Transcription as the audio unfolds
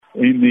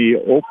in the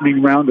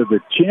opening round of the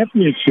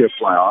championship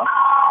round.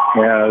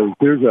 As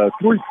there's a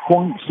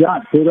three-point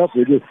shot put up.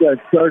 They just got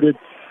started.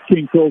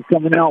 King Cove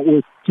coming out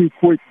with two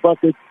quick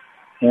buckets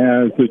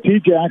as the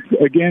T-Jacks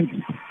against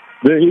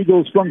the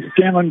Eagles from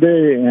Scammon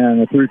Bay,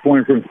 and a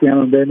three-point from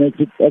Scammon Bay makes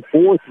it a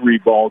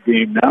 4-3 ball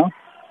game now.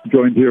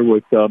 Joined here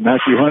with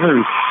Matthew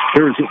Hunter.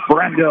 Here's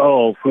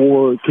Brendel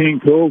for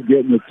King Cove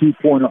getting the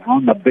two-pointer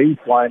on the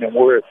baseline, and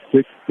we're at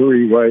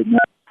 6-3 right now.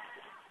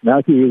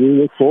 Matthew,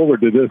 we look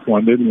forward to this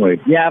one, didn't we?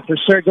 Yeah, for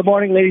sure. Good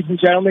morning, ladies and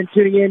gentlemen.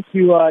 Tuning in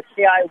to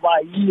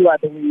KIYU, I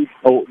believe.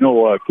 Oh,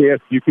 no,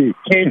 KSUP.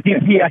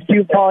 KSUP, I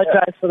do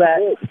apologize for that.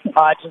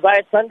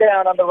 Josiah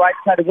Sundown on the right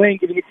side of the wing,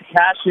 giving it to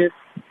Cassius.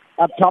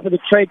 Up top of the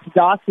trade to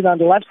Dawson on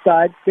the left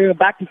side. Giving it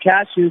back to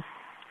Cassius.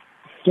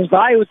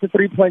 Josiah with the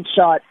three-point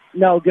shot.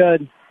 No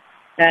good.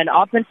 And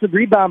offensive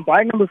rebound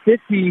by number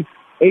 50,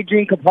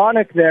 Adrian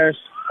Kapanik there.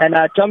 And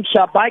a jump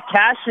shot by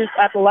Cassius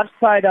at the left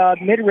side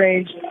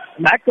mid-range.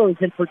 And that goes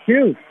in for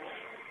two.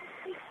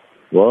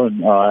 Well,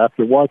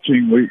 after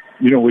watching, we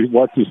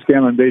watched the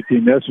Scammon Bay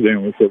team yesterday,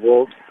 and we said,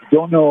 well,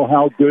 don't know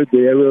how good they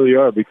really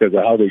are because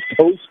of how they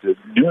toasted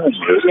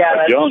Nunavut,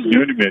 a young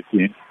Nunavut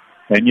team.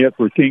 And yet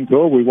for King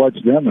Cove, we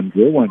watched them, and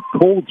they went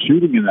cold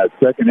shooting in that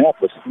second half,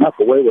 but snuck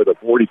away with a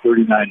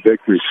 40-39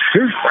 victory.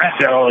 Here's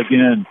Brendel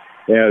again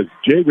as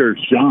Jager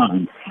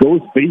Sean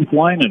goes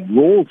baseline and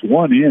rolls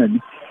one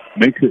in,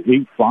 makes it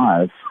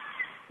 8-5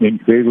 in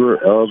favor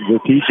of the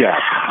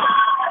T-Jacks.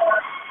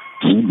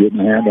 And getting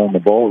a hand on the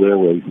ball there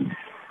was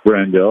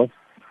Brendel.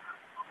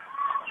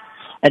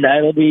 And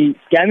that'll be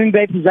Scammon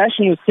Bay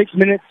possession with 6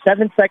 minutes,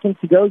 7 seconds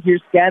to go here.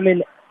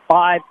 Scammon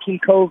 5, King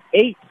Cove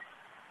 8.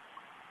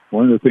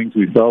 One of the things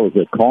we saw was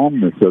the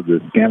calmness of the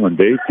Scammon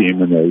Bay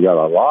team, and they got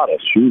a lot of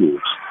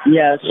shooters.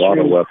 Yeah, a lot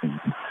of weapons.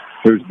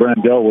 Here's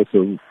Brendel with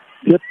a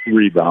tipped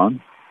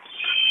rebound,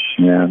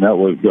 and that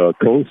was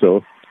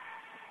Koso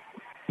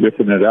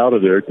tipping it out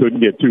of there. Couldn't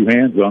get two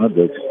hands on it,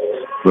 but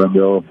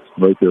Brendel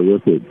right there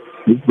with it.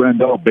 This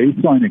Brendel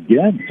baseline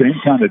again, same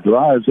kind of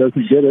drive,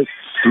 doesn't get it.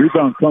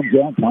 Rebound comes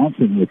out,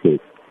 Thompson with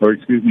it. Or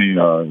excuse me,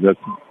 that's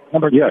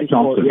number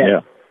Thompson. Yeah,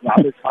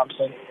 Robert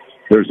Thompson.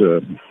 There's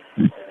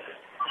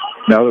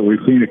now that we've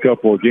seen a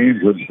couple of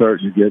games, I'm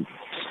starting to get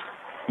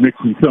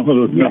mixing some of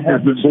those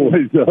numbers and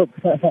boys up.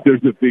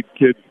 There's a big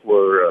kid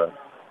for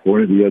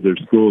one of the other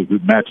schools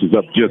that matches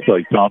up just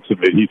like Thompson,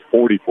 but he's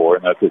 44,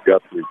 and that's a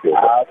Guthrie kid.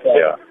 Okay.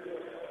 Yeah.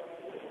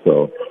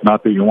 So,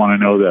 not that you want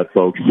to know that,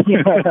 folks.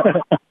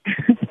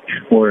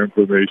 More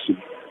information.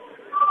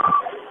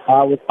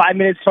 With 5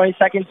 minutes, 20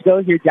 seconds to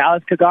go here,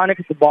 Dallas Kaganek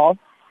at the ball.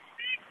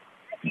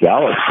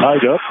 Dallas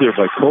tied up there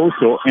by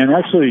Koso, and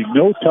actually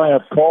no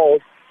tie-up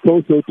called.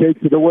 Koso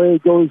takes it away,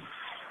 goes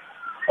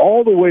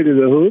all the way to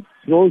the hoop,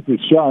 throws the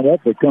shot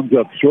up, but comes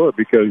up short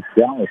because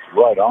Dallas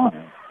right on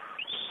it.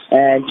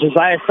 And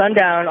Josiah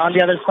Sundown on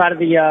the other side of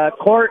the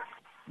court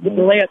with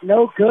the layup,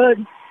 no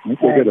good. I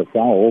think we'll get a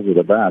foul over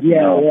the back.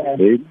 Yeah.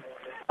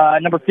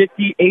 Number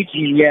 50,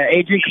 Adrian. Yeah,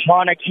 Adrian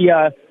Kapanik, he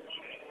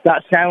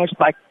got sandwiched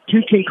by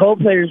two King Cove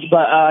players,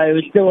 but it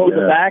was still over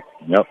the back.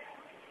 Yep.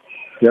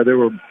 Yeah, they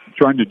were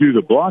trying to do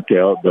the block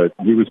out, but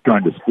he was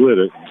trying to split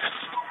it.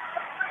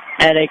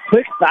 And a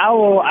quick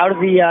foul out of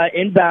the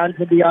inbound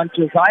to be on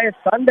Josiah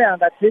Sundown.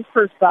 That's his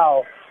first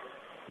foul.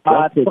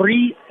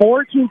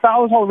 14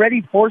 fouls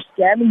already for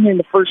Scammon in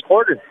the first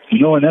quarter.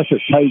 And that's a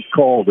tight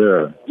call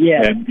there.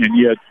 Yeah. And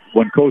yet,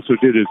 when Koso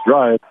did his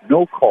drive,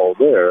 no call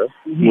there,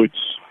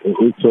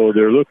 so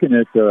they're looking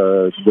at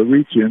the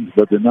reach-ins,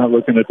 but they're not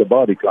looking at the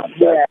body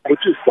contact,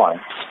 which is fine.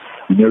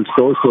 And there's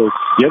Koso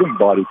getting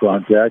body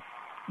contact,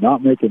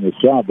 not making the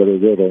shot, but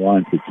is at the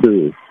line for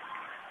two.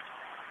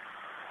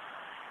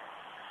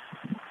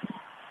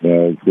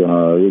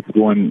 It's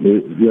going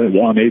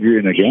on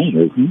Adrian again,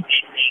 isn't it?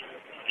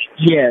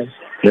 Yes.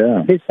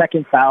 Yeah. His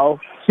second foul.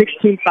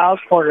 16 fouls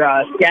for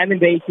Scammon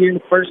Bay here in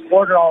the first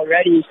quarter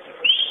already.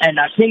 And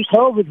King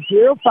Cove with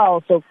 0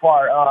 fouls so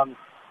far.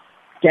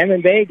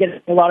 Scammon Bay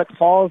getting a lot of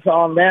calls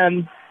on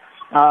them.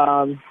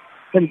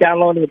 Them down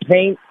low into the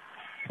paint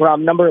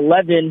from number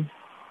 11.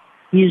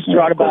 He's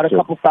drawn about a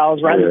couple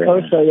fouls. Riley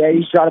Koso,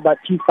 he's drawn about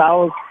 2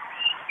 fouls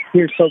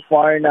here so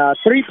far. And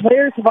 3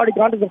 players have already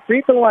gone to the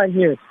free throw line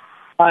here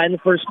in the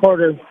first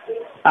quarter,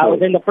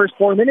 within the first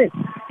 4 minutes.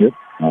 Yep.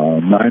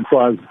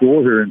 9-5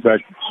 score here. In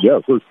fact,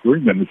 first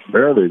 3 minutes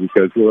barely,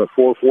 because we're at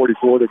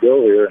 4:44 to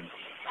go here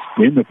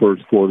in the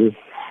first quarter.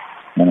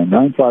 And a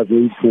 9-5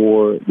 lead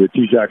for the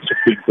T-Jacks of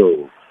King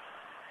Cove.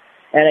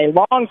 And a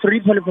long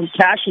three-pointer from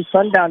Cassius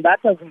Sundown.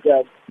 That doesn't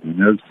go. And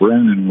there's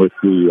Brennan with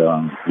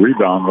the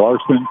rebound.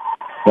 Larson,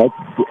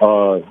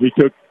 he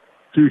took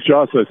 2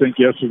 shots, I think,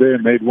 yesterday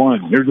and made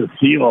 1. Here's a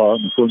steal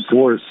on the front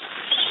court.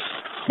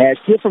 And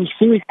steal from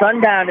Stewie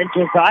Sundown, and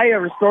Josiah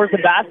restores the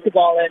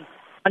basketball. And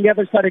on the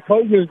other side of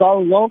Cove, he was all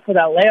alone for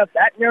that layup.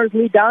 That narrows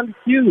me down to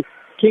 2.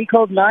 King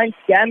Cove 9,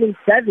 Scammon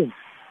 7.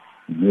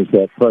 And there's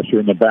that pressure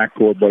in the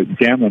backcourt by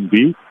Scammon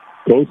beat.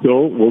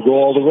 Koso will go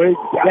all the way.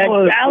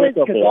 Dallas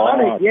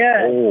Kaganek,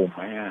 Oh,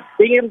 man.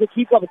 Being able to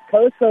keep up with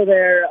Koso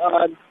there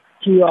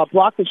to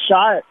block the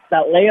shot,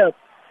 that layup.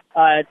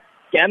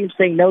 Scammon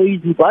saying no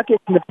easy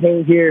buckets in the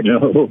paint here.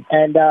 No.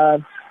 And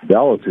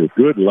Dallas with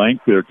good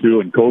length there, too,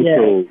 and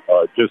Coastal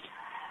just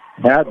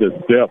had the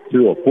step,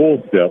 too, a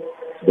full step,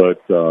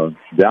 but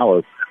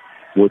Dallas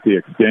with the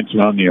extension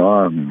on the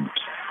arm and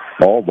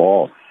all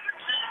ball.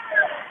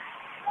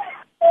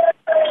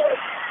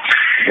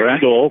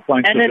 Brandel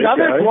finds and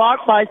another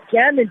block by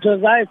Scammon,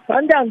 Josiah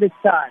Sundown this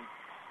time.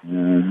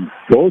 And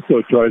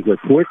Coastal tries a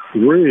quick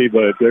three,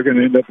 but they're going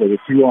to end up with a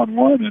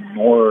 2-on-1 and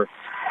more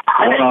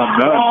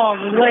one-on-none. Oh,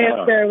 the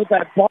layup there with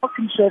that ball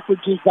control for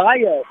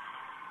Josiah.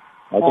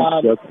 I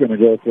think that's going to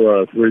go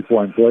for a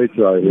three-point play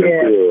try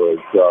here, too.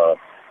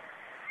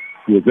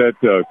 Was that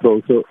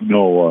Coastal?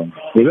 No,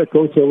 was that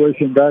Coastal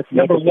back?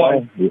 Number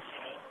 1.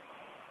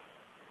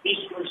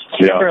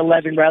 Yeah. Number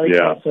 11, Riley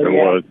Coastal. It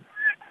was.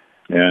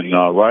 And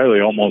Riley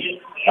almost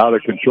out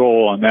of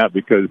control on that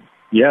because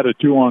you had a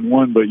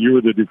 2-on-1, but you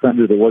were the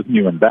defender that wasn't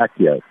even back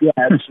yet. Yeah,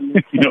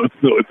 absolutely.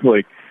 So it's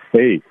like,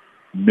 hey,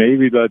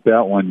 maybe let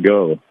that one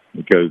go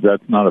because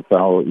that's not a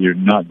foul. You're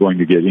not going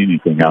to get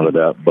anything out of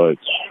that, but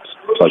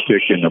a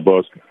kick in the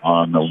book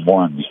on the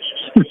one.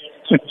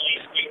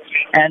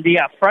 And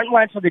the front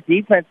line for the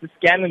defense is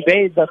Scammon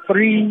Bay, the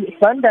 3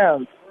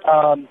 Sundowns.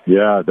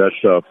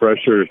 That's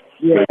pressure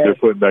that they're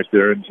putting back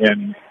there.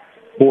 And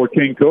for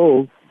King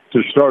Cove,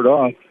 to start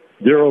off,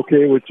 they're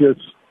okay with just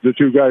the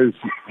 2 guys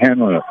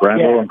handling it,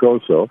 Brandel and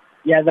Coastal.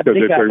 Yeah, the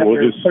big guy,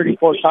 number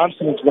 34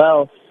 Thompson as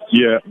well.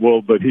 Yeah,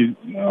 well, but he,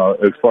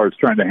 as far as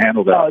trying to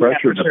handle that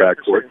pressure in the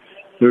backcourt,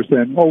 they're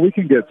saying, we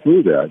can get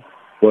through that.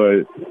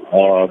 But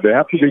they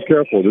have to be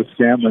careful. This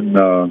Scammon,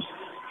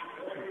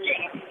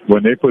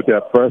 when they put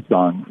that press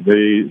on,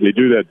 they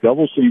do that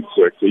double team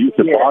quick. They use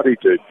the body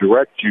to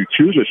direct you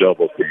to the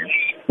double team,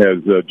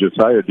 as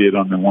Josiah did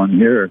on the one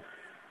here.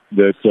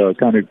 That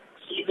kind of,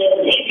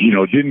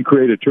 didn't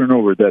create a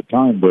turnover at that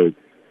time, but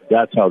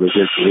that's how they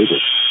get through it.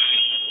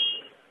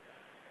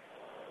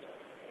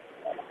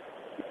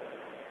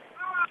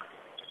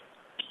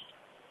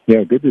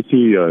 Yeah, good to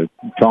see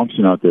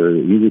Thompson out there.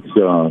 He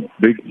was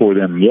big for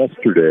them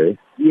yesterday.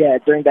 Yeah,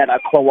 during that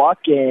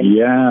Cloak game.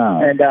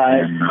 Yeah. And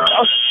that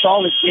was a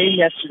solid game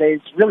yesterday.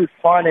 It's really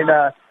fun. And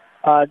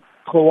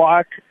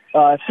Cloak,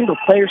 single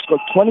player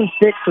scored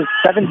 26 with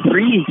 7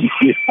 threes.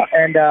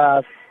 And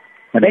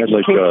they had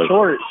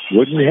short.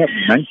 Wouldn't he have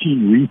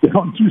 19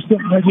 rebounds or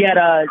something like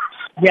that?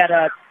 He had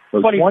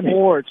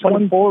 24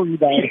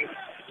 rebounds.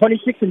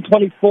 26 and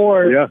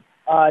 24. Yeah.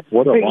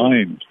 What a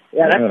line.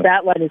 Yeah,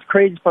 that line is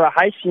crazy for a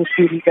high school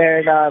student there.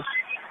 And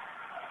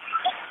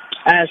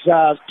as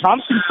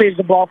Thompson saves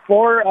the ball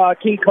for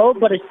King Cove,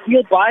 but a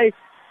steal by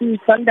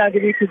Sundown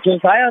getting to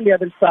Josiah on the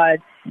other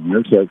side. And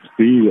there's that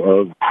speed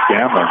of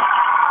Scammon.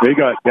 They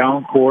got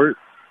down court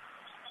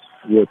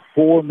with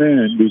 4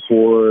 men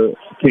before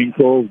King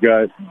Cove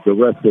got the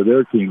rest of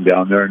their team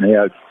down there, and they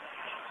had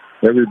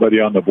everybody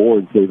on the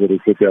board so able to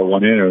put that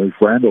one in. It was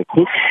Brandel.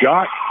 Quick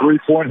shot,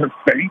 3-pointer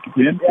banked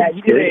in.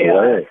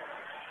 Yeah,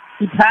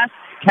 he passed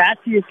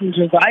Cassius and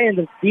Josiah in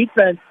the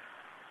defense.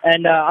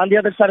 And on the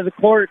other side of the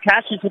court,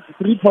 Cassius with the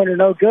 3-pointer,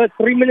 no good.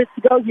 3 minutes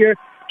to go here.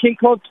 King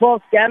Cove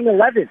 12, Scammon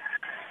 11.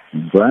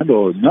 And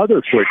Brandel,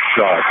 another quick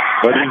shot,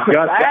 but he's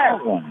got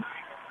that one.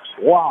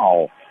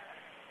 Wow.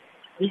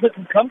 He's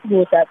looking comfortable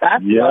with that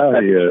basketball.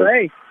 Yeah, he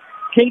is.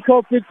 King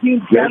Cove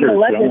 15, Scammon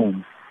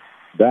 11.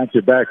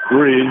 Back-to-back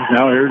threes.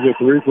 Now here's a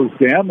 3 for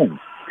Scammon.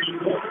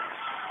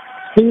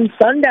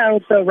 Sundown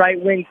with the right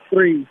wing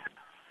 3.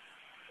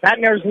 That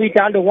narrows lead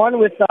down to 1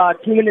 with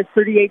 2 minutes,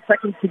 38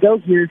 seconds to go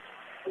here.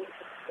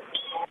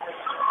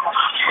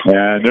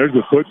 And there's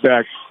a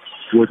putback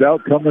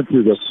without coming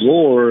to the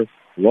floor.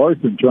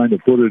 Larson trying to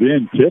put it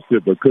in, tipped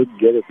it, but couldn't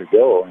get it to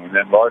go. And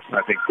then Larson,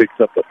 I think, picks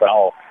up the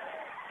foul,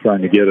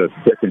 trying to get a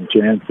second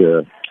chance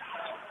there.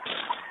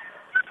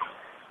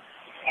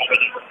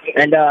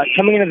 And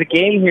coming into the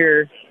game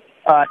here,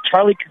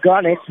 Charlie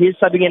Kaganis, he's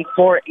subbing in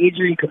for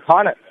Adrian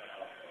Kapana.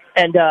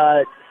 And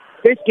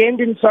this game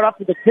didn't start off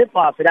with a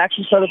tip-off. It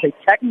actually started with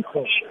a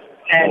technical.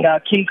 And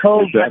King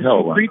Cove had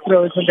 2 free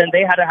throws, and then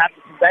they had to have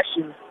the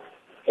possession.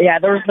 Yeah,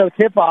 there was no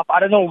tip-off. I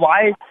don't know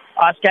why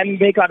Scammon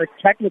Bay got a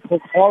technical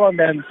call on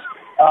them.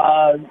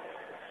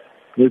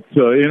 It's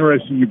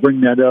interesting you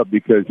bring that up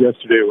because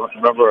yesterday,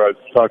 remember, I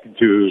was talking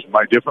to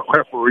my different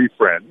referee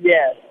friend.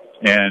 Yeah.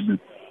 And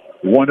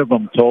one of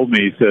them told me,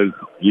 he says,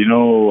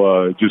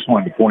 just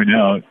wanted to point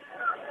out,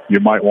 you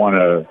might want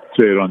to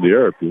say it on the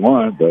air if you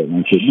want, but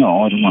I said,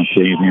 no, I don't want to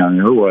say anything on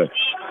the air. What?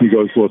 He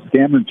goes, well,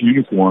 Scammon's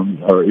uniforms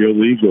are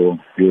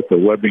illegal with the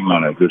webbing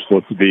on it. They're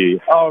supposed to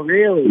be... Oh,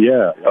 really?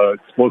 Yeah,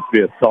 it's supposed to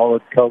be a solid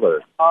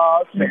color.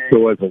 Oh, okay. And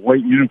so as a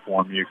white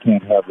uniform, you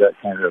can't have that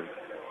kind of...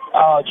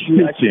 Oh,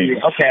 true.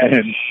 Okay.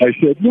 And I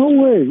said, no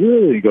way,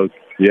 really? He goes,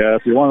 yeah,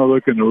 if you want to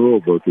look in the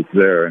rule book, it's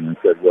there. And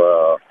I said,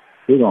 well,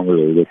 we don't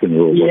really look in the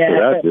rule book for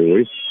that,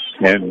 do we?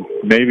 And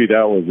maybe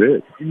that was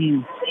it.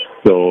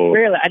 So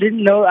really, I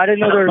didn't know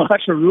there were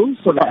such a rules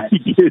for that.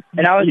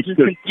 And I was just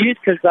confused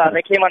because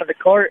they came out of the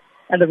court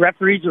and the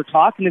referees were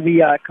talking to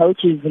the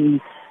coaches, and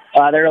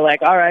they were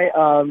like, "All right,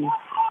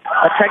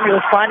 a technical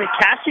was fine." And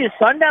Cassius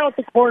Sundown with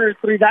the corner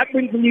 3. That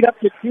brings the lead up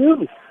to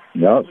 2.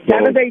 Yeah.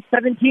 Scammon Bay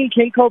 17,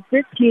 King Cove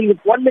 15 with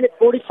 1 minute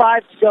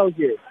 45 to go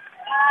here.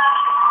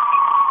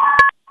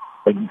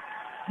 And,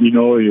 you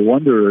know, you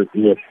wonder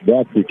if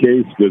that's the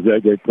case, does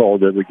that get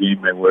called every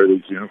game they wear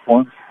these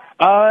uniforms?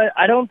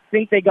 I don't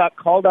think they got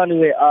called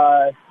onto it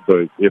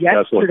but if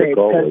that's what they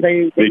call it.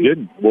 They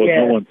didn't. Well,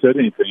 yeah. No one said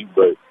anything,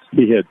 but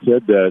he had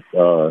said that,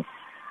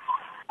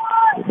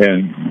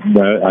 and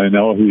I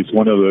know he's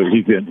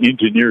he's an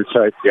engineer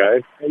type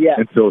guy, yeah.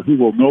 And so he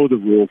will know the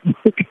rules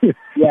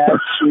yeah,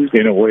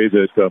 in a way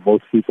that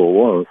most people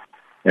won't,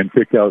 and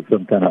pick out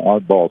some kind of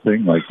oddball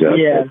thing like that.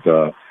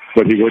 Yeah.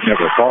 But he would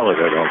never follow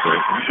that, I don't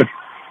think.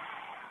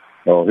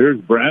 Oh, here's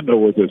Brando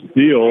with a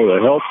steal,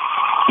 a help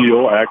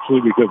steal,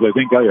 actually, because I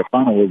think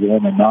Ayapana was the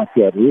one that knocked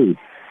that loose.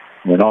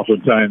 And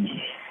oftentimes,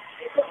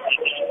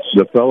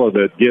 the fellow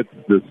that gets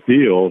the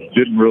steal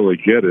didn't really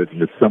get it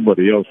if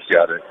somebody else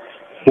got it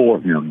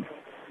for him,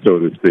 so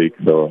to speak.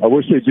 So I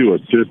wish they'd do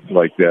assists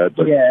like that,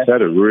 but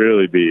that'd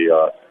really be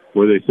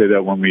where they say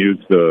that when we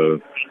use the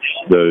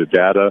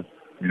data,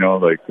 you know,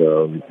 like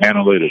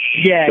analytics.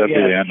 Yeah,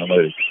 definitely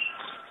analytics.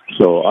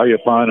 So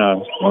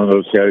Ayapana, one of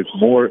those guys,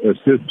 more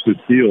assists to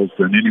steals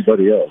than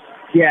anybody else.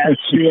 Yeah,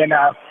 that's true. And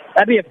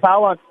that'd be a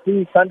foul on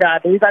Stewie Sundown. I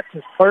believe that's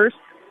his first.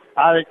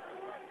 The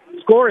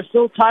score is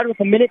still tied with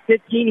 1 minute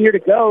 15 here to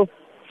go.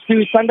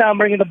 Stewie Sundown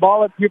bringing the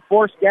ball up here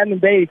for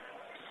Scammon Bay.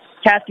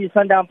 Cassie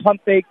Sundown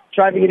pump fake,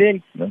 driving it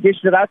in,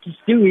 dishes it out to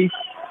Stewie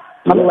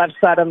on the left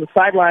side on the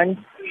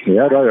sideline. He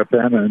had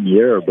Ayapana in the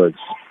air, but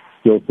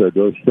still said,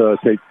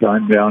 let's take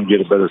time down, get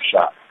a better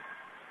shot.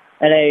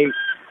 And a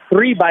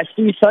 3 by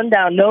Stewie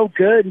Sundown, no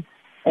good.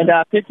 And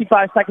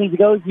 55 seconds to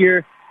go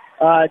here.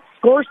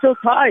 Score still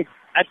tied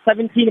at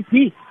 17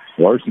 apiece.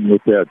 Larson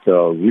with that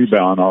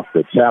rebound off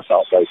the tap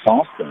out by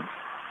Thompson.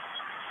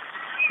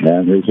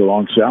 And there's a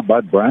long shot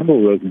by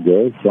Bramble, doesn't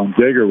go. John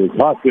Jager was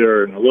hot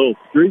there in a little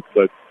streak,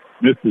 but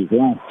missed his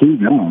last two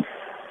now.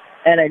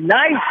 And a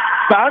nice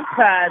bounce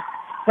pass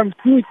from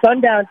Stewie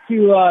Sundown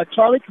to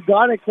Charlie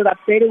Kaganek for that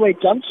fadeaway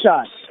jump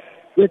shot.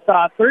 With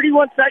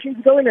 31 seconds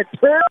to go in a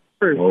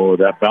turnover. Oh,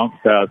 that bounce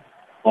pass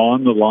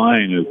on the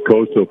line is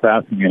Coastal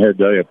passing ahead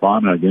to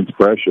Ayapana against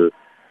pressure.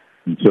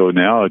 And so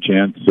now a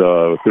chance,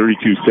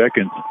 32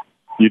 seconds.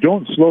 You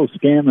don't slow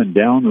Scammon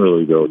down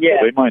really, though. Yeah.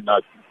 So they might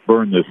not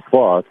burn this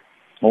clock,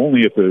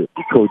 only if the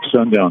Coach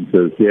Sundown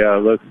says,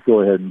 yeah, let's go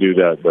ahead and do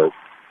that. But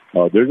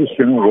they're just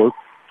going to work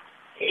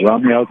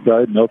around the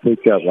outside, and they'll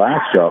take that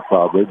last shot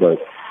probably. But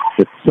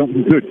if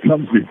something good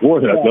comes before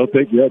that, they'll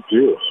take that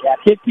too. Yeah,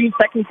 15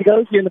 seconds to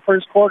go here in the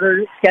first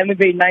quarter. Scammon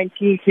Bay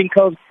 19, King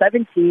Cove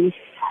 17.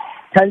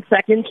 10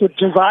 seconds with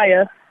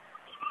Josiah.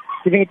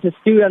 Giving it to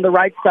Stu on the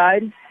right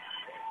side.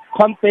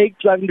 Pump fake,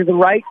 driving to the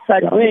right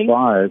side wing.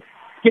 5.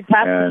 Get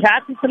past the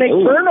Cassis and a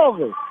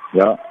turnover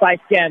by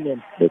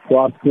Scammon. The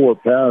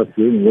cross-court pass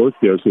didn't work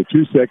there, so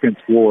 2 seconds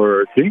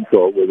for King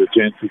Cove with a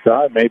chance to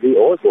tie, maybe,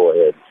 or go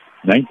ahead.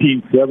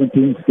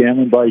 19-17,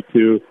 Scammon by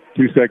 2.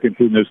 2 seconds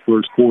in this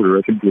first quarter.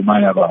 I think we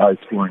might have a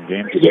high-scoring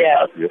game today.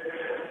 Yeah,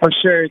 for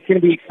sure. It's going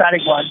to be an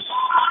exciting one.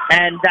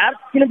 And that's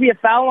going to be a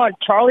foul on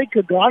Charlie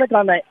Kaganek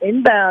on that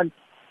inbound.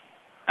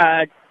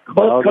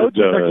 Both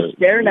coaches are just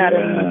staring at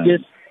him and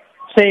just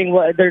saying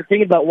what they're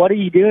thinking about. What are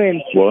you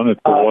doing? Well, it's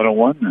a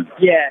one-on-one then.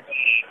 Yeah.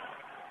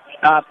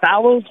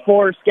 Fouls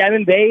for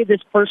Scammon Bay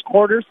this first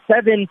quarter,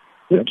 7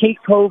 with King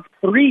Cove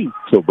 3.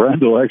 So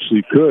Brandel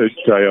actually could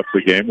tie up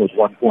the game with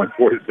 1.4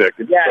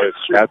 seconds,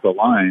 but at the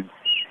line,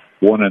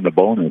 1 in the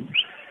bonus.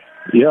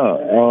 Yeah,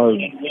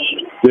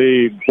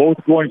 they both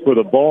going for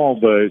the ball,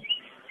 but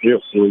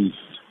it was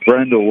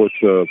Brandel with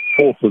the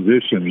full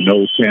position,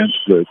 no chance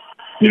that,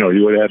 you know,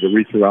 you would have had to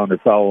reach around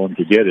and foul him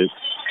to get it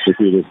if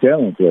he was a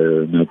Scammon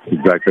player, and that's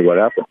exactly what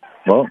happened.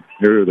 Well,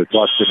 here the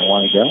clock's going to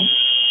wind down.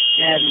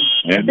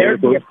 And there's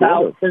going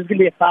to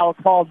be a foul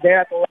called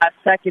there at the last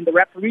second. The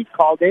referees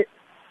called it.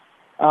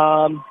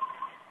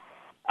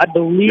 I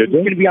believe it's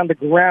going to be on the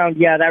ground.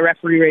 Yeah, that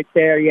referee right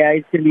there. Yeah,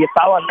 he's going to be a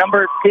foul on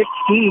number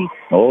 15.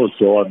 Oh,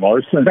 so on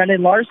Larson.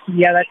 Brendan Larson.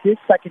 Yeah, that's his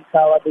second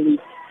foul, I believe.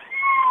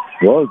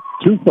 Well,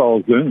 2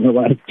 fouls in the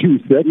last 2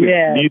 seconds.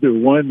 Yeah. Neither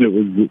one that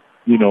was,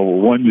 you know,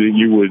 one that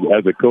you would,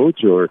 as a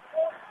coach or,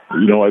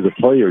 you know, as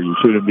a player, you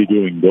shouldn't be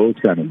doing those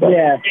kind of fouls.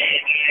 Yeah.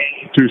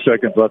 2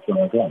 seconds left on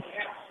the clock.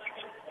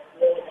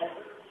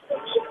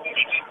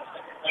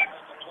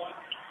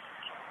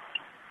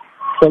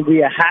 So it'll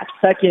be a half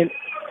second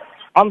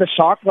on the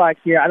shot clock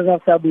here. I don't know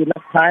if that'll be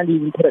enough time to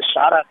even put a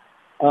shot up.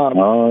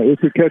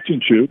 It's a catch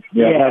and shoot.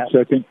 Yeah, half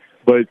second.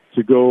 But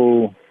to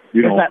go,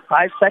 you know. Is that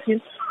 5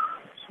 seconds?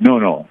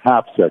 No,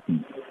 half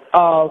second.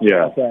 Oh, okay.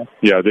 Yeah. Okay.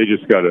 Yeah, they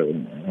just got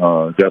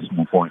a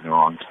decimal point in the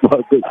wrong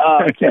spot.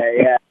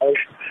 Okay, yeah.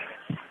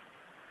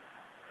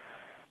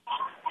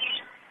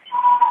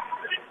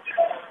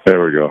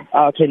 There we go.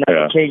 Okay,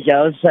 now change.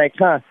 I was like,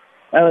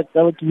 that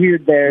looked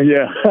weird there.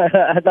 Yeah.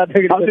 I thought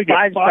they were going to go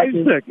 5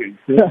 seconds.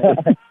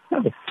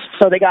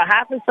 So they got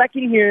half a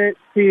second here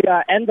to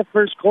end the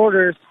first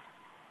quarter.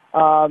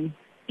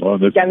 Well,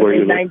 this is where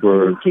you look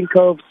for King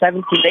Cove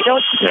 17. They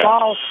don't see the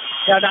ball.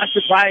 Not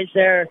surprised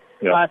there.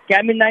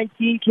 Scammon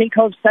 19, King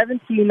Cove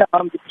 17.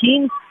 The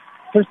teams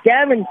for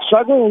Scammon,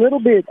 struggling a little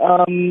bit,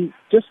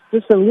 just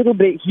a little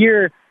bit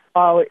here.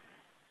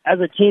 As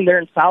a team, they're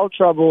in foul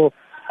trouble.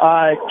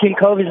 King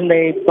Cove is in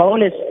a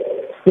bonus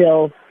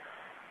still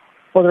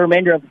for the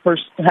remainder of the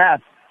first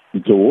half.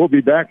 And so we'll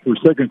be back for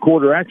second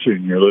quarter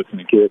action. You're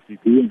listening to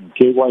KFTP and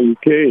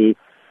KYUK,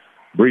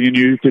 bringing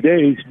you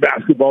today's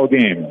basketball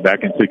game. Back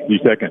in 60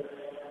 seconds.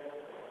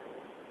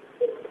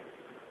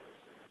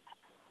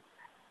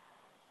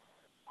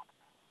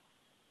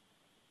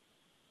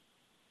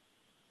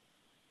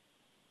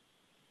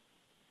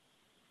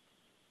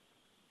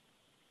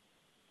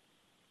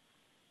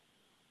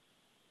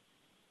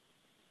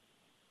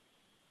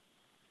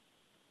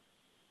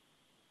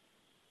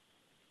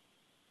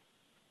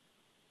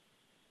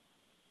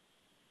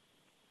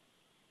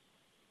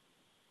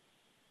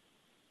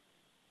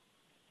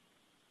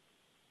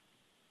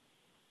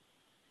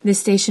 This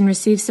station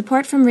receives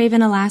support from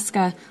Raven,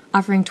 Alaska,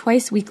 offering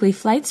twice weekly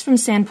flights from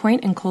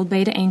Sandpoint and Cold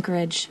Bay to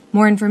Anchorage.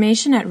 More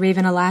information at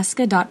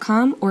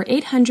ravenalaska.com or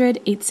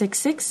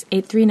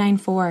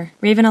 800-866-8394.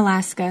 Raven,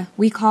 Alaska.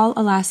 We call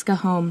Alaska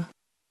home.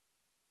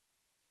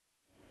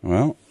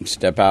 Well,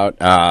 step out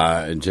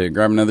to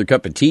grab another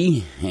cup of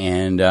tea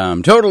and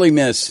totally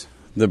miss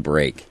the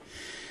break.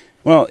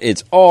 Well,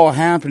 it's all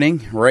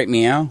happening right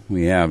meow.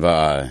 We have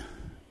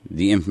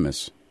the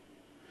infamous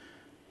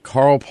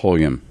Carl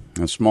Pulliam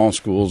of Small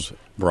Schools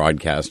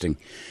Broadcasting.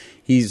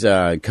 He's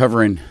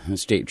covering the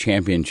state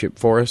championship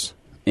for us,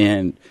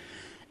 and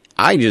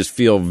I just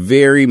feel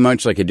very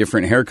much like a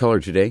different hair color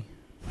today.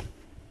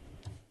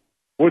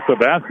 With the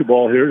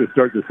basketball here to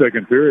start the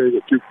second period, a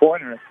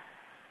two-pointer.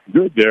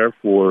 Good there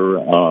for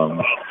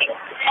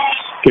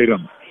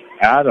Tatum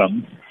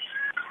Adams,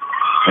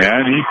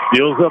 and he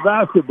steals the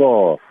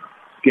basketball.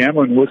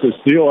 Scammon with a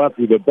steal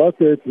after the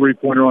bucket.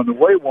 Three-pointer on the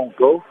way, won't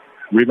go.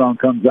 Rebound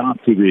comes out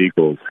to the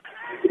Eagles.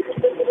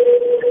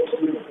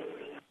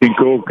 King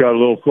Cove got a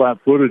little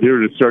flat-footed here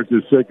to start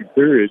this second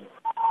period.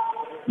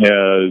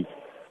 As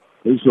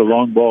this is a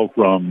long ball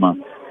from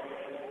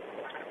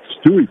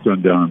Stewie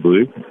Sundown, I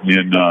believe.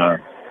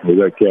 Was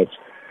that catch?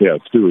 Yeah,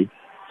 Stewie.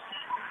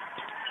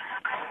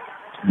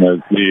 As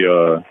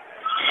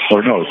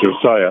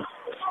Josiah.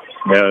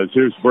 As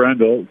here's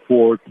Brenda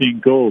for King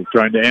Cove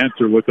trying to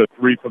answer with a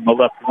three from the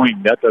left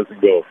wing. That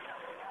doesn't go.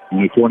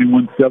 And a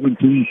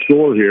 21-17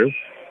 score here.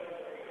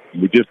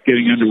 We're just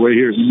getting underway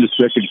here in the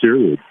second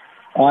period.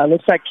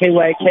 Looks like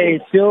KYK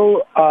is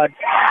still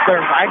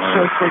their live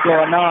show still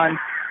going on.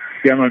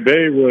 Scammon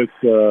Bay with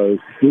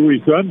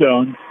Stewie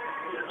Sundown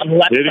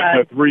hitting side.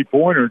 a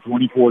three-pointer,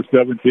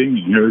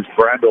 24-17. Here's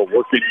Brando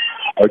working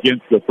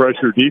against the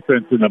pressure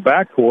defense in the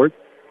backcourt.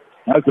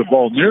 Has the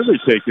ball nearly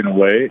taken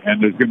away,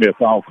 and there's going to be a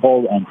foul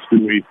called on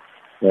Stewie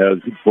as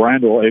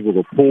Brando able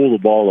to pull the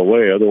ball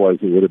away. Otherwise,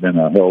 it would have been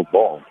a held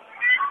ball.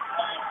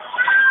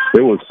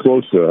 It was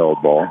close to a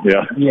held ball.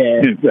 Yeah.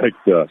 In fact,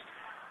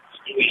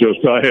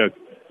 Josiah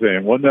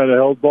saying, wasn't that a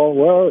held ball?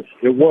 Well,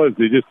 it was.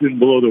 They just didn't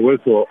blow the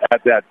whistle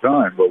at that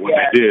time, but when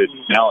they did,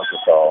 now it's a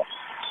foul.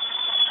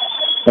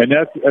 And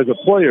that's, as a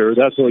player,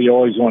 that's what you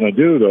always want to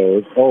do, though,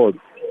 is, pull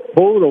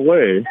it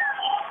away,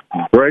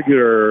 drag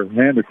your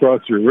hand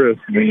across your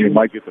wrist, and then you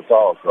might get the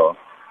foul call.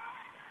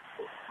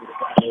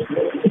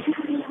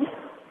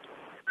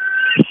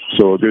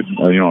 So a good,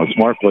 a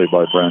smart play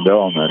by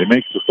Brandell on that. He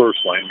makes the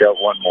first lane, got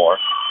one more.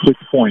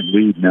 6-point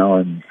lead now,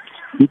 and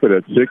keep it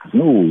at 6.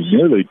 Ooh,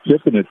 nearly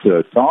tipping it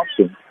to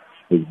Thompson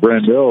is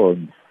Brandell.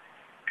 And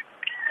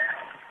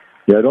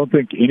I don't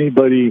think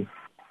anybody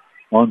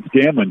on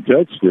Scammon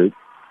touched it.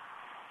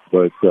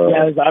 But it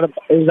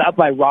was out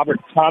by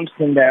Robert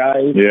Thompson there.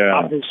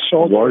 Off his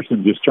shoulder.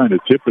 Larson just trying to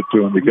tip it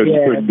to him because he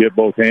couldn't get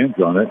both hands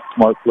on it.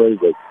 Smart play,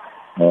 but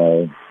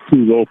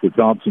too low for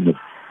Thompson to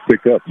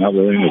pick up. Not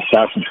really in his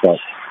passing spot.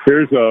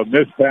 Here's a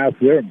missed pass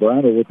there, and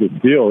Brando with the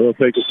steal. He'll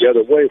take it the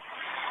other way.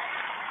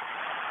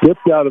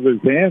 Tipped out of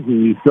his hands,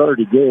 and he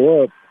started to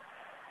go up.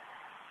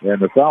 And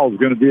the foul is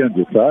going to be on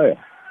Josiah.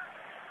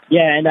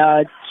 Yeah, and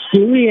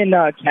Stewie and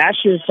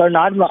Cassius are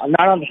not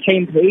on the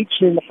same page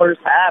in the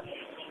first half.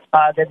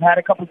 They've had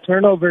a couple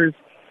turnovers,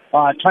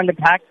 trying to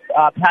pass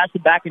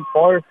it back and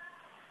forth.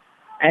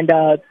 And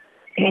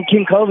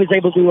King Cove is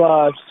able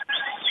to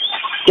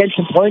get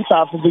some points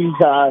off of these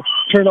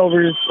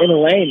turnovers in the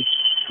lane.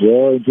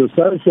 Well,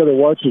 Josiah said to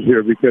watch it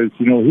here because,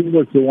 he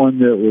was the one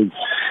that was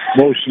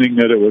motioning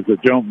that it was a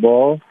jump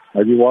ball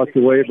as he walked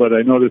away. But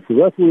I noticed the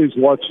referees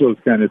watch those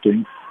kind of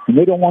things, and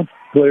they don't want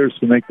players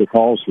to make the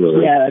calls,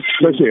 really,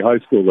 especially high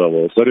school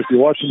level. But if you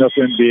watch enough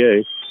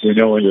NBA, you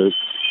know it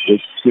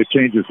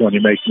changes when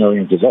you make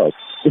millions of bucks.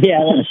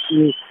 Yeah, that's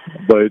true.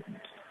 But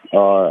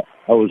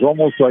I was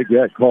almost like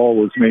that call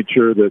was made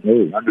sure that,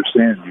 hey,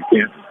 understand you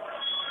can't.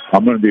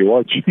 I'm going to be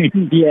watching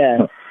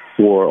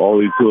for all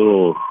these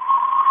little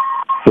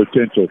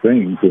potential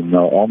things, and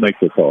I'll make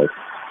the call.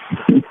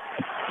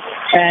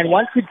 And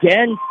once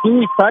again,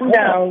 Stewie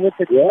Sundown with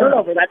the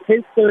turnover. That's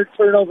his third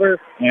turnover.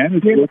 And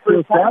it's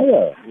with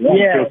Josiah.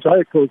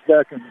 Josiah goes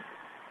back and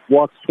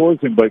walks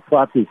towards him, but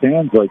claps his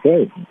hands like,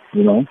 hey,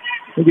 I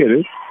get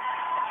it.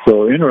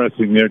 So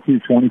interesting there, too.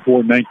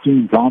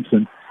 24-19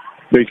 Thompson.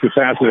 makes a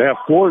pass at half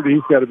court.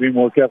 He's got to be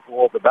more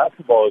careful with the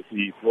basketball as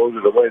he throws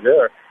it away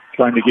there,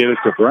 trying to get it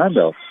to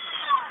Brando.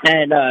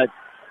 And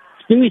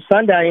Stewie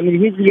Sundown, I mean,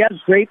 he has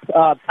great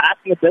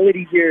passing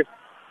ability here.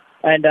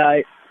 And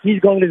he's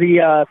going to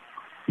the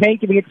paint,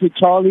 giving it to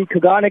Charlie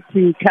Kaganek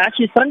to catch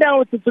his Sundown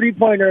with the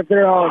three-pointer of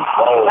their own.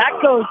 Oh.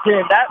 That goes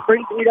in. That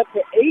brings the lead up to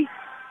 8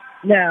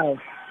 now.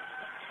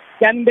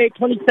 Scammon Bay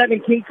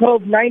 27, King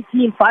Cove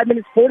 19, 5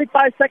 minutes,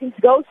 45 seconds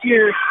to go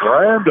here.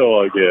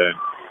 Brando again.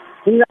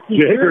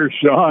 Jager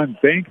Sean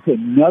banks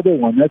another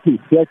one. That's his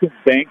second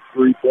bank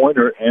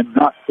three-pointer, and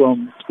not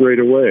from straight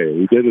away.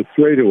 He did a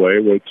straightaway,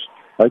 which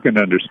I can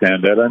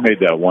understand that. I made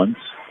that once.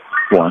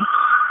 But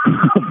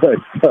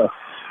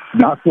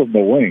not from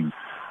the wing.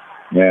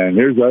 And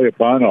here's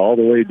Ayapana all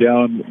the way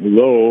down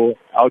low.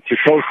 Out to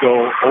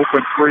Coso.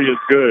 Open three is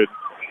good.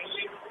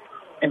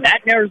 And that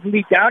narrows the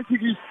lead down to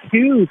just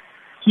 2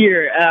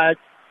 here at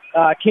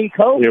King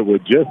Cove. It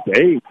was just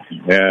 8.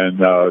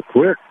 And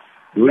quick.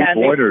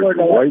 Three-pointers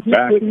right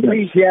back.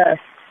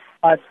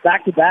 It's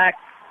back-to-back.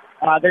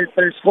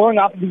 They're scoring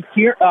off of these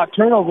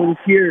turnovers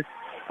here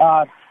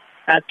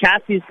as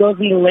Cassius goes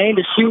in the lane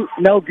to shoot.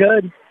 No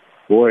good.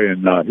 Boy,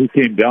 and he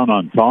came down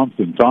on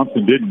Thompson.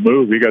 Thompson didn't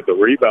move. He got the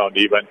rebound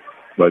even,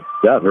 but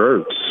that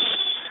hurt.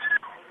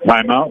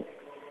 Timeout.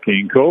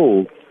 King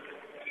Cove.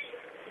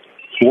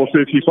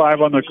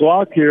 4:55 on the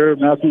clock here.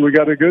 Matthew, we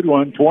got a good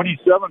one.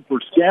 27 for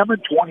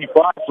Scammon,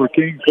 25 for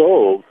King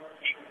Cove.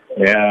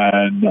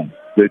 And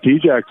the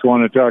T-Jacks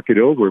want to talk it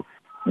over.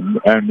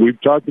 And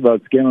we've talked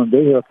about Scammon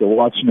Bay after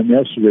watching them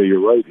yesterday.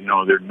 You're right. You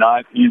know, they're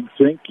not in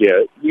sync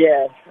yet.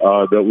 Yeah.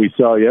 That we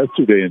saw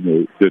yesterday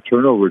in the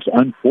turnovers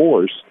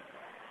unforced.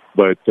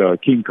 But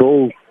King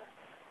Cove,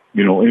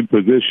 you know, in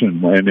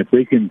position. And if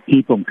they can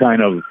keep them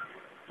kind of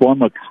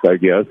flummoxed, I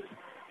guess,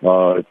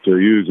 to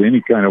use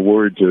any kind of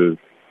word to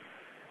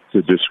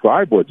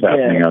describe what's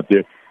happening out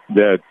there,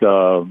 that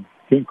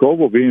King Cove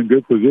will be in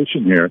good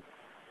position here.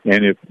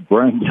 And if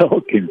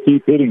Brandel can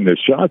keep hitting the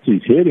shots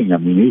he's hitting, I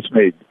mean, he's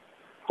made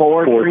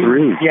four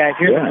threes. Yeah,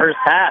 here's the first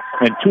half.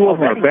 And 2 of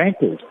them are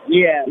bankers.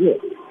 Yeah.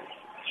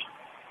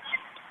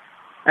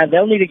 And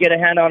they'll need to get a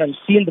hand on him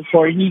soon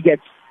before he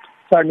gets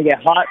starting to get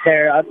hot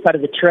there outside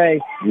of the tray.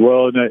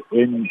 Well,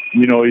 and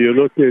you know, you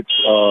look at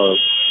the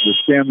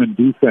Scammon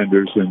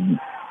defenders, and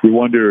you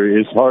wonder,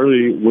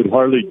 would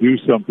Harley do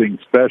something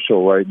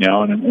special right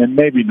now? And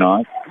maybe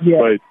not. Yeah.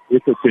 But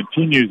if it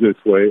continues this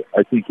way,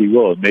 I think he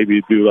will.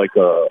 Maybe do like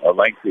a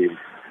lengthy,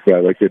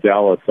 like a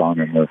Dallas on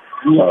him or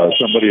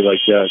somebody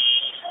like that.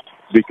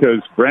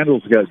 Because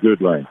Brandel's got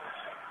good length.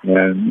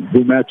 And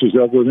who matches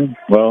up with him?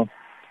 Well,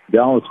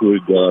 Dallas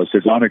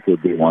Kaganek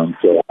would be one.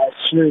 So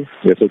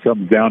if it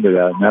comes down to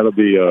that, and that'll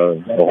be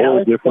a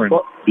whole different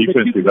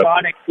defensive.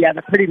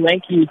 They're pretty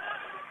lanky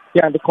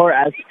on the court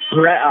as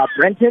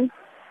Brenton.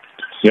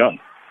 Yeah.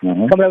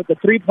 Coming out with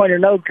a three-pointer,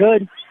 no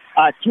good.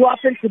 2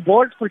 offensive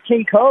boards for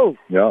King Cove.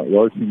 Yeah,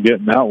 Larson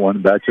getting that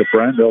one. Back to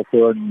Brandel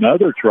for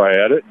another try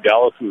at it.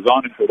 Dallas was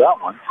on him for that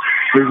one.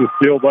 Here's a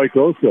steal by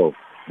Coso.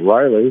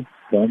 Riley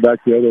going back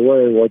the other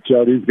way. Watch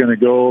out, he's going to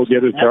go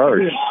get a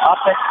charge.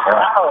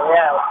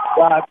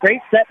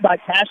 Great set by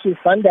Cassius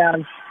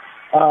Sundown.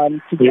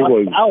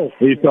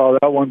 He saw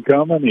that one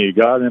coming. He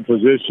got in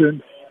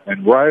position.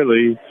 And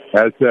Riley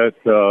has that...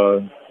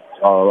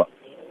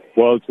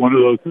 well, it's one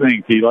of those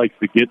things. He likes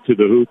to get to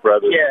the hoop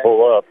rather than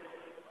pull up.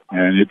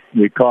 And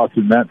it cost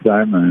him that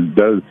time, and it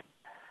does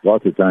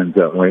lots of times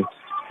that way,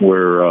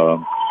 where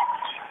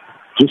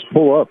just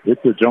pull up,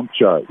 hit the jump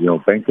shot, you know,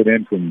 bank it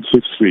in from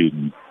 6 feet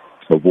and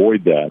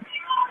avoid that.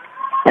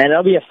 And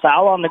there'll be a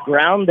foul on the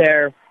ground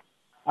there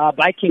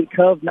by King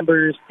Cove,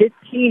 number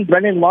 15,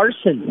 Brennan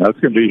Larson. That's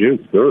going to be his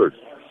third.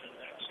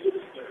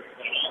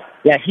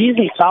 Yeah, he's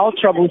in foul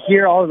trouble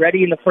here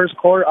already in the first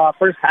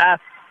half.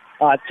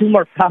 2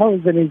 more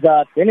fouls and he's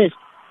finished.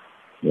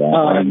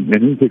 Yeah, and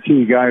he's a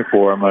key guy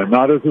for him.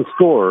 Not as a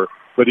scorer,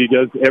 but he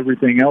does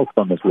everything else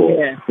on the floor.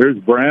 Yeah. Here's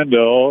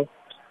Brando.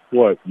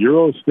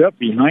 Euro step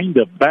behind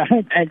the back?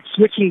 And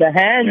switching the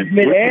hands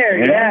midair,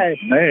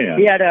 Man.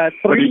 He had a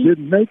 3. But he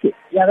didn't make it.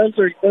 Yeah, that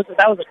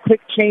was a quick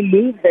chain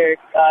move there.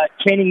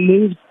 Chaining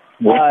moves.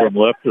 Went from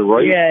left to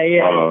right.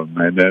 Yeah.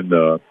 And then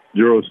the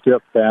Euro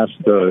step past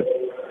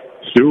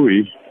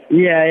Stewie.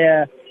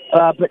 Yeah.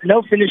 But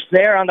no finish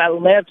there on that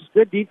left.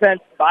 Good defense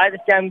by the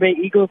Scammon Bay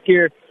Eagles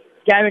here.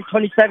 Scammon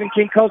 27,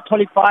 King Cove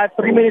 25.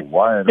 3 minutes,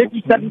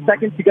 57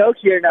 seconds to go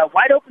here. Now,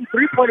 wide open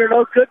three-pointer,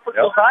 no good for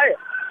Josiah.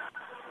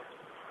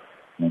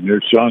 And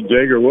here's Sean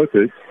Jager with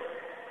it.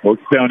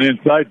 Looks down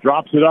inside,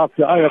 drops it off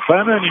to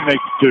Ayapana, and he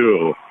makes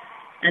 2.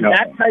 And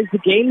that ties the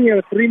game here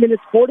with 3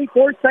 minutes,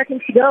 44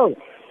 seconds to go.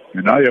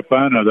 And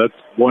Ayapana, that's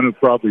one of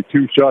probably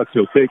 2 shots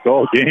he'll take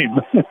all game.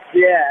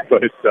 Yeah.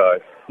 But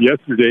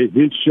yesterday,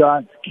 his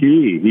shot's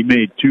key. He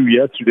made 2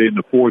 yesterday in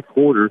the fourth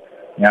quarter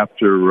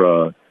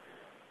after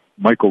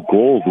Michael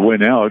Gold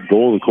went out.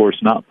 Gold, of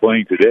course, not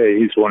playing today.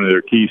 He's one of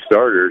their key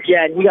starters.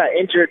 Yeah, and he got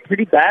injured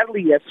pretty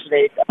badly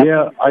yesterday.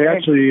 Yeah, I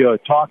actually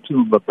talked to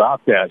him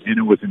about that, and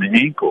it was an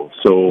ankle.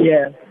 So,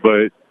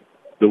 but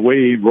the way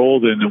he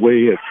rolled and the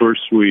way at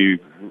first he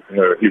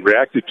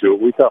reacted to it,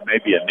 we thought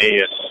maybe a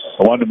knee.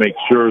 I wanted to make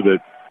sure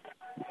that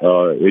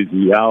is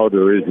he out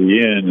or is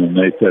he in? And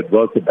they said,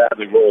 well, it's a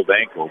badly rolled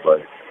ankle,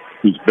 but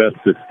he's best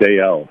to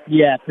stay out.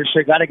 Yeah, for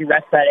sure. Got to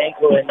rest that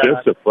ankle. He's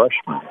just a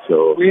freshman,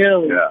 so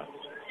really,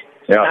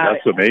 yeah,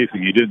 that's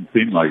amazing. He didn't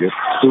seem like it.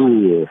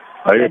 Ooh,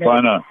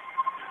 Ayapana.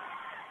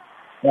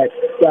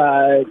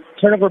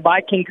 Turnover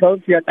by King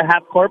Cove here at the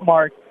half court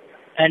mark,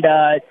 and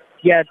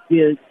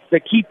the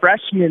key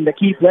freshman, the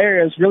key player,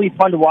 it was really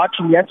fun to watch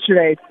him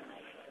yesterday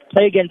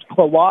play against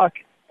Klawak,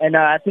 and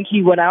I think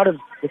he went out of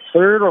the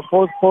third or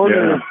fourth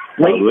quarter,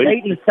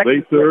 late in the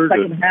second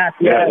half.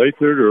 Yeah, late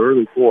third or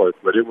early fourth,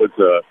 but it was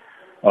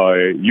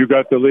you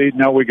got the lead,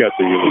 now we got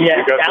the lead. Yeah,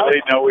 you got the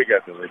lead, now we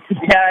got the lead.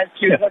 Yeah, it's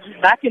true. It was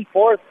back and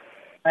forth,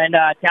 and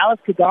Dallas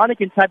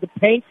Kaganik inside the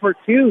paint for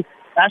two.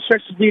 That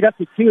stretches lead up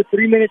to 2,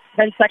 3 minutes,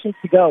 10 seconds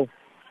to go.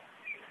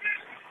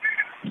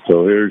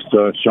 So here's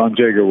Sean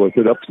Jager with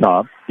it up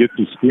top. Gets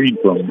the screen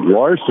from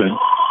Larson.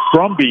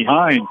 From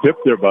behind,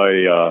 tipped there by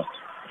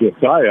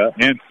Josiah.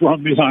 And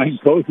from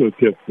behind, Koso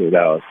tips it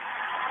out.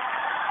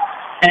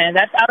 And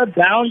that's out of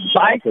bounds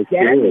by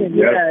Scammon.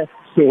 Yeah.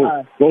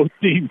 So both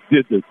teams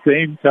did the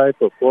same type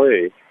of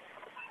play.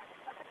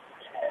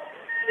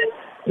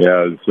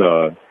 Yeah, it's...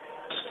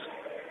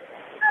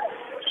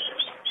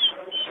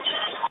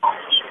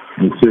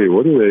 Let's see,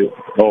 what do they...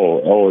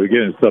 Oh,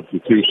 again,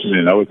 substitution.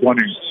 And I was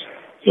wondering,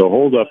 the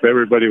hold-up,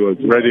 everybody was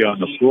ready on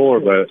the floor,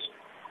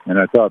 and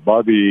I thought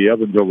Bobby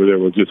Evans over there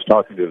was just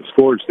talking to the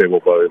scores table,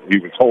 but he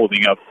was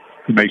holding up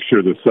to make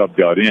sure the sub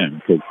got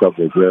in, because sub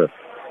was there.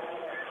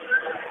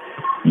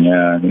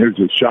 And here's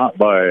a shot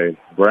by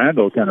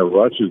Brandel, kind of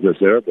rushes it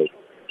there, but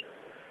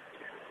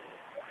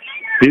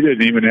he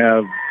didn't even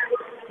have...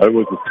 It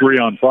was a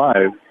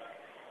 3-on-5.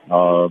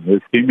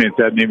 His teammates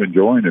hadn't even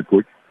joined a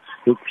quick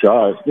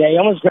shot. Yeah, he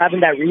almost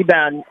grabbing that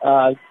rebound.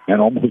 And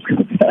almost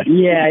got that.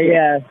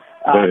 Yeah.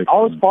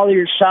 Always follow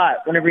your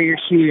shot whenever you're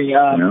shooting.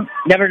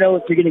 Never know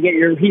if you're going to get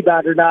your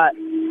rebound or not.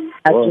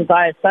 That's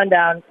Josiah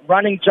Sundown.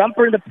 Running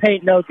jumper in the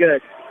paint, no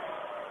good.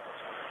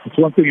 It's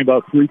one thing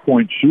about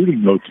three-point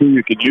shooting, though, too.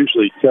 You can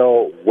usually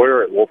tell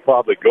where it will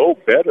probably go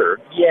better.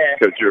 Yeah.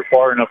 Because you're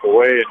far enough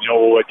away and you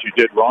know what you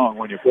did wrong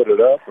when you put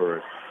it up.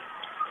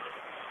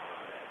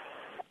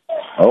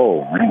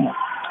 Oh, man.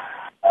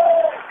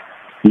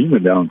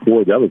 Even down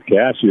 4, that was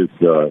Cassius.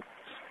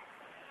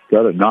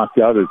 Got it knocked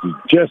out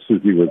just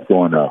as he was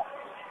going up.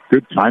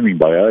 Good timing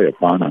by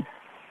Ayapana.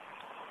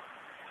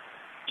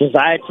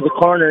 Josiah to the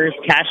corners.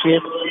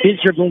 Cassius, his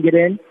dribbling it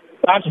in.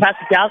 Bounce pass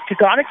to Dallas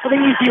Kaganik for the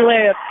easy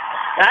layup.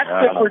 That's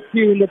good for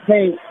 2 in the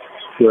paint.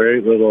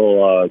 Great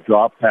little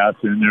drop pass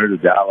in there to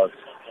Dallas.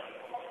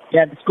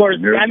 Yeah, the score is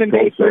Scammon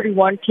Bay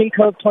 31, King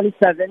Cove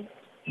 27.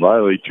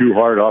 Riley too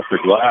hard off the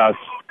glass.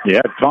 He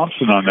had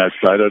Thompson on that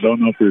side. I don't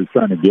know if he was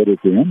trying to get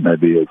it to him.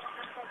 Maybe it's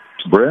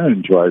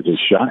Brennan tries a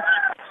shot.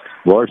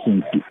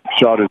 Larson's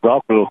shot is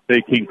off. It'll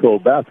stay King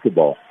Cove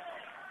basketball.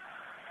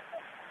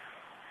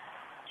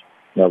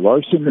 Now,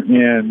 Larson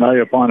and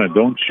Nayapana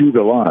don't shoot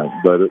a lot,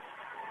 but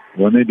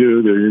when they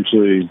do, they're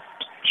usually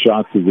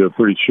shots that they're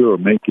pretty sure of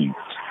making.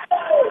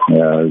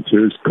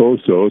 Here's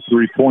Koso.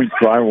 3-point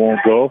try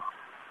won't go.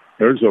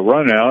 There's a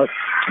run out,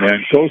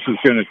 and Koso's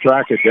going to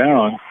track it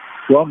down.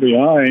 From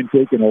behind,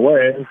 taken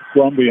away.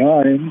 From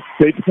behind,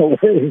 taken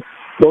away.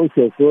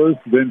 Koso first,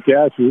 then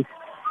Cassius.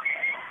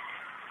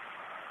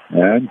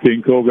 And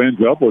King Cove ends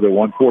up with a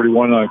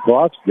 1:41 on the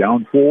clock.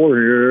 Down 4.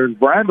 Here's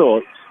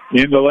Brandel.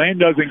 In the lane,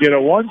 doesn't get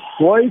it once,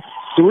 twice,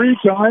 3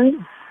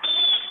 times.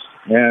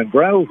 And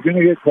Brandel's going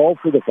to get called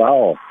for the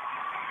foul.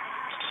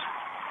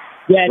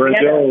 Yeah,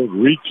 Brandel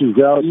reaches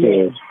out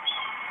to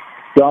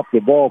stop the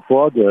ball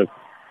progress.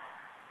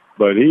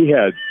 But he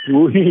had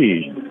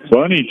 3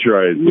 bunny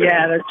tries there.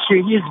 Yeah, that's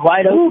true. He was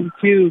wide open,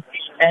 too.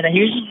 And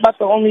he was just about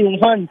the only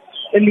one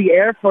in the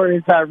air for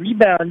his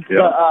rebound.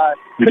 But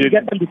couldn't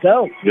get them to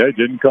go. Yeah, it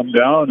didn't come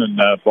down, and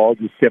the ball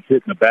just kept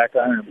hitting the back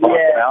iron and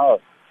popping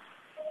out.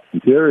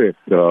 Derek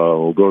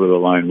will go to the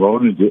line.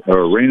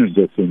 Raynard's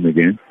just in the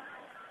game.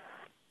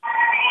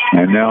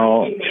 And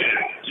now,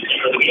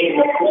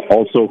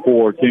 also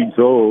for King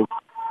Cove,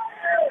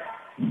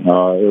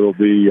 it'll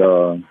be...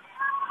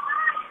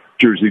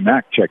 Jersey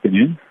Mack checking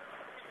in.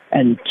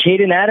 And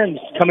Caden Adams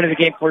coming to the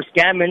game for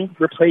Scammon,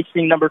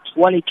 replacing number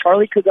 20,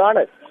 Charlie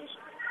Kaganik.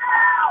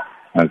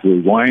 As we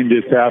wind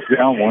this half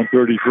down,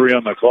 1:33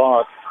 on the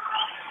clock.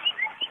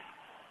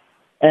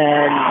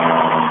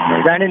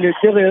 And Brandon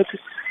Nuciliuk,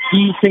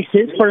 he sinks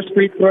his first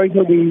free throw.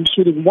 He'll be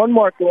shooting one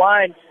more at the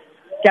line.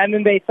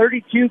 Scammon Bay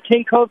 32,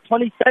 King Cove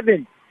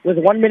 27, with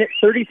 1 minute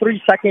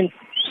 33 seconds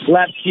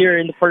left here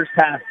in the first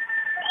half.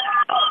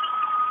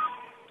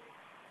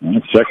 And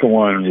the second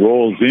one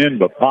rolls in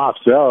but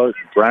pops out.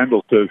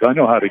 Brandel says, I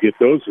know how to get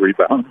those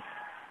rebounds.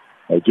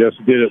 I just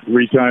did it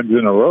 3 times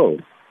in a row.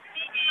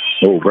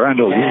 Oh,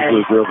 Brandel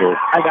loses the dribble.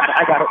 I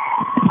got it.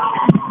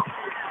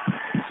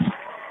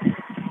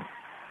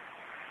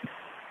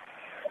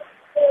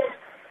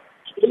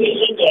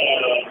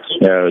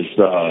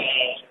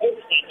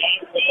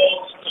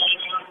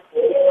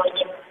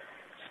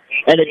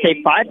 And it's a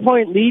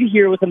 5-point lead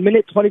here with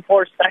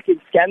 1:24 seconds.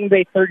 Scammon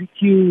Bay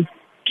 32,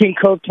 King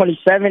Cove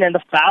 27. And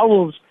the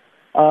fouls,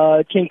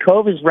 King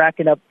Cove is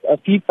racking up a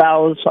few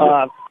fouls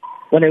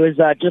when it was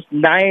just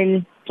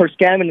 9 for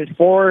Scammon and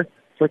 4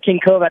 for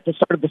King Cove at the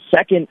start of the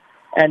second.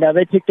 And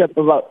they picked up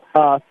about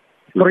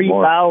 3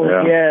 fouls.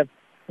 Yeah.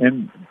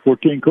 And for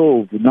King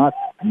Cove, not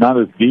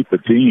as deep a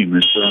team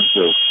in terms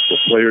of the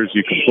players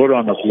you can put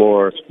on the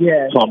floor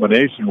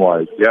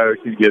combination-wise. Yeah, you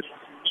can get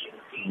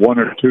 1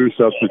 or 2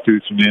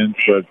 substitutions,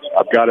 but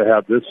I've got to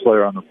have this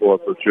player on the floor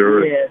for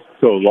sure. Yeah.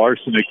 So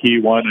Larson, a key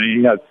one, and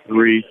he had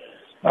 3.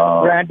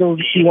 Randall,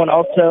 the key one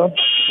also.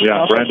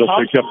 Yeah, Randall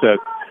picked up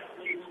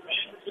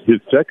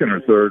his second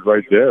or third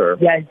right there.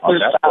 Yeah, his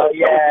third foul,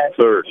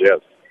 Third,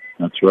 yes.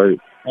 That's right.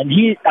 And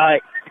he,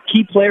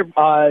 key player,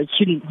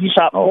 he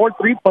shot 4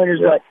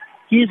 3-pointers, but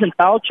he's in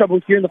foul trouble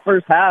here in the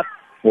first half.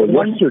 Well,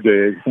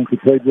 yesterday, I think he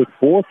played with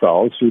 4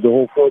 fouls through the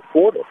whole fourth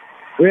quarter.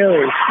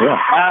 Really? Yeah.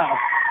 Wow.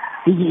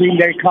 He's being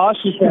very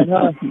cautious then,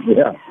 huh?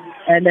 Yeah.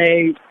 And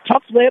a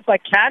tough layup by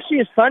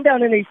Cassius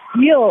Sundown and a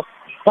steal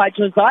by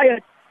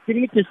Josiah,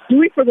 getting it to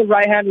Stewie for the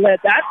right-hand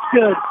layup. That's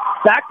good.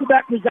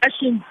 Back-to-back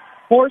possessions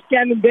for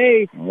Scammon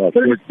Bay.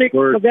 36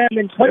 for them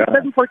and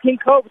 27 for King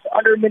Cove.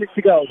 Under a minute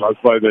to go.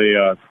 Caused by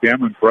the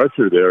Scammon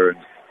pressure there. And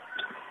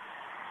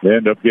they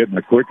end up getting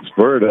a quick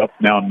spurt up,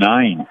 now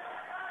 9.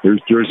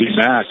 Here's Jersey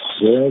Max.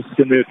 Yeah, it's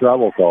going to be a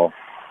travel call.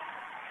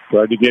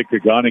 Tried to get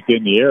Kaganek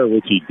in the air,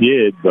 which he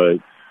did, but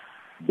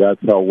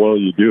that's how well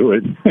you do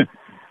it.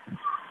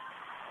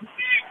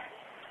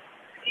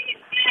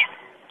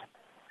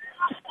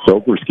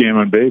 So for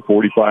Scammon Bay,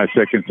 45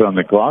 seconds on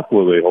the clock.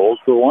 Will they hold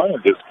for one or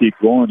just keep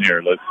going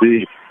here? Let's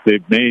see.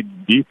 They've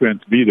made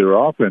defense be their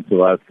offense the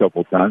last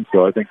couple times,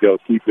 so I think they'll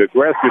keep it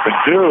aggressive and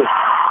do.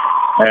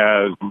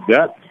 As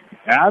that's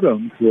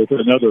Adams with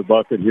another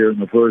bucket here in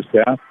the first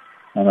half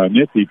on a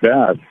nifty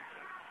pass.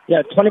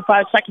 Yeah,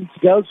 25 seconds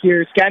to go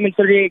here. Scammon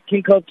 38,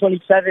 King Cove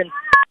 27.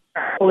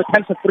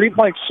 Attempts a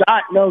 3-point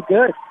shot, no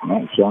good.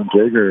 Well, Sean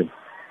Jager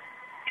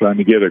trying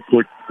to get a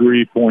quick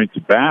 3 points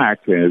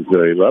back as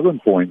an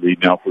 11-point lead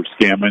now for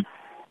Scammon.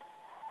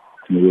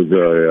 It was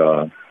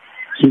a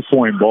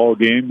 2-point ball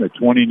game at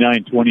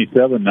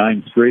 29-27,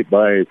 9 straight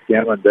by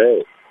Scammon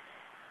Bay.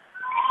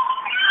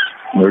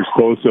 There's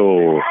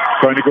Koso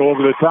trying to go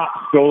over the top,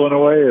 stolen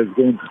away, is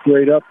going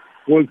straight up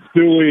with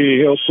Stewie.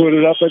 He'll put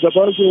it up at the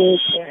buzzer.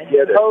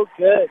 Get it. Oh,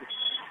 good.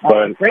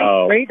 But,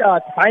 great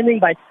timing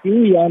by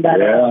Stewie on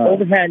that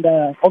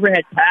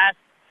overhead pass.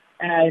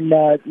 And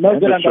no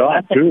good on the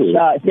last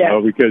shot. Yeah.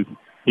 Because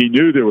he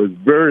knew there was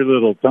very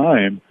little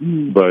time,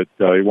 but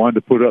he wanted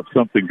to put up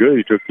something good.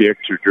 He took the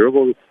extra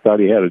dribble, thought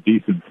he had a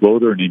decent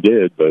floater, and he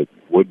did, but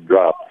wouldn't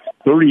drop.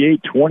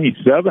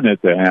 38-27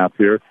 at the half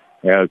here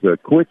as a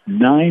quick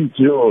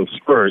 9-0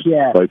 spurt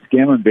by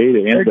Scammon Bay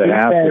to end the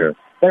half here.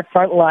 Their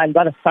front line,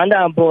 by the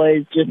Sundown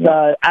boys, just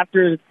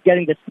after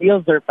getting the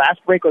steals, their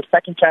fast break with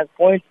second chance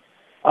points,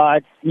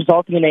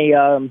 resulting in a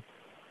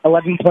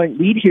 11-point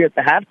lead here at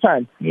the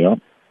halftime. Yeah.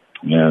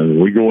 And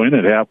we go in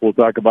at half. We'll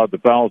talk about the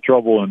foul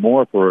trouble and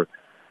more for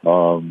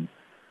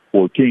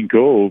King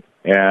Cove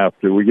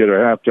after we get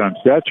our halftime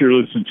stats. You're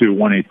listening to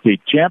 1A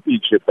State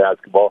Championship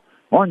basketball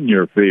on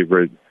your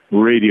favorite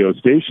radio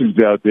stations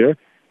out there.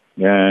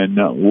 And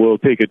we'll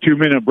take a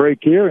 2-minute break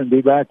here and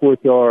be back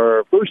with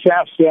our first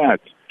half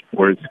stats.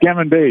 Where it's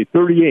Scammon Bay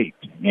 38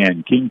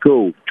 and King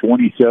Cove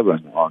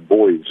 27 on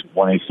boys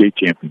 1A State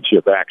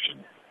Championship action.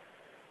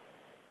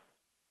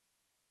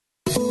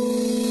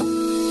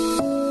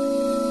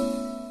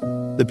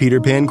 The Peter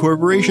Pan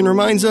Corporation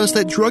reminds us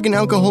that drug and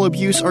alcohol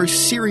abuse are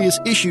serious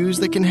issues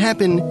that can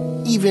happen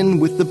even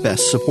with the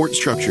best support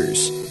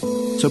structures.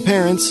 So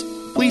parents,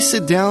 please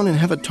sit down and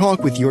have a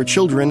talk with your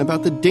children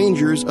about the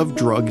dangers of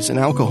drugs and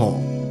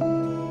alcohol.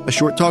 A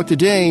short talk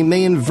today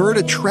may avert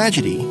a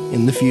tragedy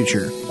in the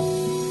future.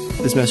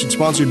 This message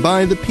sponsored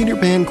by the Peter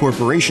Pan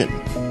Corporation,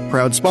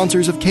 proud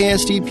sponsors of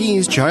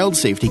KSTP's Child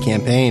Safety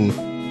Campaign.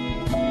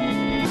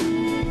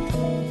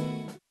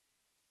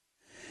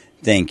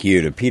 Thank you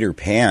to Peter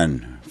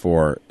Pan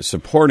for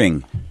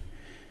supporting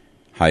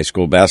high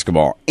school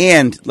basketball.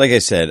 And like I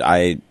said,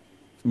 I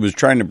was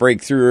trying to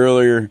break through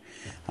earlier,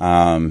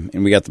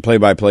 and we got the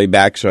play-by-play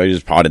back, so I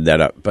just potted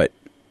that up. But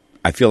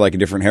I feel like a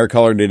different hair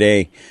color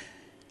today.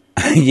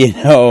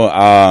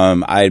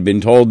 I had been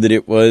told that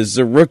it was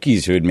the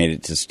rookies who had made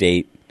it to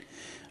state.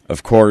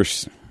 Of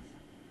course,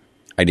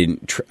 I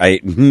didn't.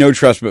 No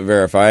trust but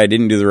verify. I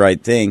didn't do the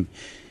right thing.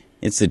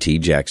 It's the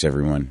T-Jacks,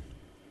 everyone.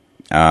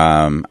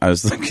 I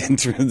was looking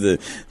through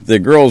the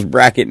girls'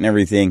 bracket and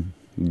everything.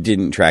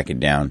 Didn't track it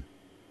down.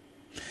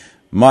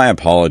 My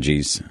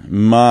apologies.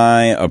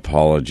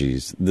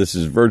 This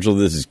is Virgil.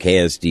 This is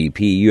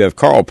KSDP. You have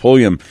Carl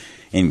Pulliam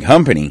and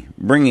company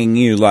bringing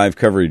you live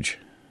coverage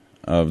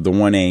of the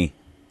 1A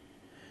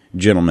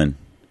gentlemen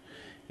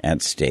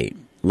at state.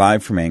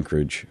 Live from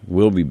Anchorage.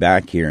 We'll be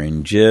back here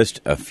in just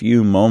a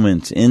few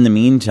moments. In the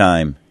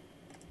meantime,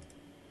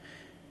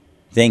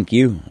 thank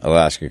you,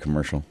 Alaska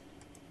Commercial.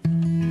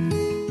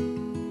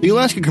 The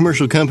Alaska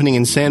Commercial Company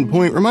in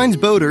Sandpoint reminds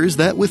boaters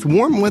that with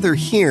warm weather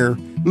here,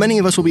 many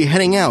of us will be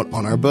heading out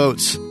on our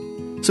boats.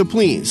 So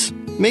please,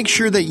 make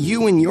sure that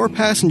you and your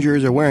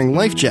passengers are wearing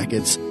life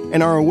jackets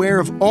and are aware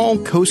of all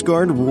Coast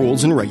Guard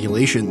rules and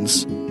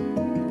regulations.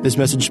 This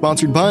message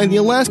sponsored by the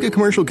Alaska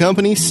Commercial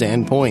Company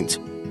Sandpoint,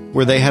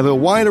 where they have a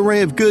wide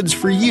array of goods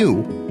for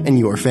you and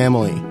your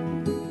family.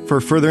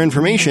 For further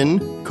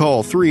information,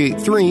 call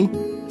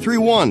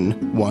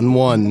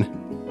 383-3111.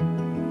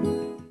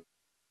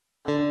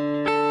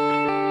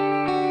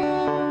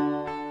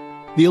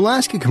 The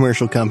Alaska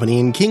Commercial Company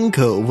in King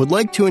Cove would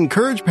like to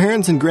encourage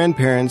parents and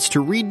grandparents to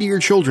read to your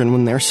children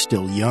when they're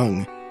still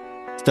young.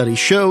 Studies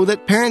show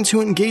that parents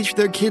who engage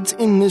their kids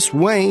in this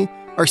way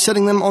are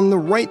setting them on the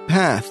right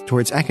path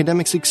towards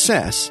academic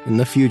success in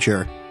the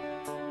future.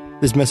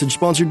 This message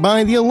sponsored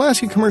by the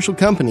Alaska Commercial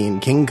Company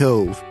in King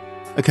Cove,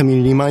 a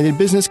community-minded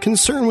business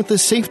concerned with the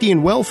safety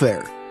and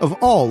welfare of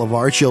all of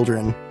our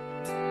children.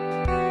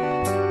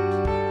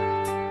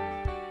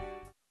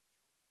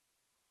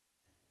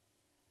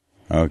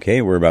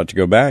 Okay, we're about to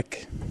go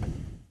back.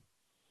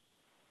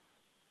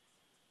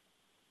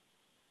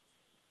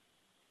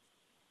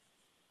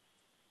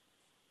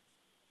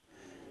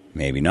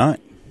 Maybe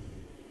not.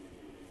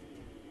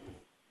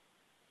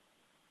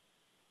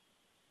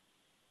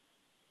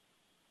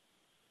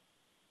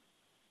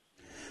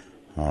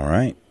 All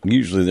right.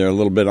 Usually they're a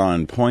little bit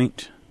on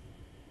point.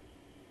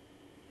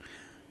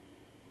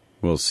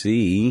 We'll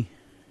see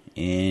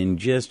in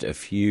just a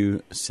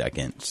few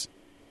seconds.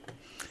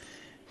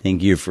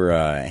 Thank you for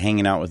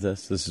hanging out with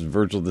us. This is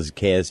Virgil. This is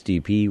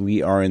KSDP.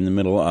 We are in the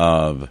middle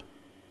of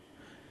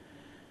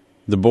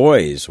the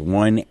boys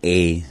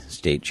 1A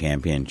state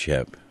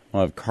championship.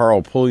 We'll have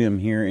Carl Pulliam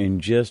here in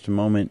just a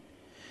moment.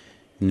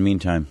 In the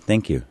meantime,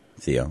 thank you,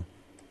 Theo.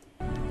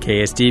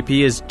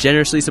 KSDP is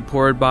generously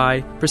supported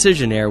by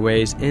Precision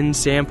Airways in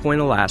Sandpoint,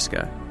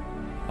 Alaska,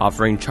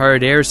 offering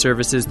chartered air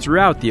services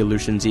throughout the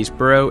Aleutians East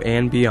Borough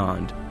and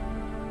beyond.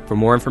 For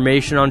more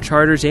information on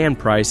charters and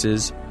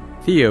prices,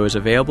 Theo is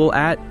available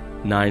at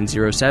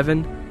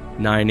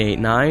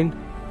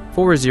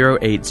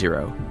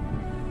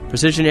 907-989-4080.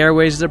 Precision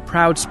Airways is a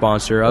proud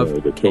sponsor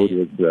of... the code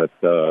was at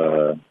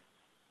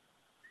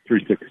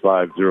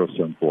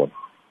 365074.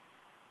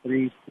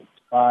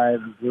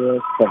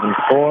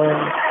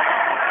 365074.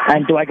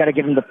 And do I got to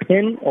give him the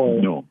PIN or...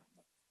 No.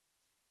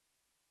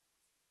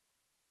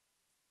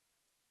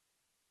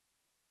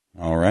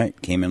 All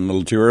right. Came in a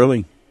little too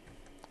early.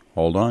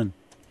 Hold on.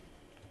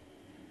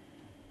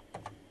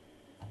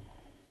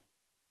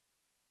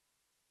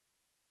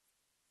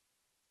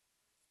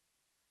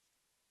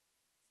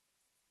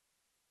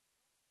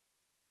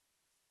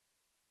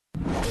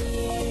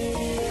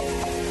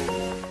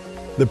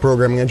 The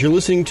programming that you're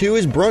listening to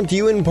is brought to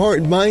you in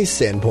part by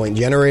Sandpoint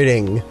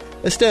Generating.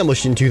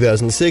 Established in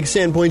 2006,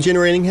 Sandpoint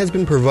Generating has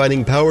been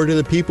providing power to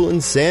the people in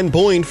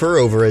Sandpoint for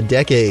over a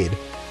decade.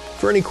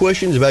 For any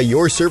questions about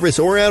your service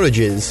or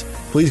outages,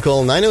 please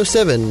call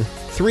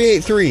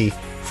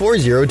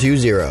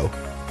 907-383-4020.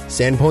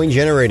 Sandpoint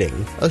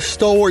Generating, a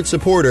stalwart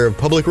supporter of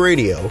public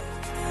radio.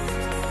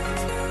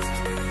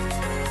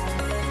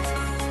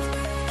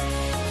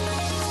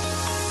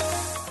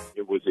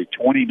 It was a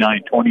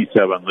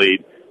 29-27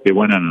 lead. They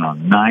went on a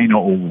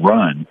 9-0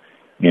 run,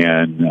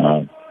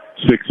 and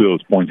 6 of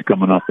those points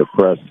coming off the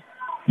press,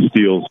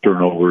 steals,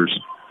 turnovers,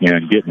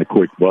 and getting a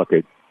quick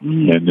bucket.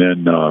 And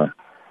then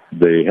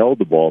they held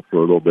the ball for a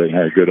little bit and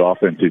had a good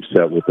offensive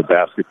set with the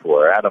basket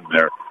for Adam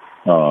there.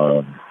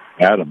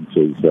 Adams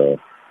is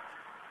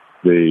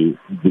the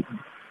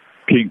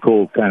King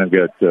Cove kind of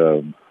got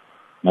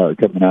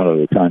coming out of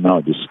the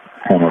timeout, just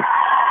kind of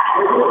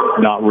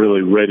not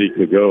really ready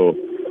to go.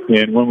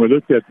 And when we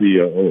looked at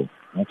the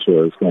that's where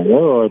I was going.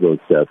 What are those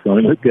stats? When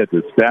we look at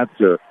the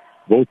stats,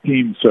 both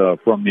teams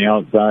from the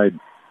outside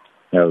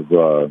have,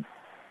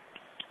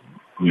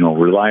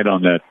 relied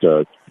on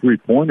that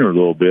three-pointer a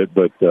little bit.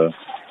 But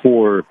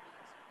for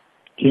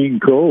King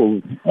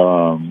Cove,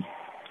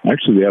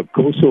 actually, they have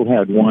Koso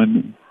had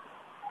one.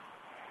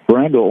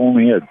 Brando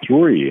only had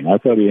 3. I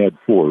thought he had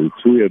 4.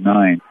 So he had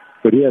 9.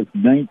 But he has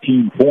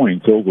 19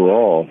 points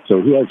overall,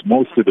 so he has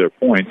most of their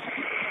points.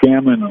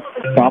 Scammon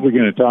probably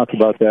going to talk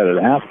about that at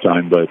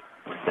halftime, but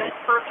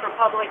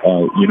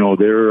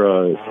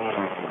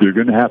they're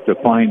going to have to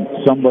find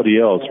somebody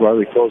else.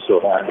 Riley Koso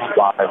has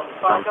 5,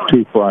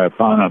 2 for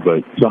Iapana,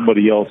 but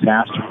somebody else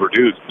has to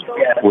produce.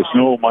 With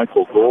no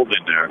Michael Gold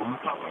in there,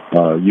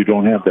 you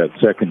don't have that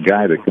second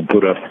guy that can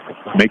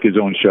make his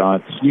own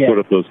shots, put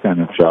up those kind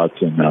of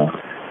shots, and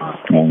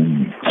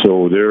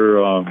so they're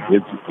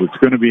it's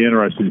going to be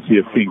interesting to see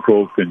if King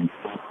Cove can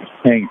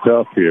hang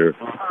tough here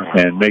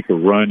and make a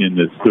run in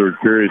this third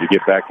period to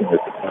get back in the.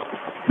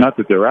 Not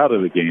that they're out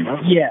of the game,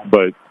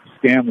 but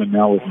Scammon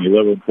now with an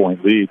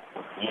 11-point lead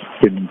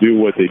can do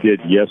what they did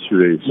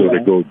yesterday, sort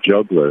of go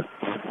juggler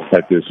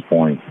at this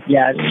point.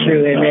 Yeah, it's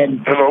true. And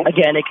then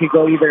again, it could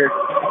go either.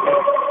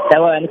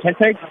 Hello, on the 10th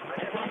side?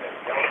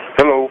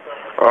 Hello,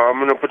 I'm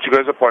gonna put you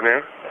guys up on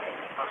air.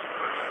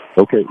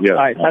 Okay, yeah. All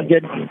right, sounds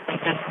good.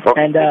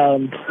 Okay. And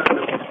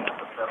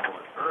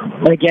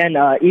And again,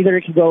 either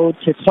it could go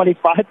to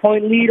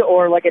 25-point lead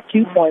or like a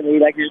 2-point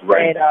lead, like you're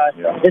saying.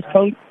 This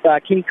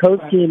King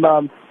Cove team,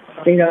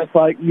 if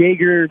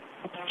Jaeger,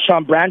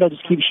 Sean Brando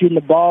just keeps shooting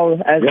the ball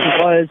as he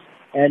was,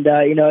 and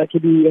it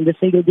could be in the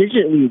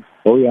single-digit lead.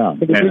 Oh yeah,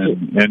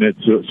 and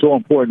it's so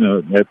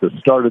important at the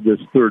start of this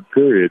third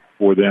period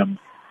for them,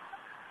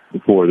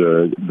 for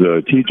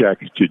the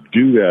T-Jacks to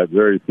do that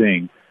very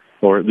thing,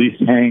 or at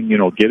least hang,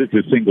 get it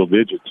to single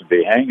digits and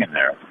be hanging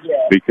there.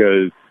 Yeah.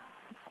 Because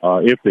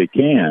if they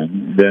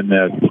can, then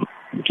that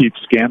keeps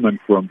Scammon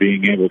from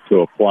being able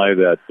to apply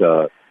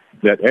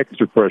that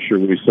extra pressure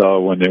we saw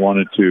when they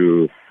wanted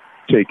to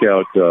take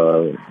out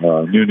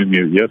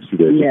Nunavut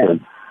yesterday. Yeah. Because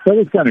that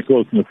was kind of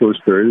close in the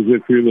first period. They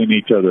were feeling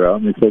each other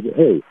out, and they said,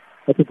 hey,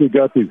 I think we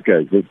got these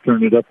guys. Let's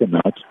turn it up a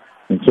notch.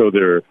 And so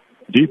their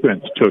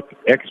defense took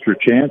extra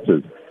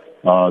chances.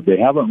 They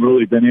haven't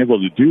really been able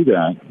to do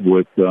that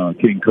with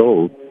King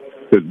Cove,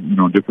 because,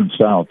 different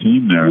style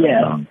team there.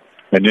 Yeah.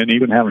 And then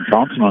even having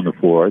Thompson on the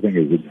floor, I think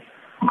is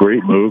a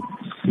great move.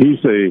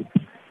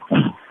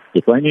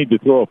 If I need to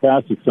throw a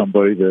pass at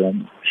somebody, then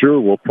I'm sure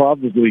we'll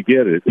probably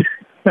get it.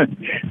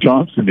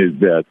 Thompson is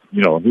that,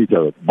 he's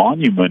a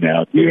monument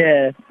out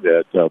there.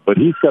 Yeah. But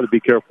he's got to be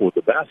careful with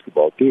the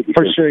basketball, too.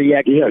 For sure,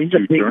 yeah. He's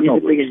the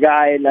biggest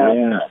guy. And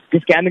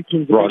this Scammon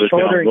team's a bit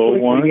shorter and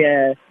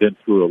quicker. Then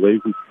threw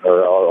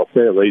I'll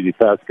say a lazy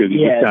pass, because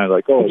he's just kind of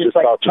like, just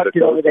chucked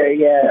it over there,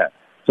 yeah.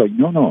 So,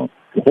 no.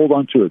 Hold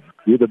on to it.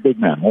 You're the big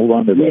man. Hold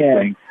on to that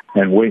thing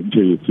and wait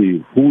until you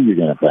see who you're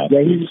going to pass.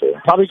 Yeah, he's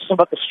probably just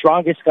about the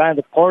strongest guy on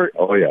the court.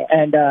 Oh, yeah.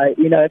 And,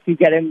 if you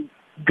get him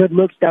good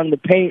looks down the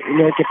paint,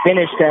 to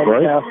finish, then,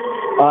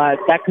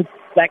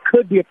 that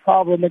could be a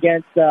problem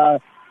against those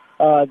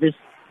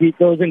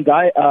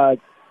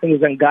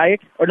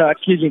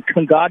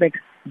Kaganek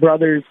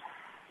brothers,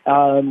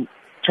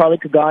 Charlie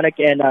Kaganek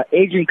and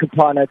Adrian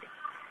Kapanek.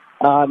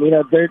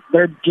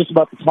 They're just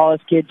about the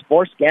tallest kids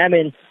for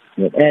Scammon.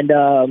 Yep. And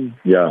and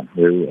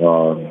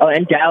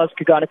Dallas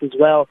Kaganek as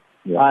well.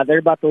 Yeah. They're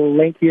about the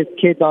lengthiest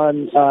kids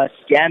on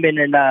Scammon,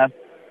 and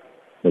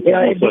it's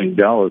almost like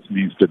Dallas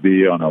needs to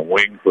be on a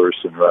wing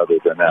person rather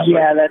than that.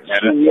 Yeah, that's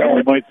true. And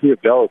we might see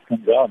if Dallas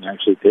comes out and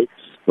actually takes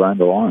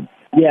Brando on.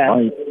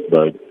 Yeah,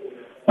 but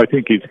I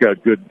think he's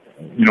got good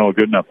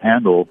enough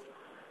handle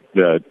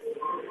that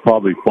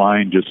probably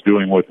fine just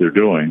doing what they're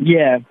doing.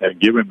 Yeah, and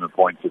give him the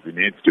points if he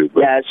needs to.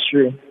 But that's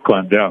true.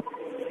 Climb down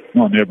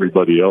on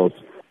everybody else.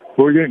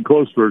 We're getting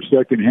close for our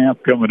second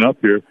half coming up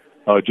here.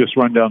 Just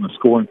run down the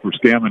scoring for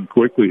Scammon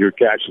quickly here.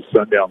 Cassius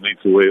Sundown leads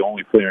the way,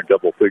 only player in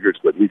double figures,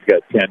 but he's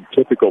got 10.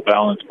 Typical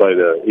balance by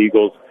the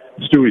Eagles.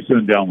 Stewie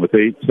Sundown with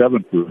 8,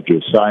 7 for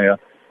Josiah,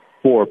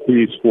 4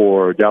 apiece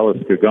for Dallas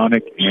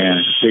Kaganek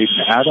and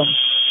Shaden Adams,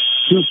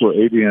 2 for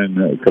Adrian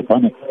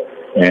Kapanek,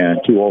 and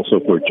 2 also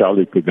for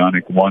Charlie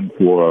Kaganek, 1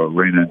 for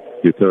Raina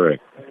Uthurek.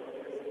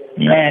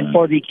 And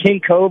for the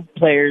King Cove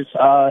players,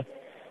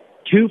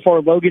 2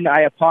 for Logan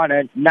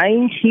Iapana,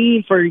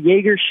 19 for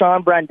Jaeger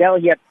Sean Brandel.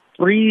 He had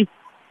 3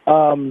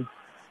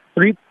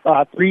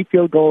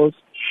 field goals,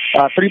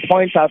 3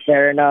 points out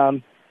there,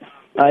 and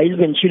he's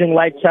been shooting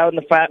lights out in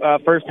the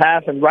first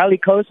half. And Riley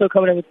Koso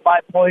coming in with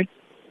 5 points,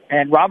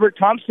 and Robert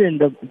Thompson,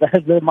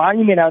 the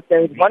monument out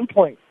there, with 1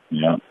 point.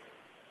 Yeah.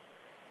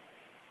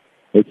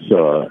 It's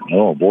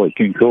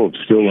King Cove's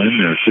still in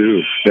there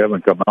too. They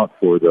haven't come out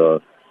for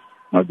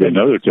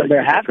another time.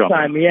 Their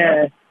halftime,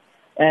 yeah.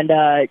 And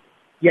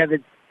the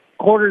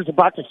quarter's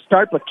about to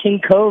start, but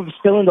King Cove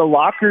still in the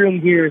locker room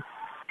here.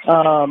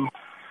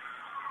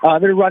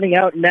 They're running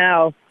out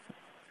now.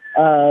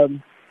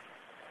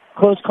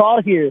 Close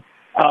call here.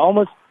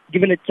 Almost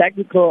given a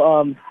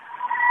technical.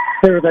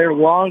 They're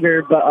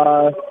longer,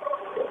 but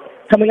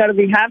coming out of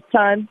the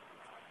halftime,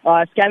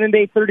 Scammon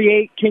Bay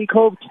 38, King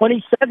Cove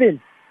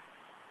 27.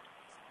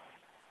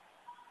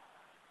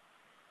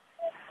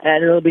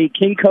 And it'll be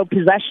King Cove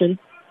possession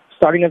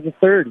starting as the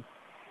third.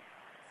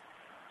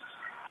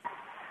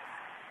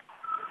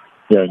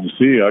 Yeah, and you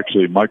see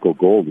actually Michael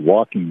Gold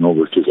walking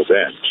over to the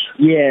bench.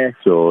 Yeah.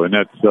 So, and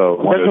that's it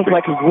doesn't look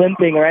like he's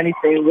limping or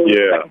anything. It really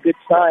looks like a good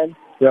sign.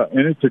 Yeah,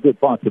 and it's a good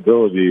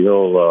possibility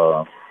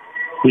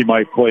he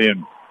might play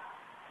in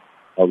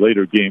a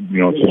later game,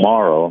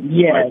 tomorrow. Yeah.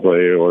 He might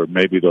play, or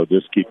maybe they'll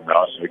just keep him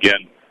out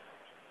again.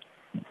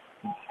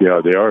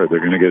 Yeah, they are. They're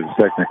going to get a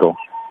technical.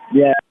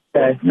 Yeah.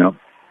 Okay. Yep.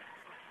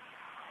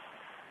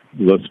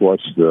 Let's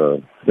watch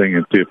the thing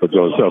and see if it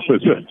goes up.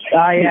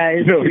 Yeah.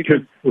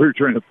 Because we're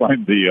trying to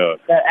find the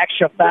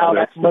extra foul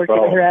that's lurking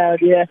around.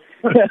 Yeah.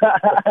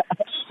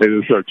 It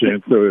is our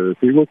chance. So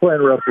we're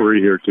playing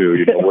referee here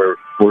too.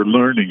 We're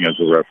learning as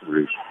a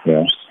referee.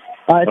 Yeah.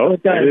 So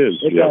it does. It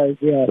is. It does.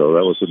 Yeah. So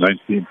that was the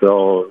 19th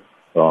foul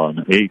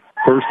on 8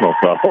 personal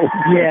fouls.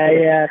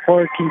 Yeah.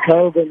 For King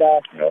Cove, and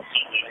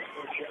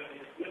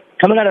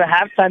coming out of the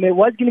halftime, it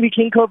was going to be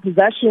King Cove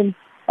possession,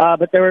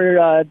 but they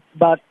were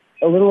about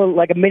a little,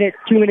 like 2 minutes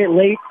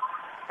late,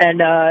 and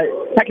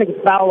technical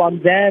foul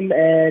on them,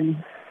 and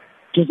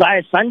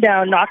Josiah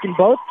Sundown knocking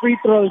both free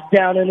throws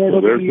down, and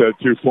it'll there's that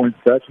 2 points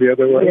back the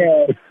other way.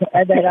 Yeah,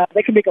 and then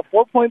they can make a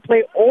 4-point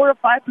play or a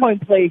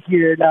 5-point play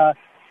here. And,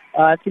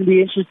 it's going to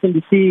be interesting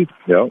to see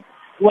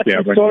what's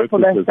in store for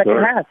the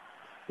second half.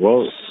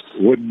 Well,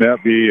 wouldn't that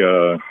be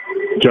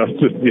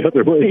justice the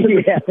other way?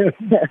 Yeah.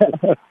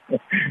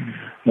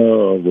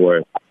 Oh,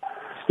 boy.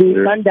 Steve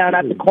Sundown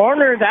at the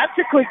corner. That's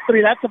a quick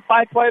three. That's a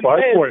 5-point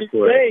play. 5-point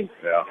play.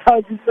 Yeah. I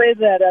was just saying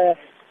that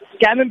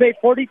Scammon Bay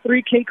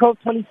 43, King Cove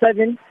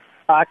 27,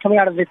 coming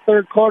out of the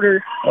third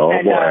quarter. Oh,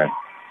 and, boy.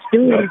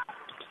 Stewie,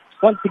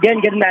 once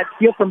again, getting that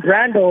steal from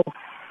Brandel.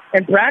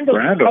 And Brandel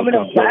coming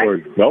up back.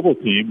 Double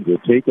team to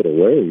take it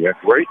away. Yeah,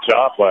 great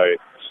job by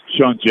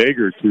Sean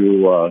Jaeger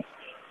to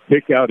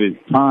pick out his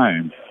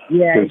time.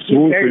 Yeah, to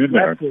swoop in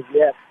there.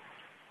 Yeah.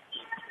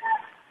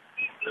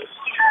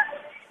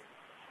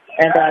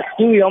 And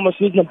Stewie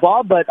almost losing the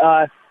ball, but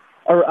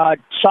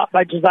shot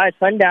by Josiah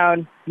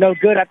Sundown, no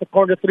good at the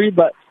corner three,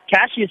 but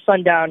Cassius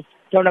Sundown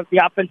throwing up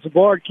the offensive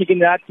board, kicking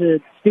it out to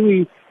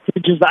Stewie, to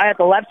Josiah at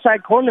the left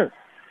side corner.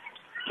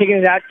 Kicking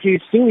it out to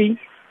Stewie.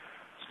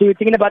 Stewie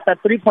thinking about that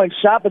 3-point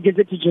shot, but gives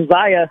it to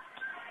Josiah.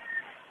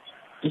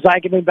 Josiah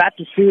giving it back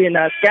to Stewie, and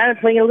Scammon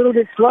playing a little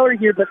bit slower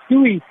here, but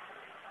Stewie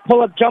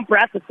pull-up jumper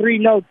at the three,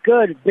 no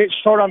good. A bit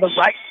short on the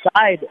right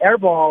side, air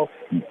ball.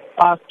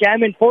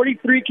 Scammon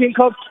 43, King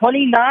Cove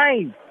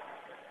 29.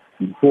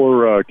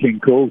 For King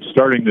Cove,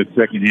 starting the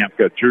second half,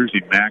 got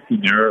Jersey Mack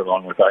in there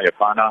along with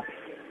Ayapana.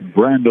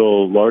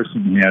 Brandon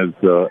Larson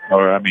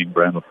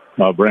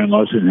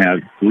has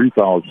 3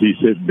 fouls. He's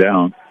sitting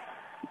down.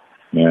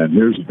 And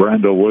here's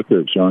Brandel with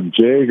it. Sean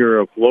Jaeger,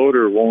 a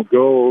floater, won't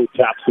go.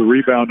 Taps the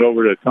rebound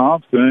over to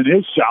Thompson.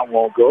 His shot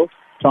won't go.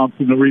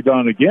 Thompson the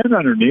rebound again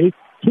underneath.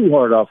 Too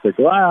hard off the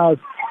glass.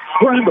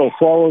 Brandel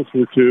follows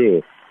for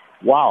 2.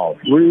 Wow,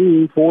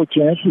 3-4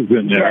 chances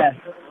in there. Yeah.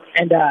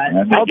 And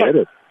they get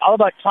it. All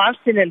about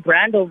Thompson and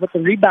Brandel with the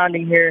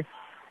rebounding here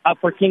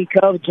for King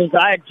Cove.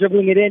 Josiah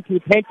dribbling it into the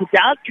paint to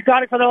down.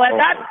 Got it for the left.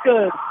 That's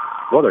good.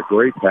 What a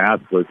great pass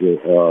by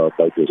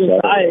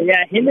Josiah.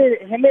 Yeah, him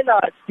and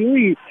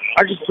Stewie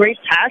are just great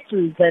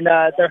passers, and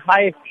their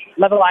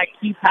high-level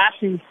IQ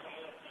passing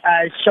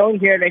shown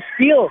here. They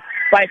steal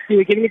by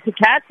Stewie, giving it to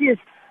Cassius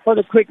for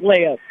the quick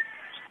layup.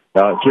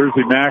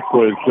 Jersey Mack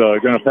was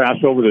going to pass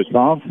over to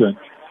Thompson,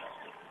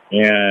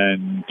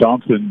 and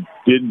Thompson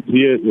didn't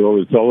see it. It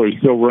was always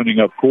still running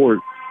up court,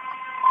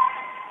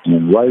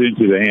 and right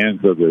into the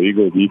hands of the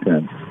Eagle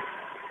defense.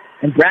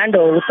 And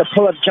Brandel with the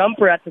pull-up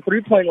jumper at the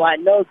 3-point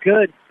line, no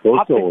good.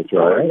 Coastal will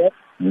try it.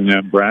 And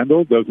then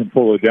Brandel doesn't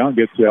pull it down,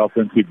 gets the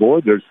offensive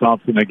board. There's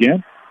Thompson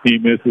again. He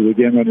misses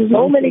again.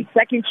 So many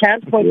second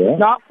chance points. Yeah.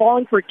 Not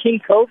falling for King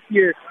Cove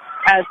here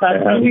as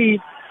Stewie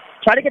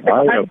try to get the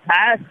time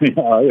pass.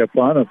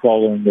 Ayapana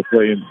following the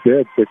play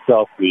instead, picks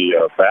off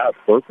the pass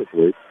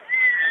perfectly.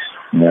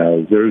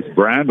 There's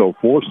Brandel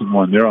forcing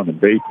one there on the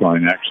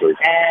baseline, actually.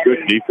 And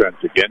good defense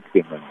against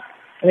him.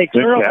 And they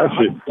turn over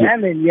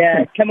Scammon,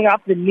 coming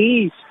off the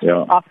knees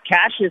off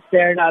Cassius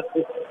there. And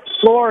the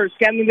score,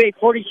 Scammon Bay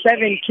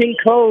 47, King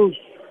Cove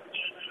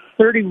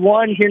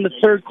 31 here in the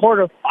third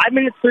quarter. 5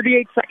 minutes,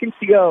 38 seconds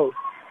to go.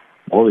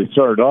 Well, they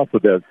started off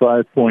with that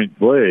 5-point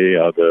play.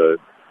 The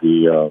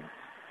 2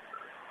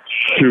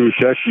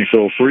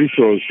 technical free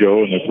throws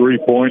go and the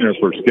 3-pointer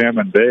for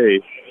Scammon Bay.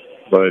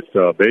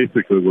 But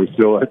basically, we're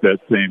still at that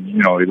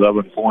same,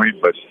 11-point,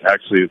 but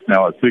actually it's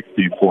now a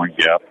 16-point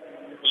gap.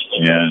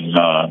 And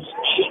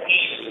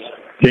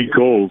King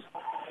Cove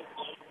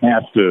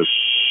has to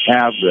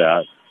have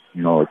that,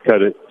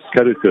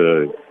 cut it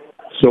to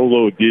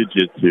solo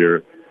digits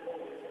here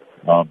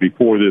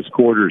before this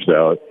quarter's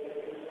out,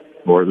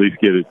 or at least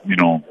get it,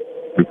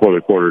 before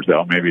the quarter's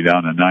out, maybe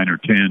down to 9 or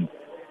 10,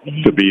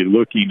 to be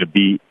looking to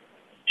beat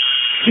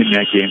in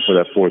that game for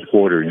that fourth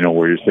quarter,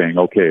 where you're saying,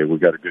 okay, we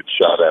got a good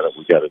shot at it,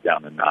 we got it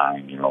down to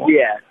 9,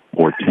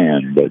 or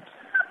 10. But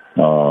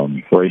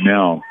right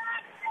now,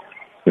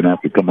 going to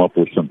have to come up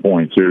with some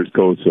points. Here's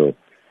Kosa.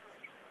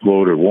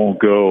 Floater won't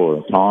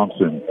go.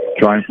 Thompson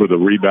trying for the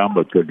rebound,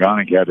 but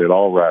Kaganik had it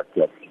all wrapped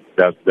up.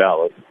 That's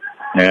Dallas.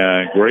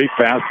 And great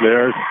pass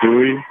there,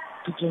 Stewie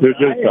to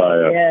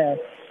Josiah. Yeah,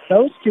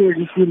 those two are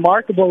just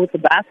remarkable with the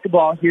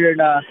basketball here.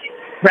 And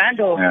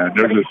Brandel. And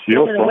there's a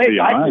steal from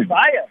behind.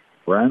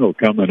 Brandel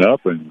coming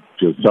up, and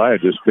Josiah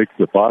just picks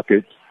the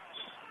pocket.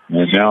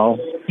 And now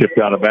tipped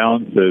out of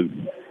bounds as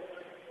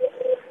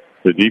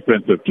the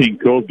defense of King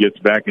Cove gets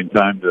back in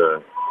time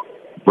to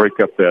break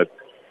up that,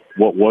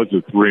 what was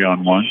a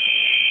 3-on-1.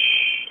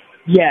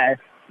 Yeah,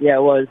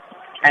 it was.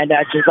 And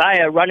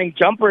Josiah running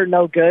jumper,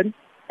 no good.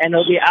 And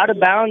it'll be out of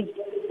bounds.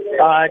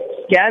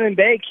 Scammon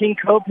Bay, King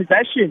Cove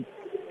possession.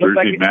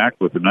 Jersey Mack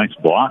with a nice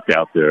block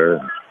out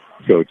there.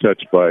 So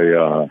touched by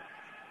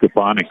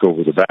Kapanik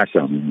over the back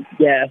on him.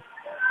 Yeah.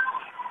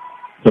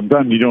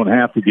 Sometimes you don't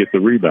have to get the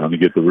rebound to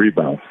get the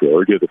rebound,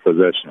 or get the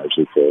possession, I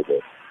should say.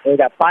 But we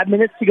got 5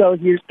 minutes to go.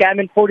 Here's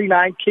Scammon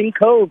 49, King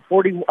Cove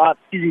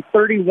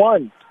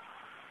 31.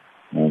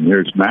 And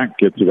here's Mack,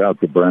 gets it out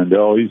to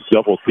Brandel. He's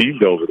double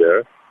teamed over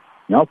there.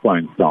 Now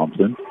finds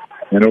Thompson.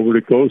 And over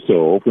to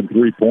Coso. Open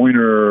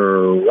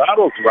three-pointer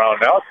rattles around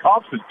now.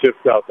 Thompson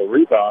tips out the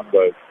rebound,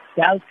 but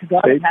Dallas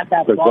Kazanic had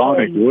that ball.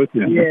 With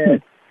him. Yeah.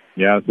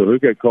 Yeah, so he'll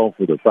get called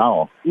for the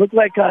foul. Looked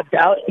like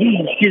Dallas.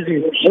 Excuse me.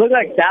 It looked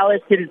like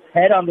Dallas hit his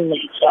head on the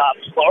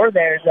floor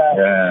there.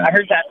 I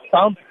heard that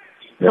thump.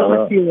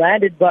 He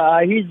landed,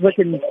 but he's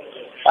looking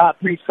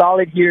pretty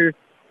solid here.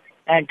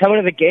 And coming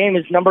to the game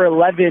is number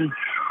 11,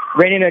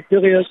 Rainen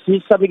Achilles.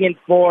 He's subbing in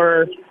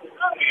for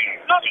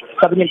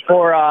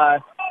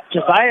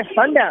Josiah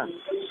Sundown.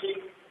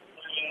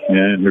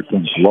 And here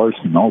comes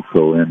Larson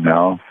also in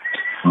now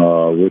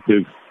with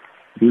his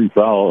 3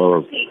 foul,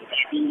 or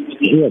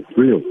he has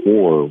 3 or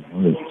 4.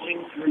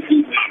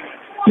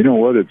 You know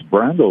what? It's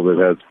Brandel that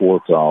has 4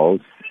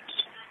 fouls.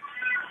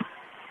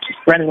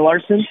 Brandon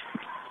Larson?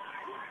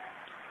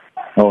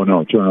 Oh,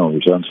 no,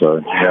 turnovers. I'm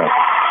sorry. Yeah.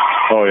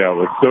 Oh, yeah,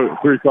 with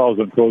 3 fouls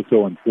on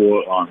Coso and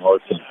 4 on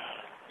Larson.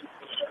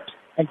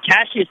 And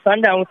Cassius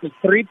Sundown with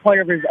a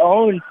 3-pointer of his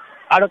own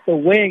out of the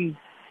wing.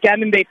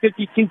 Scammon Bay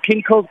 52,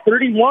 King Cove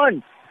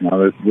 31. Now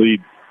this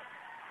lead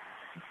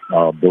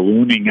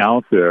ballooning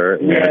out there.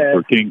 And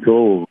for King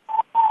Cove,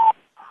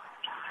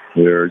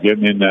 they're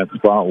getting in that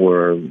spot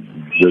where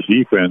the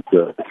defense,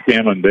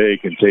 Scammon Bay,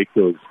 can take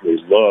those. They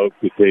love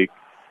to take,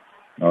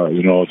 those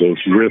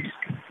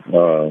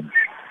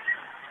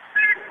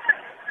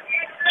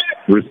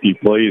risky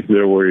plays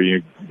there where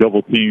you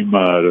double team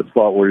the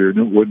spot where you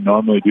wouldn't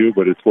normally do,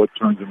 but it's what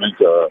turns them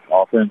into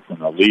offense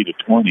and a lead of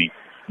 20.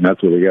 And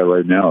that's what they got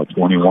right now,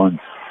 21.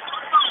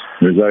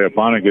 Isaiah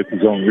Pana gets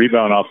his own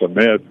rebound off the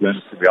miss, then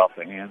it's going to be off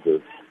the hands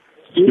of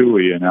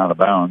Stewie and out of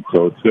bounds.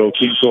 So it's still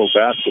King Cove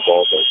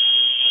basketball, but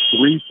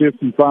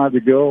 3:55 to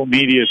go.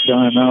 Media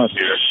timeout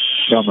here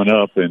coming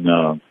up, and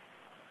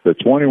the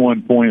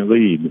 21-point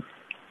lead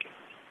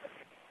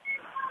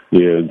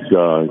is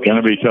going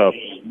to be tough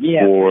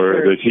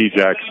for the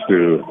T-Jacks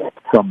to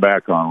come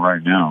back on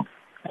right now.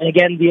 And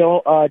again,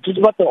 just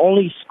about the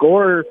only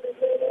scorer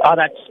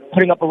that's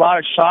putting up a lot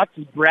of shots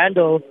is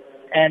Brandel,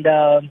 and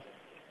I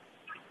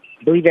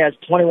believe he has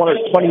 21 or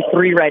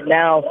 23 right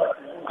now.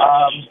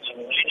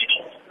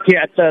 Here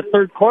at the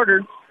third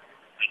quarter.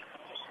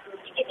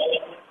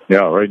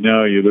 Yeah, right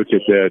now you look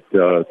at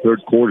that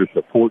third quarter, it's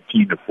a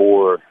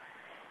 14-4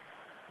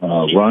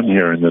 run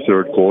here in the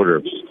third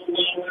quarter.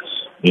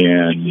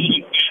 And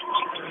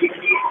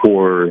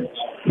for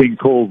King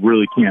Cove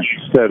really can't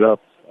set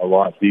up a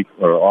lot deep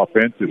or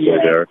offensively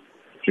there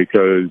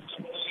because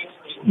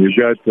you've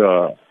got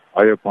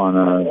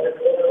Ayapana,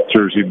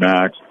 Jersey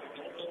Mack,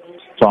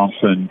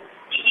 Thompson.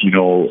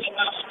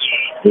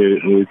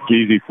 It's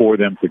easy for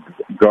them to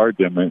guard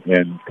them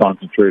and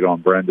concentrate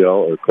on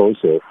Brandel or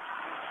Coso.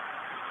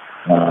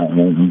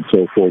 And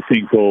so for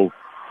King Cove,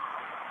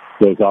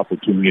 those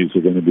opportunities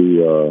are going to be,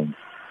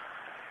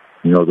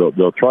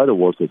 they'll try to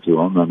work it to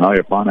them. And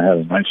Ayapana had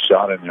a nice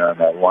shot in there on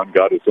that one,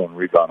 got his own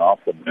rebound off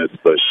the miss,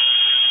 but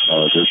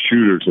their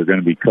shooters are going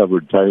to be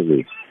covered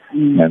tightly.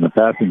 And the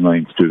passing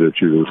lanes to their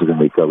shooters are going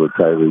to be covered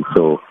tightly.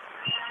 So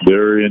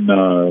they're in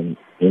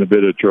a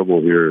bit of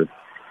trouble here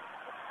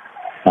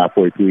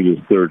halfway through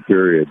this third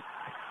period.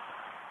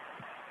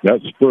 That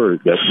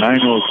spurt, that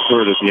 9-0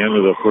 spurt at the end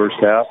of the first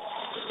half,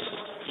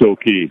 so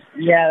key.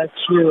 Yeah,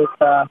 that's true.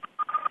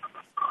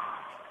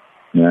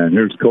 And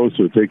here's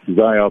Coso, takes his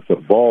eye off the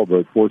ball,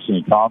 but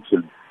fortunately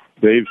Thompson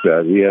saves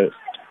that.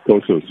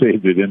 Coso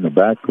saved it in the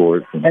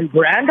backcourt. And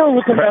Brandel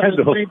looking at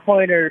the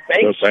 3-pointer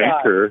bank shot.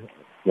 Banker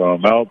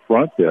from out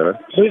front there. I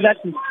believe that's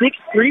the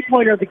 6th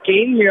 3-pointer of the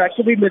game here. I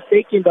could be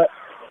mistaken, but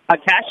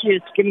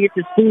Cassius giving it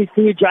to Stewie.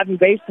 Stewie driving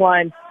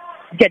baseline.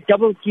 Get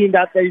double teamed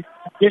out there,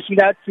 dishing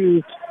it out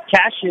to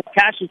Cassius.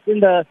 Cassius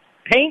in the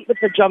paint with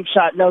the jump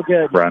shot, no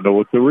good. Brandel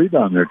with the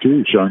rebound there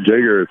too. Sean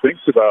Jager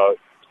thinks about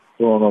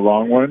throwing a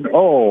long one.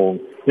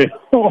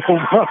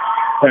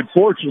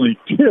 Unfortunately,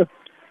 tipped.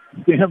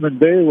 Scammon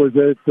Bay was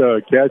at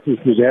Cassius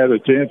had a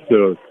chance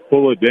to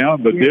pull it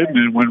down, but didn't,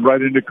 and went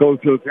right into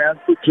Coso's hands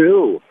for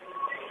 2.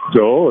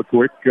 So a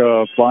quick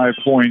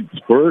 5-point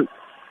spurt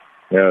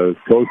as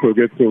Coso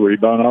gets the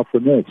rebound off the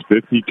miss,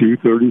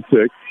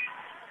 52-36.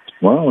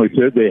 Well, we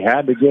said they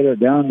had to get it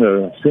down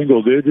to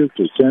single digits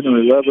or 10 or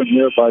 11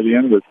 here by the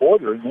end of the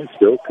quarter, and they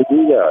still could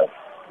do that.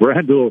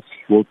 Brandel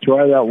will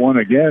try that one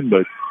again,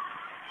 but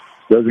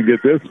doesn't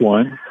get this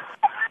one.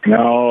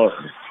 Now,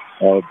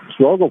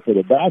 struggle for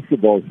the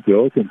basketball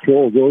still.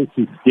 Control goes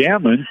to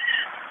Scammon,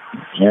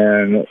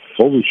 and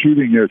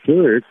overshooting their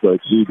Turek,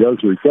 but he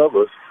does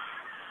recover.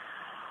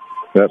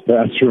 That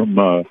pass from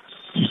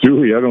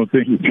Stewie, I don't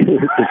think he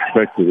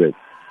expected it.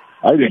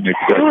 I didn't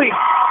expect it.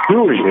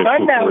 Stewie hit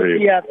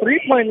the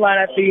 3-point line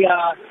at the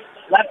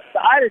left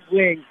side of the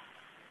wing.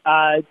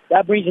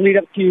 That brings the lead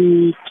up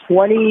to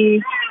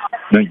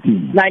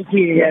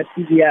 19. Yes.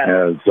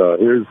 As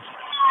here's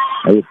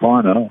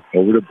Ayapana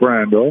over to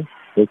Brando.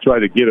 They'll try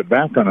to get it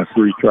back on a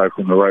 3-try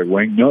from the right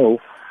wing. No.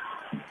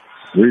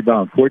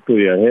 Rebound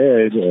quickly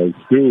ahead as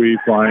Stewie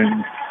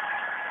finds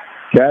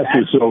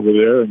Cassius over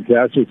there, and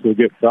Cassius will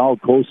get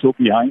fouled. Coso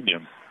behind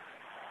him.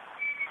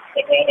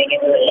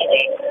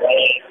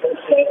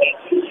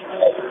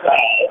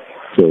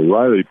 So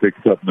Riley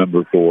picks up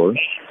number 4.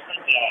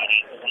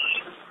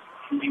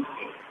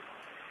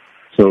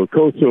 So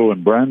Koso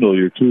and Brandel,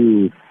 your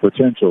two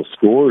potential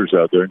scorers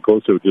out there, and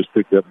Koso just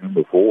picked up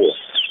number 4.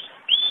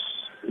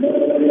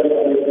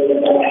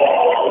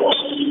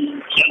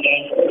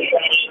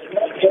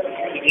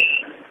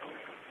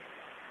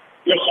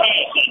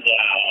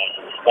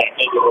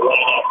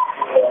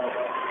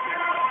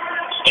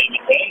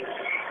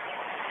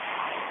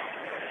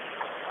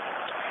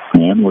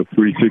 And with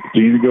 3:16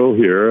 to go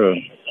here, a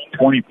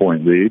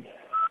 20-point lead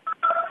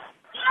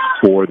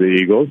for the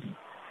Eagles.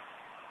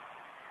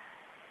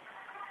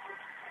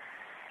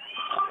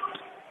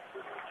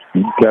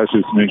 And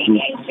Cassius makes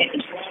it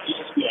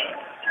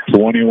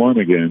 21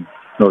 again.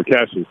 No,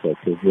 Cassius, that's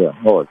it. Yeah.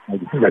 Oh, I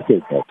think I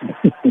said that.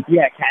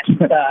 Yeah,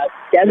 Cassius.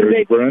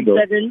 There's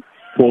Brando.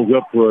 Pulls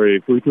up for a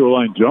free throw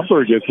line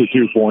jumper, gets a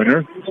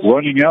 2-pointer.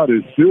 Running out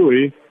is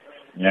Stewie.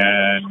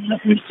 And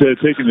instead of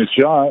taking the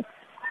shot,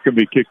 it's going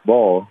to be kicked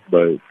ball,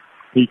 but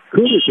he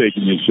could have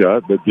taken his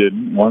shot, but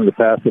didn't. Wanted to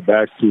pass it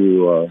back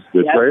to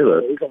the trailer.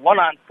 It was a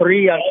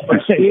 1-on-3 on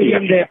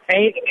Stadium to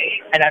paint.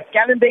 And at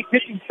Scammon Bay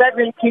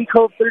 57, King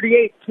Cove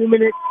 38, 2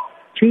 minutes,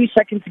 2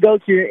 seconds to go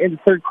here in the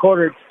third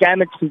quarter.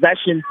 Scammon's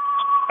possession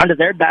under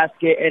their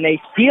basket, and a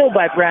steal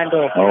by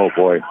Brandel. Oh,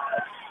 boy.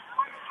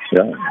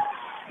 Yeah.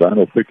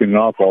 Brandel picking it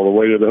off all the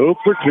way to the hoop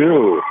for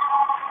 2.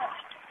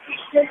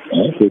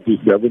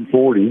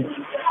 57-40.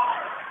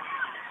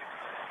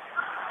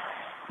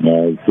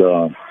 As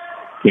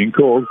King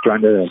Cove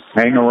trying to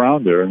hang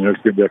around there, and there's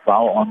going to be a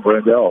foul on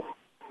Brandel.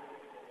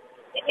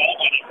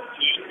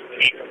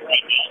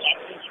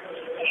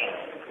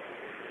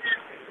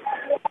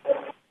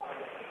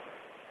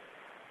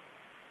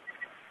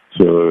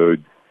 So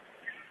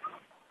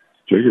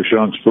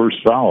Jagerson's first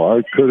foul.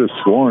 I could have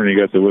sworn he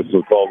got the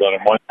whistle called on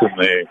him once in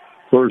the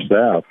first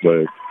half,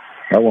 but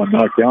that one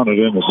not counted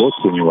in the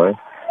books anyway.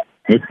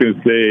 It's going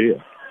to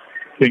say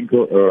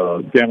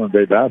Scammon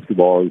Bay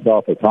basketball is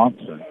off of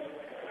Thompson.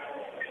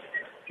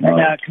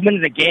 And coming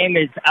to the game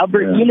is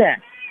Albert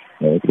Unack.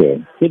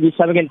 Okay. He'll be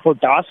subbing in for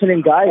Dawson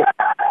and Guy.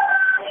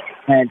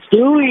 And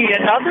Stewie,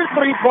 another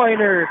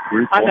three-pointer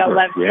on the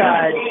left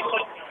side.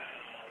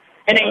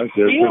 And a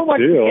steal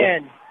once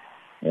again.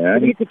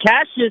 And get to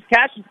Cassius.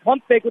 Cassius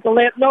pump fake with the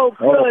layup. No,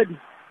 good.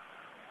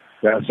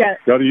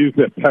 Got to use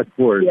that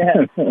backboard.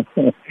 Yeah.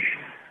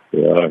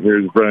 Yeah,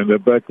 here's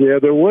Brandon back the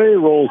other way.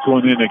 Rolls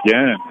one in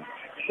again.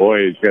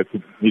 Boy,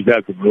 he's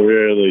had some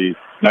really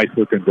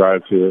nice-looking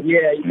drives here.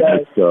 Yeah, he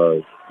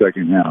does.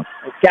 Second half.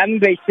 Scammon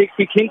Bay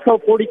 60, King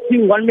Cove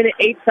 42, 1 minute,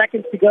 8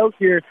 seconds to go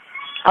here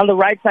on the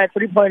right side.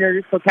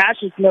 Three-pointer for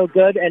Cassius, no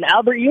good. And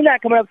Albert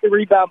Unack coming up with the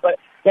rebound, but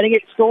getting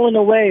it stolen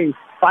away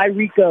by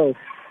Rico.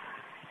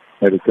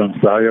 Here comes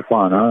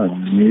Sayapana,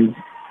 and he's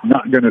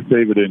not going to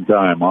save it in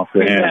time off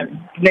the hand.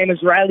 His name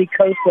is Riley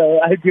Koso.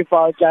 I do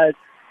apologize.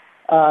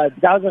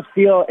 That was a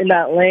steal in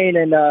that lane,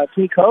 and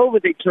King Cove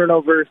with a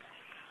turnover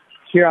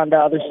here on the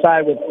other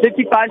side with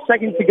 55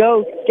 seconds to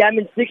go.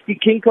 Scammon 60,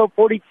 King Cove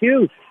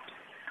 42.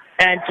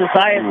 And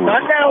Josiah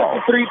Sundown with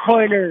the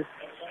three-pointer.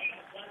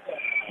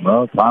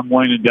 Well, time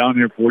winding down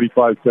here,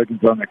 45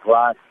 seconds on the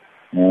clock,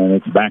 and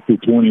it's back to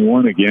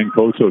 21 again.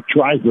 Koso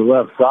tries the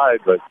left side,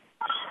 but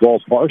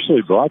ball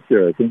partially blocked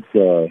there. I think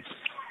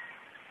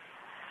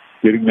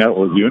getting that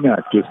was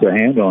Unack, just a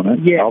hand on it.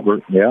 Yeah.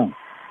 Albert, yeah.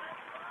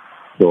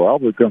 So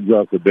Albert comes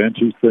off the bench.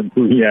 He's been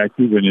pretty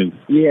active in his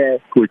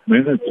quick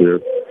minutes here.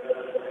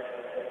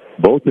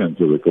 Both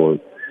ends of the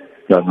court.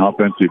 Got an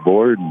offensive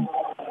board and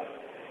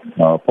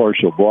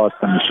partial block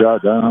on the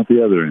shot down at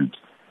the other end.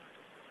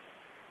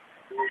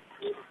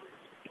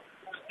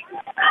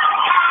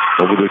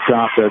 Over the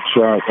top, that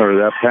shot, or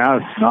that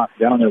pass knocked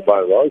down there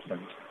by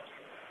Larson.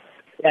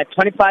 Yeah,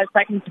 25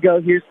 seconds to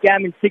go. Here's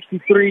Scammon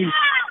 63,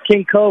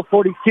 King Cove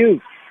 42.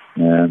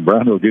 And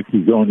Brando gets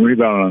his own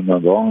rebound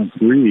on the long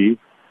three.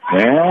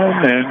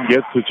 And then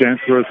gets a chance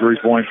for a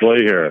three-point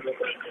play here.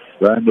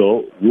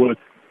 Brando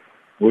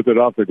with it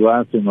off the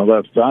glass on the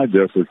left side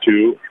there for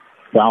 2.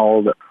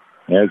 Fouled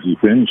as he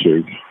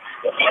finishes.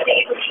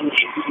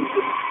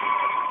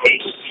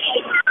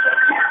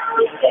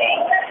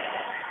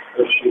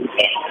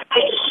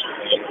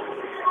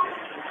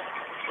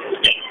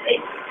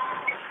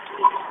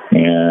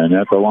 And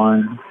at the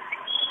line,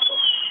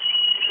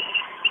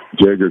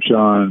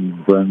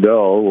 Jagershawn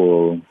Brendel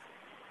will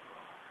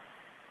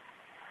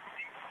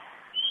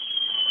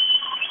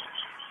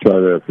try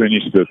to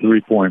finish the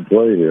three-point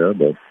play here,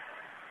 but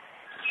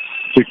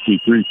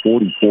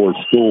 63-44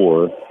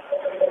 score.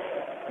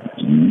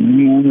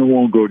 And it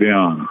won't go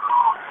down.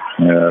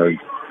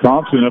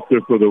 Thompson up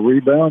there for the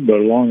rebound, but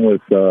along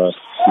with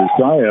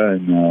Josiah,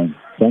 and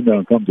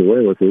Sundown comes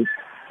away with it.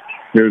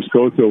 Here's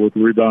Koso with the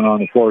rebound on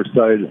the far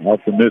side,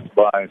 off the miss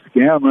by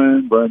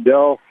Scammon.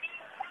 Brendel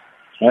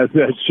has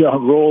that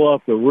shot roll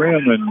off the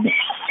rim and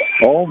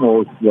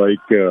almost like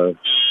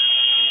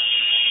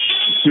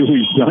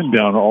Stewie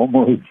Sundown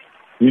almost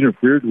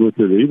interfered with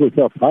it. He was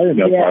up high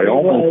enough. I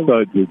almost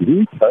thought, did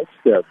he touch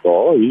that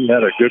ball? He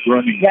had a good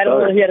running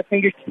start. He had a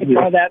fingertip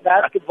on that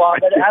basketball,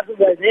 but it hasn't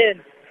went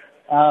in.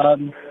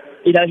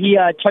 he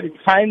tried to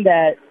time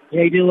that.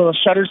 He did a little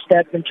shutter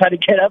step and tried to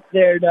get up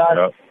there. It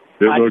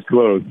looked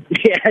close.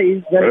 Yeah,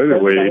 he's very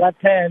close with the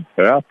left hand.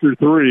 After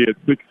 3, it's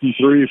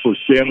 63 for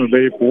Scammon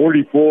Bay,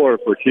 44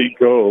 for King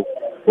Cove.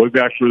 We'll be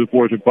back for the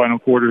fourth and final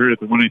quarter here at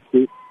the Winning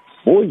State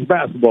Boys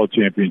Basketball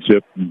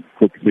Championship in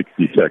quick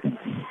 60 seconds.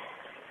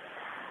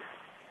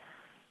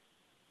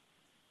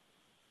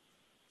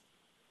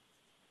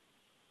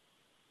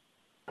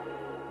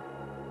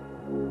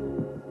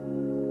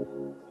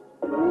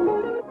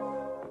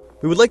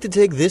 We would like to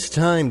take this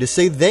time to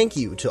say thank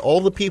you to all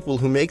the people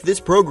who make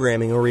this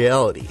programming a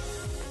reality.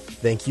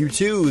 Thank you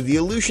to the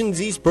Aleutians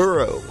East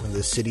Borough,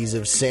 the cities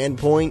of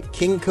Sandpoint,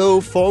 King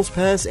Cove, Falls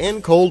Pass,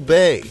 and Cold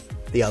Bay,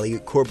 the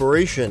Aleut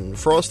Corporation,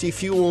 Frosty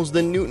Fuels,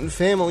 the Newton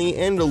Family,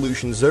 and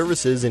Aleutian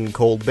Services in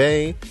Cold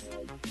Bay,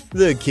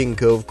 the King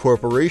Cove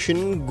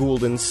Corporation,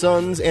 Gould &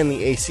 Sons, and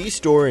the AC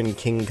Store in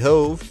King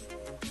Cove,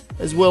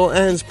 as well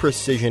as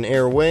Precision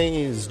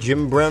Airways,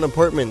 Jim Brown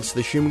Apartments,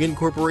 the Shumagan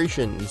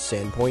Corporation,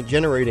 Sandpoint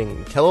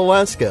Generating,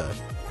 Telalaska,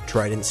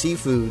 Trident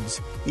Seafoods,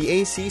 the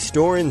AC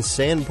Store in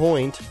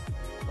Sandpoint,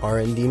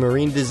 R&D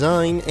Marine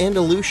Design, and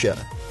Aleutian.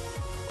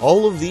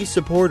 All of these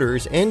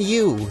supporters and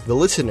you, the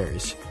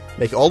listeners,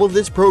 make all of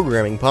this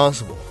programming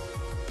possible.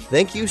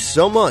 Thank you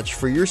so much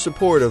for your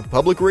support of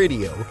public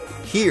radio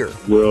here.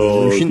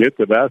 We'll get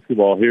the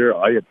basketball here.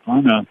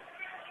 Ayapana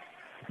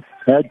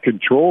had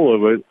control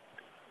of it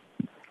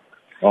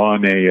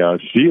on a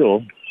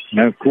steal,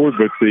 and of course,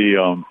 but he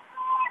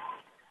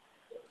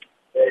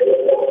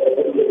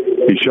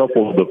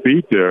shuffled the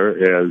feet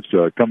there as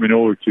coming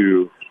over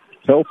to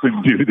help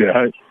him do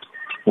that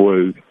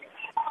was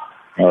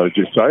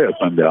Josiah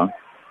Sundown.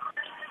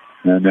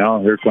 And now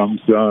here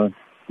comes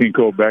King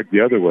Cove back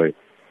the other way.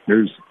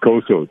 Here's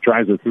Koso,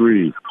 tries a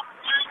 3.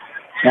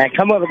 And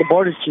come over the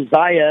board is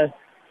Josiah.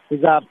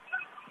 He's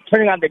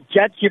turning on the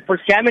jets here for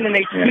Scammon, and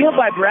they steal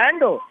by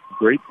Brandel.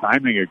 Great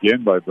timing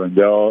again by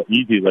Brandel.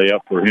 Easy layup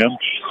for him.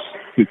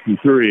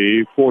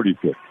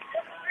 63-46.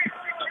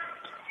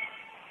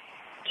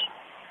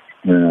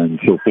 And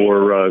so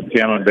for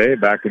Scammon Bay,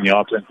 back in the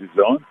offensive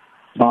zone.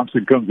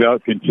 Thompson comes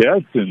out,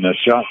 contests, and the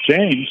shot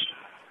changed.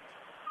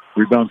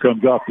 Rebound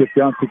comes off, tipped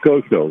down to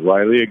Koso.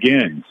 Riley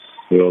again.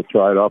 He'll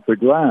try it off the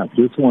glass.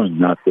 This one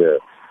not there.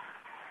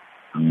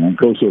 And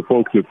Koso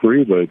pokes it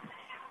free, but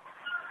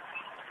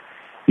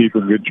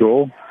keeping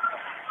control.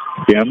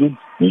 Scammon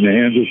in the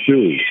hands of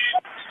Stewie.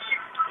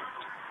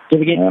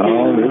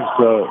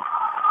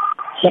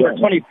 Number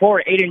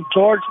 24, Aiden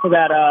George for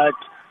that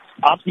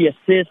off the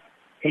assist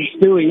from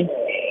Stewie.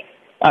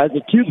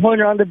 The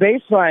 2-pointer on the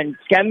baseline.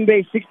 Scammon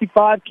Bay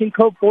 65, King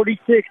Cove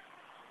 46.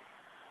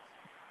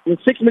 With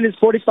 6 minutes,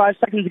 45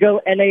 seconds to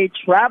go, and a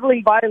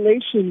traveling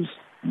violation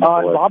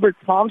on Robert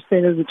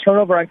Thompson. There's a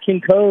turnover on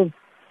King Cove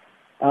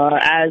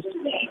as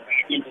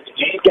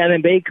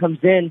Scammon Bay comes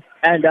in.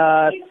 And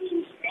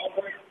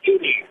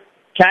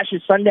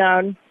Cassius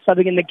Sundown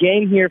subbing in the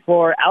game here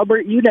for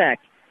Albert Udak.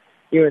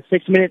 Here with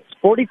 6 minutes,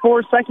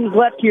 44 seconds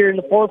left here in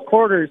the fourth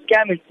quarter.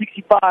 Scammon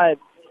 65,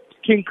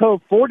 King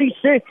Cove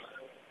 46.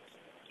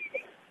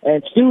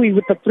 And Stewie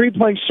with the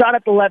 3-point shot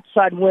at the left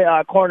side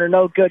corner,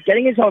 no good.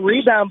 Getting his own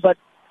rebound, but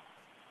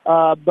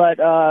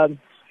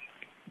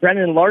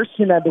Brennan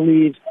Larson, I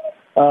believe,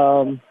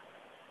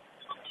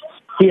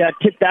 he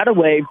tipped that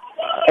away.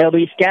 It'll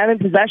be Scammon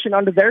possession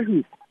under their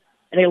hoop.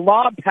 And a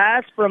lob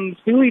pass from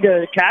Stewie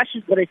to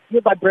Cassius, but a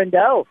steal by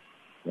Brendel.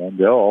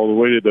 Brendel all the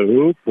way to the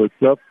hoop, puts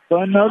up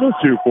another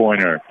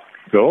 2-pointer.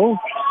 So,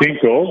 King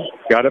Cove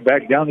got it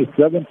back down to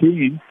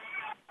 17.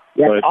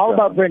 Yeah, it's all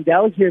about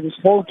Brendel here. This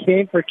whole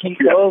game for King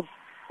Cove.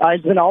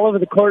 He's been all over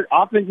the court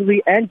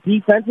offensively and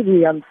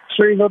defensively. I'm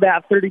sure he'll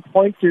have 30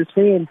 points here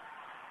soon.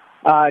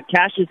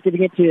 Cassius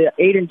giving it to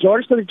Aiden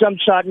George for the jump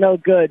shot, no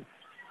good.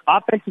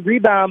 Offensive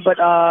rebound, but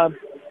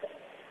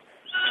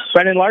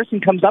Brennan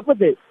Larson comes up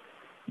with it.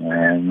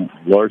 And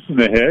Larson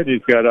ahead.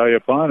 He's got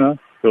Ayapana.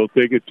 He'll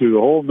take it to the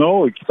hole.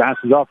 No, he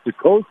passes off to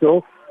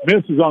Koso.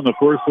 Misses on the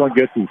first one,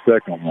 gets his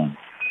second one.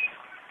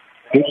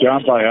 Good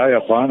job by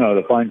Ayapana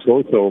to find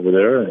Koso over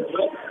there. And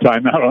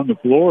timeout on the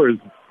floor is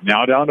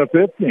now down to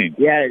 15.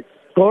 Yeah,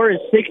 score is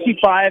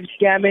 65,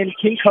 Scammon,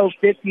 King Cove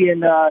 50,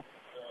 and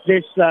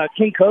this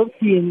King Cove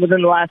team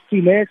within the last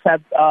 2 minutes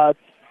have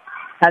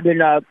been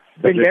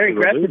very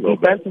aggressive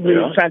defensively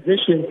in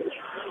transition.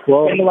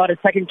 Well, getting a lot of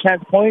second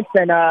chance points,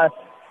 and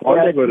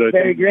part of it,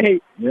 very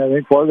great. Yeah, I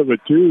think part of it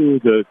too,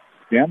 the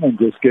Scammon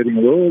just getting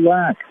a little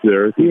lax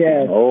there. Thinking,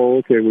 yeah. Oh,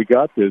 okay, we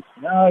got this.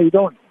 No, you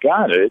don't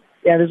got it.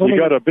 Yeah, you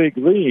got a big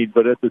lead,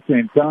 but at the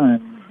same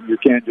time, you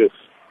can't just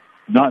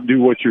not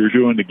do what you're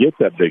doing to get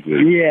that big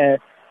lead. Yeah.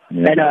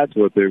 And that's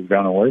what they've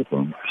gone away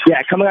from.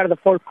 Yeah, coming out of the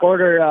fourth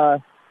quarter,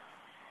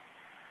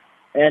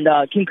 and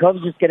King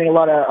Cove's just getting a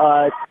lot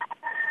of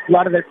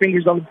their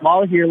fingers on the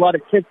ball here, a lot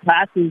of tip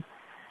passes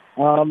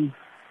in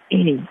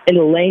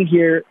the lane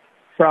here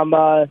from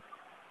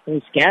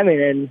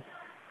Scammon,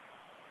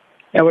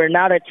 and we're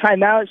now at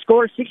timeout.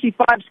 Score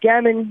 65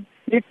 Scammon,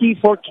 50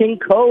 for King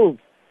Cove.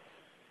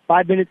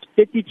 5 minutes,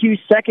 52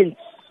 seconds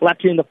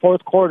left here in the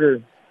fourth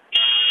quarter.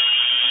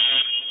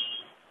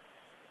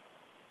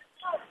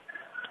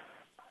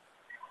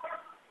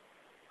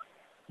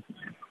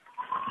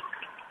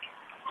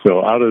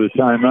 So out of the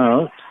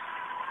timeout,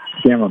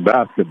 Scammon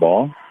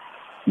basketball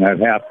at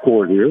half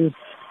court here.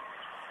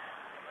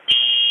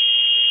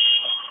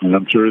 And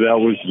I'm sure that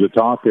was the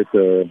talk at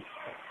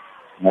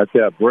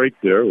that break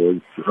there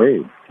was,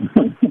 hey,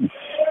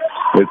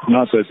 it's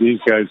not that these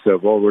guys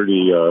have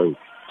already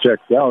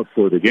checked out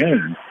for the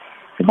game.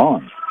 Come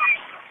on.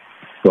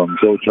 From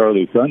Coach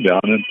Charlie Sundown,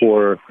 and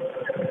for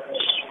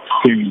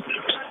the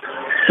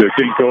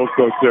King Cove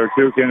coach there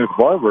too, Kenneth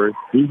Barber,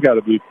 he's got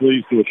to be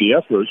pleased with the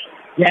effort.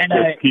 Yeah,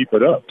 and keep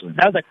it up.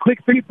 That was a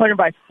quick three-pointer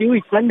by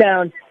Stewie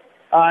Sundown.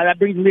 That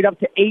brings the lead up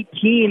to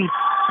 18.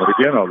 But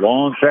again, a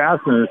long pass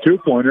and a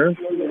two-pointer.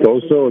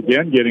 Coso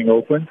again getting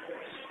open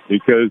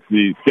because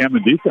the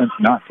Scammon defense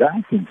not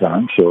back in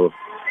time, so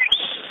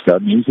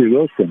got an easy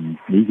look and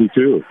easy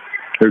two.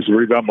 Here's a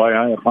rebound by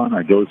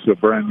Iapana. Goes to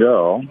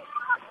Brandell.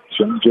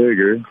 Sean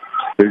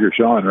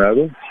Sean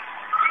rather.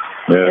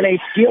 And a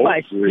steal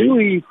by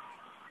Stewie.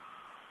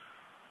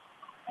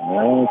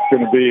 Well, it's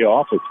going to be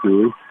off of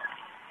Stewie.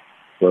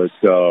 But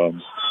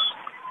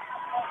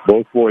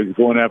both boys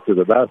going after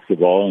the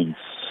basketball. And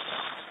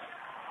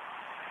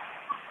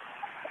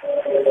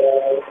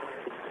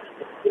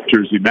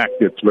Jersey Mac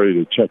gets ready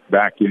to check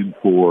back in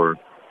for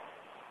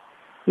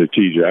the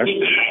T-Jack.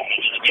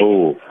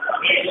 Oh,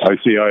 I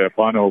see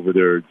Iapana over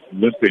there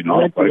limping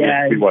off. I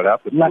didn't see what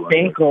happened. Left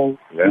ankle.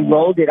 Yeah. He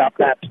rolled it off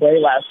that play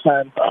last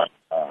time.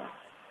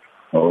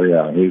 Oh,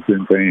 yeah, he's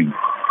in pain.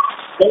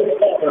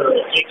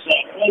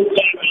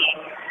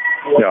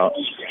 Yeah.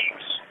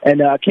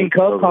 And King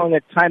Cove calling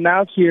a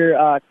timeout here.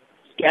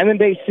 Scammon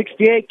Bay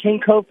 68, King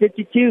Cove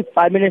 52.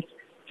 5 minutes,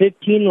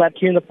 15 left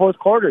here in the fourth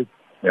quarter.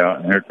 Yeah,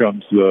 and here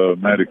comes the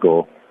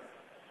medical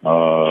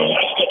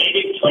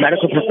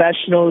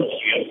professionals.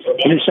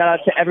 And a shout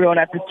out to everyone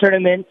at the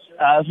tournament,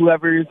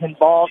 whoever is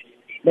involved,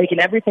 making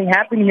everything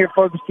happen here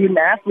for the student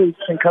athletes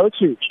and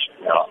coaches.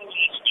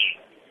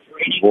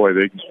 Boy,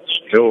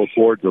 they'll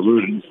afford to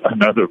lose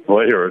another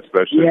player,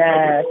 especially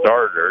another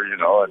starter,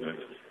 and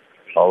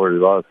already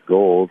lost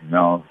gold.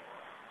 Now,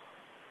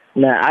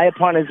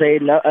 Iapon is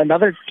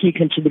another key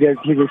contributor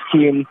to this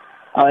team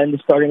in the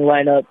starting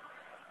lineup.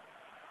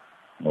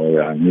 Oh,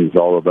 yeah, and he's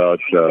all about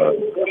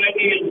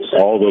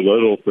all the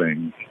little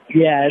things.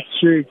 Yeah, it's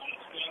true.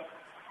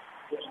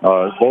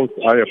 Both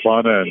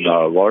Iapana and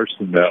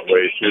Larson that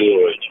way,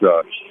 too.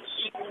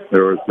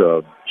 There was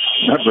a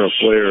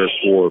player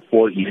for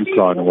Fort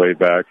Yukon way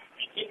back.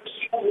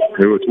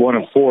 It was one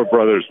of four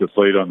brothers that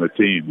played on the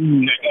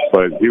team,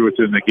 but he was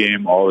in the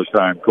game all the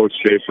time. Coach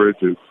Capridge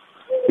has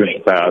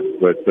since passed,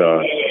 but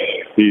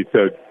he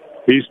said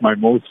he's my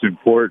most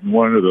important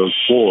one of those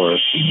four,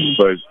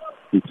 but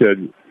he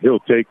said he'll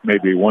take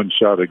maybe one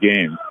shot a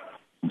game.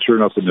 And sure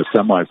enough, in the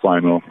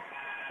semifinal,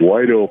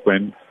 wide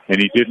open, and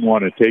he didn't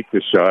want to take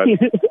the shot,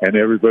 and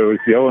everybody was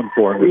yelling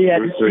for him.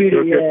 So he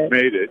took it,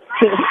 made it.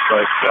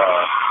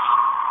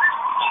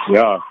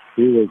 But,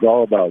 he was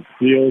all about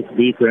steals,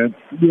 defense,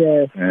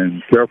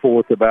 and careful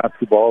with the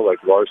basketball like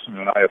Larson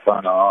and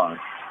Iapana on.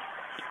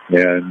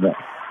 And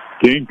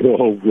King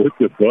Cove with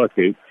the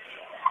bucket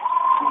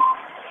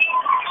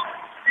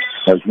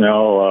has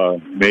now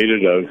made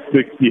it a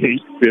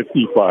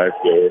 68-55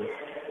 game.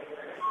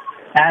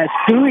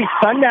 Stewie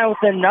Sundown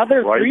with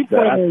another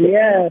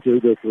three-pointer, to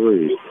the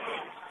three.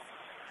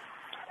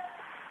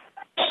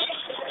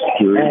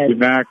 Jersey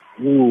Mac,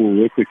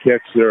 with the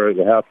catch there at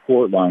the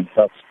half-court line.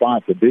 Tough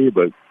spot to be,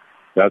 but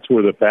that's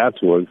where the pass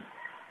was.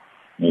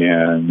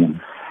 And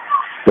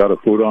got a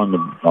foot on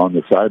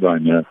the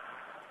sideline there.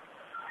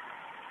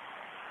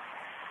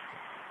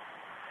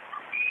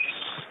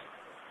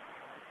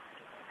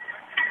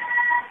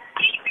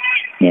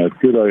 Yeah, it's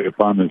good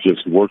Iapana's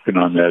just working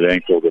on that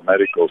ankle. The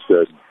medical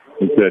said,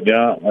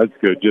 yeah, that's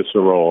good, just a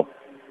roll.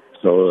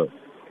 So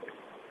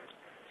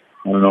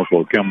I don't know if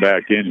we'll come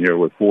back in here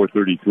with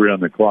 4:33 on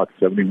the clock,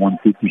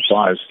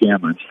 71-55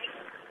 Scammon.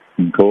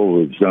 And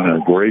Cove has done a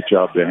great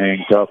job to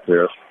hang tough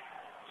there.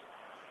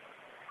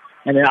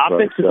 And an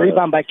offensive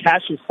rebound by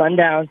Cassius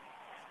Sundown.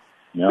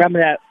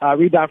 Grabbing that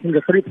rebound from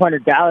the three-pointer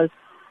Dallas.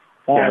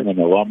 Scammon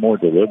a lot more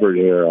deliberate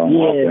here on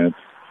offense.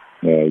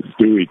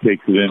 Stewie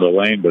takes it into the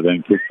lane, but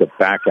then kicks it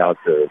back out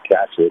to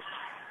Cassius.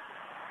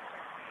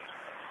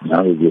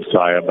 Now we just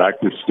tie it back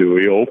to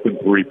Stewie. Open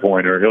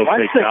three-pointer. He'll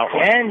take that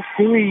one. And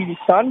Stewie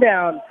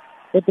Sundown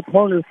with the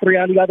corner three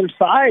on the other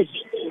side.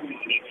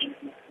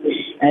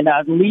 And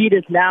the lead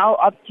is now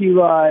up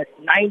to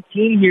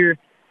 19 here.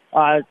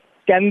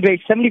 Scammon Bay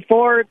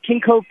 74,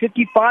 King Cove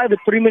 55 with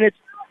 3 minutes,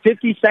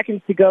 50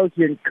 seconds to go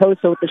here. And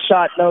Kosa with the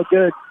shot, no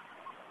good.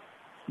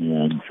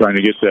 And trying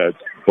to get that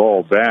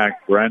ball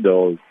back.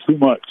 Brando, too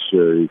much.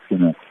 He's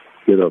going to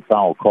get a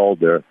foul called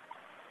there.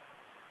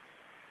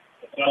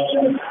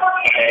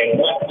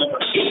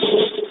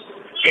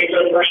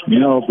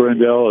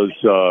 Brandell is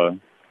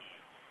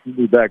he'll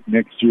be back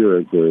next year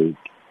as a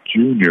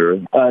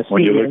junior.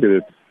 When you look at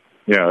it,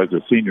 as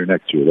a senior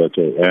next year. That's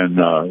it. And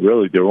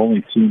really, their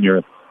only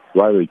senior,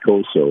 Riley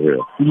Koso here.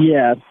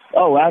 Yeah.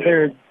 Oh, wow,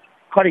 they're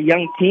quite a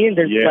young team.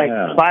 There's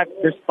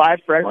six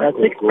freshmen.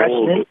 It's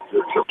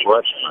a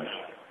freshman.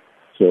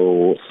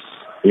 So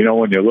you know,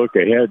 when you look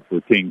ahead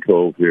for King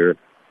Cove here,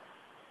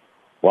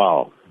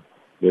 wow,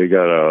 they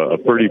got a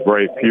pretty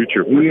bright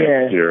future for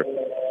next year.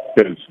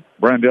 Because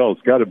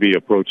Brandell's got to be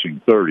approaching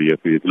 30 if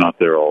he's not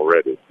there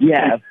already.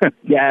 Yeah,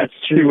 it's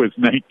true. He was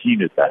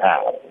 19 at the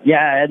half.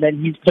 Yeah, and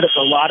then he's put up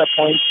a lot of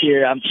points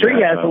here. I'm sure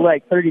he has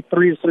like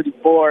 33 or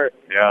 34.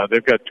 Yeah,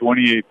 they've got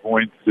 28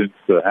 points since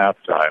the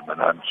halftime, and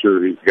I'm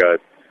sure he's got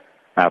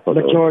half of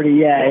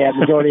majority. Those.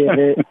 Majority of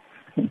it.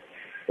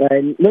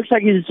 And looks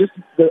like he's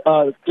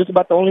just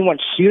about the only one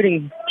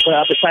shooting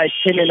besides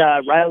him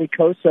and Riley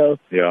Koso.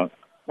 Yeah.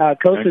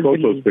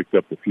 Koso's picked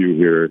up a few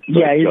here.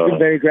 Yeah, he's been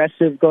very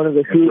aggressive going to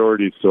the hoop.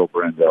 Majority still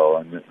Brandell,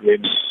 and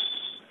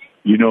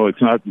you know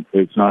it's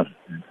not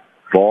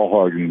ball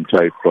hogging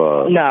type.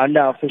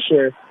 No, for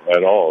sure.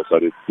 At all,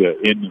 but it's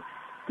in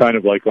kind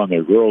of like on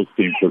their girls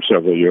team for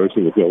several years.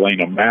 It was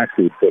Elena Mack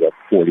who put up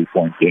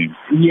 40-point games.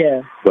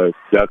 Yeah, but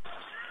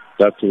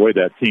that's the way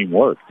that team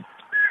worked,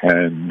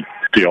 and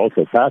she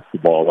also passed the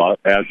ball a lot,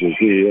 as was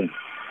he, and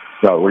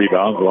got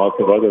rebounds, lots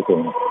of other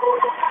things.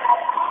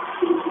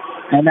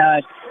 And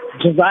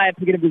Josiah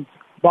picking up his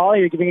ball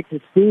here, giving it to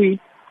Stewie.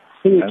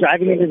 Stewie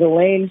driving into the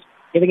lane,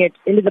 giving it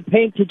into the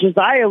paint to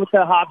Josiah with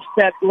the hop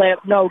step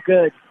layup. No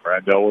good.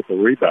 Brandell with the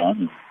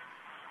rebound.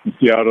 You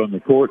see out on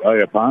the court,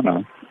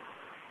 Ayapana.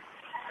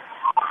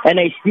 And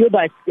a steal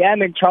by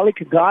Scammon. Charlie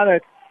Kagana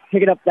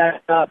picking up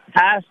that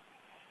pass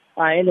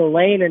in the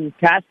lane, and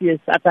Cassius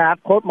at the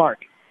half-court mark.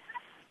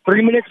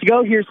 3 minutes to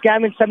go here.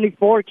 Scammon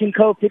 74, King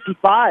Cove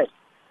 55.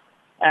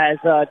 As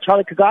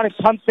Charlie Kagana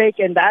pump fake,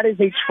 and that is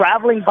a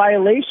traveling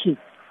violation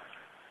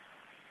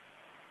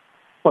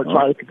for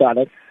Charlie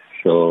Kagana.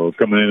 So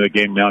coming into the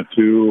game now,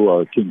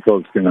 too, King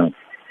Cove's going to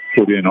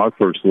put in our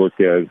first look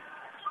at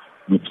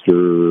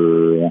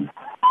Mr.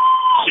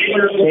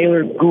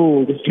 Taylor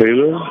Gould.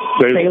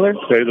 Taylor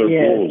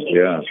Yeah. Gould,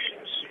 yeah.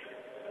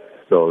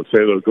 So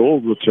Taylor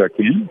Gould will check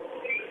in.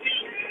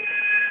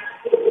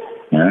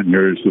 And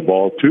here's the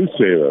ball to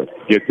Saylor.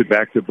 Gets it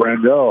back to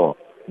Brandell.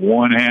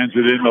 One hands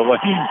it in the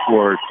lane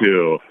for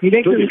two. He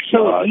makes it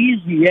so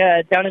easy,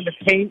 down in the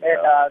paint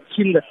and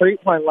shooting the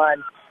three-point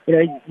line. You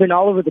know, he's been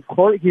all over the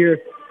court here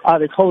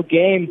this whole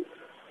game,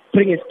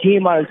 putting his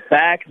team on his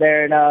back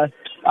there. And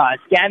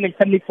Scammon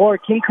 74,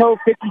 King Cove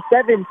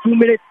 57, 2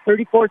 minutes,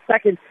 34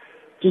 seconds.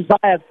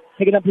 Josiah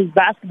picking up his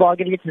basketball,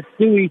 getting it to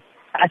Stewie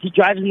as he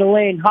drives in the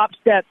lane. Hop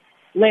step,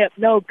 layup,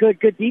 no good.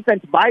 Good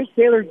defense by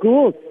Taylor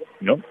Gould.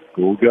 Yep,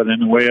 Gould got in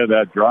the way of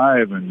that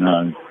drive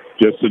and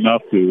just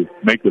enough to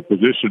make the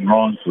position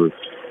wrong for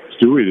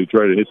Stewie to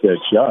try to hit that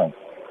shot.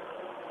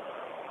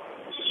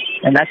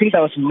 And I think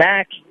that was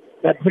Mack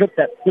that put up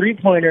that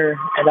three-pointer,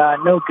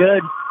 and no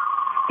good.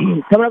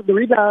 Coming up the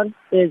rebound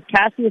is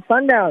Cassius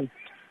Sundown.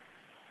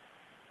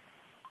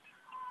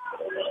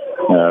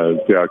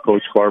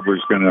 Coach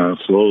Barber's going to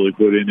slowly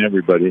put in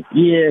everybody.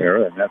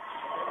 Yeah. And that's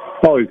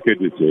always good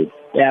to see.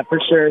 Yeah, for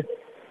sure.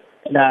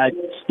 And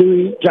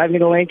Stewie driving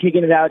in the lane,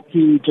 kicking it out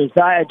to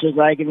Josiah.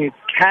 Josiah giving it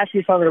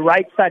Cassius on the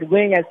right side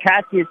wing as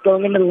Cassius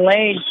going into the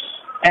lane,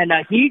 and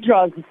he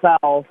draws the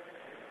foul.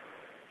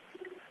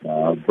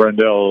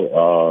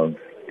 Brandell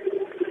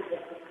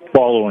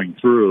following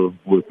through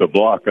with the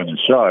block on the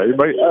shot.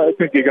 I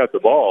think he got the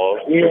ball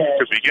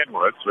to begin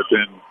with, but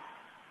then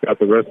got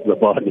the rest of the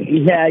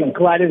body. Yeah, he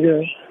collided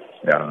it.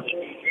 Yeah.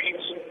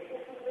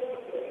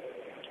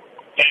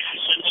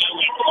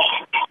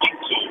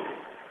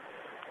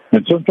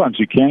 And sometimes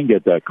you can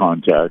get that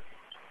contact,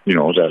 you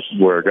know, that's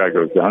where a guy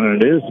goes down,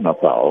 and it isn't a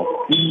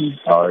foul. He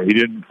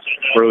didn't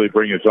really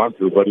bring his arm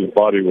through, but his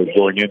body was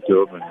going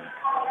into him,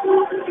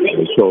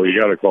 and so you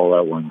got to call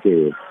that one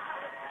too.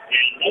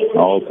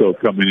 Also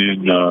coming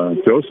in,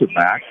 Joseph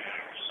Mack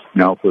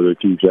now for the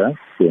T-Jacks,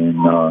 and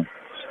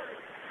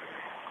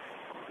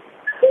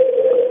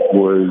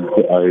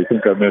I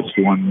think I missed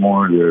one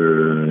more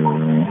there.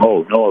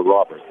 Oh, Noah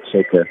Roberts.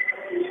 Okay.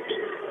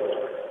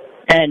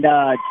 And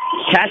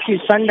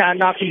Cassius Sundown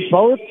knocking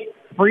both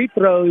free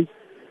throws,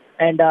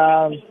 and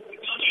the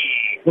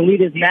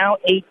lead is now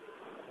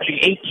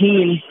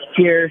 18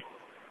 here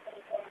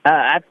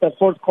at the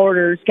fourth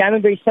quarter.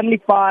 Scammon Bay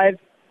 75,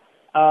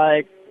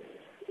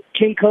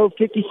 King Cove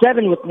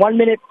 57 with 1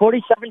 minute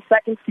 47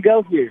 seconds to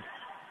go here.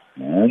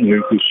 And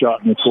here's the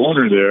shot in the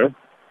corner there.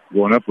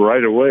 Going up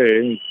right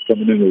away.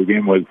 Coming into the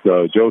game was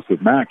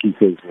Joseph Mack. He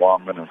says, well,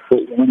 I'm going to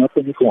put one up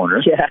in the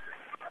corner. Yeah.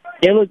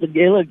 It looked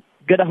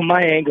good on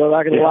my angle,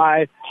 not going to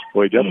lie.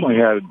 Well, he definitely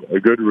had a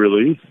good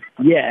release.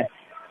 Yeah.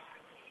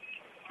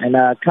 And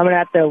coming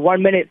at the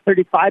 1 minute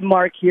 35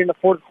 mark here in the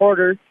fourth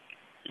quarter,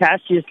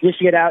 Cassius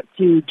dishing it out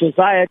to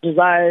Josiah.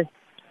 Josiah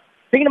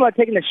thinking about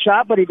taking a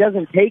shot, but he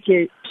doesn't take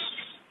it.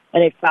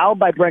 And a foul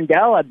by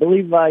Brandell. I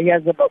believe he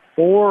has about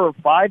 4 or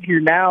 5 here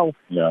now.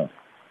 Yeah.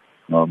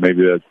 Well,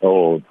 maybe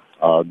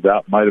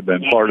that might have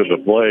been part of the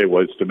play,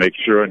 was to make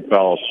sure and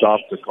foul stop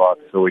the clock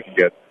so we can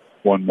get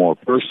one more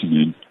person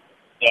in.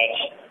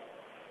 That's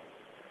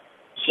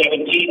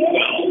 17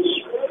 fouls.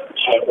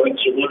 Brings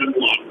it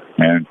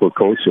 1-1. And for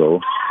Koso.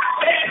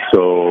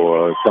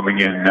 So coming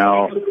in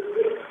now,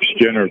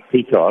 Jenner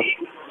Peacock.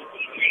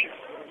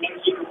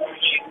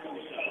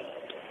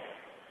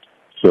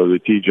 So the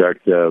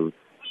T-Jacks have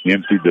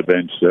emptied the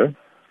bench there.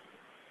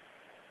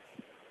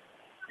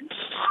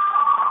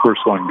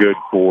 First one good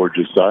for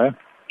Josiah.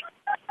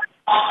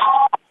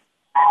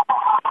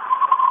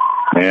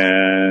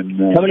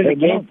 And coming in the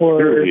game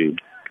for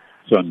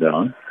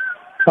Sundown.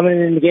 Coming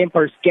in the game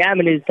for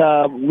Scammon is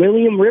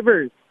William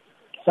Rivers,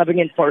 subbing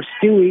in for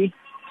Stewie.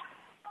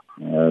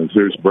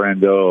 There's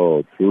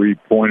Brando,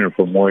 three-pointer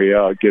from way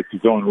out, gets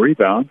his own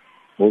rebound.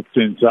 Looks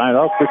inside,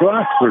 off the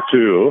glass for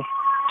two.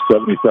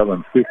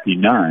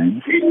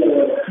 77-59.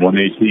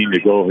 1:18 to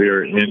go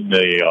here in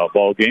the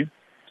ball game.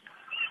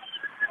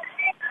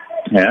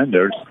 And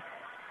there's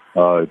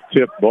a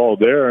tip ball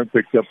there,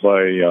 picked up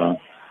by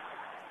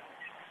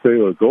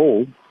Sailor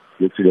Gold.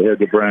 Gets it ahead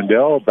to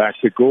Brandell. Back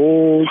to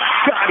Gold.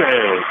 Got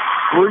it!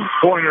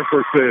 Three-pointer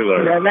for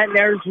Sailor. And that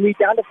narrows the lead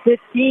down to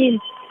 15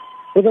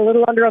 with a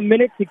little under a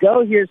minute to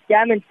go here.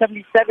 Scammon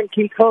 77,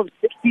 King Cove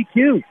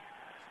 62.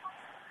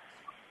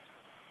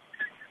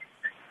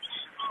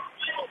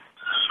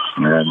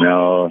 And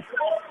now a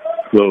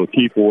little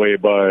keep away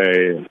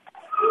by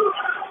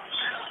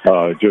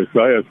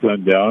Josiah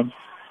Sundown,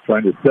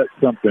 trying to set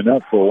something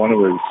up for one of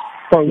his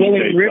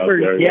William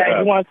Rivers. Yeah,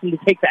 he wants him to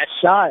take that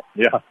shot.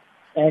 Yeah.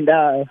 And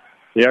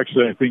he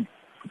actually, I think,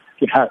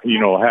 had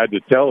to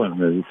tell him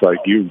that it's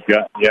like,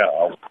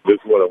 this is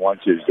what I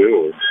want you to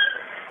do.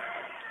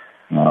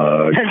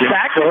 And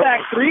back-to-back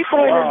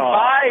three-pointers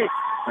by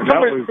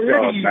number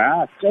 30,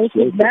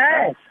 Joseph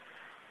Mack.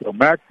 So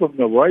Mack from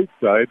the right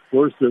side.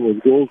 First it was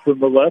Gold from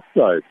the left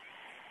side.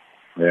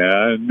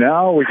 And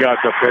now we got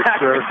the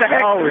picture.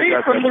 Now we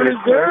got from the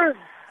reserve.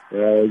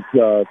 As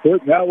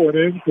putting that one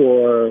in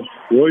for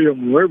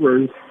William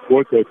Rivers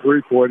with a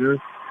three-pointer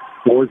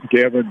for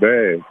Scammon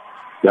Bay.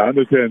 Down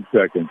to 10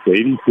 seconds,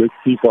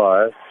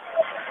 80-65.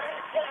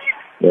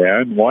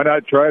 And why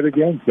not try it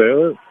again,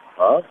 Sailor?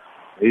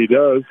 He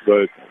does,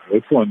 but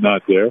this one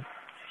not there.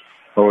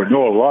 Or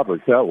Noah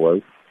Roberts, that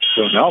was.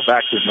 So now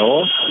back to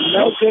Noah.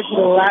 No good for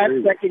the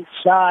last second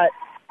shot.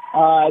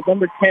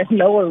 Number 10,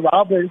 Noah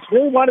Roberts,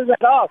 really wanted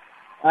that off.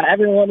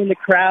 Everyone in the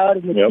crowd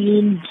and the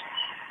team.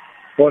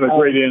 What a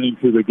great ending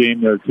to the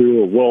game there,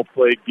 too. A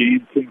well-played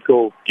game. King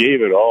Cove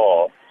gave it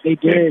all. They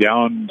did. And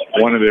down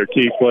one of their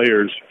key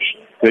players.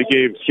 They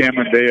gave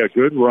Scammon Bay a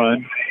good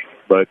run,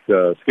 but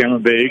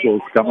Scammon Bay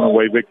Eagles coming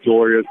away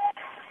victorious.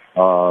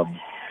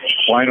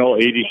 Final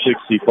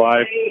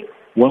 80-65.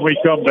 When we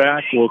come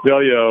back, we'll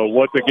tell you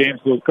what the games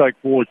look like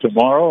for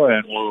tomorrow,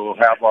 and we'll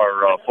have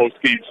our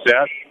post-game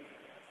stats.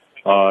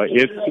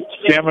 It's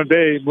Scammon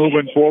Bay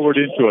moving forward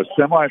into a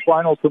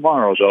semifinal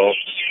tomorrow, though,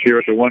 here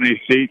at the 1A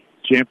State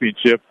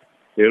Championship.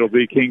 It'll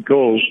be King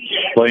Cove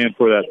playing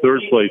for that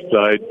third-place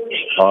side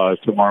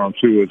tomorrow,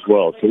 too, as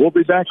well. So we'll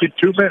be back in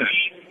 2 minutes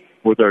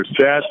with our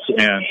stats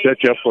and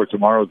set you up for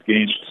tomorrow's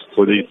games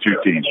for these two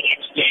teams.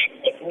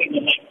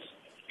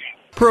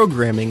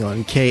 Programming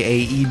on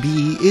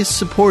KAEB is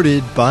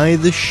supported by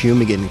the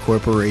Shumagan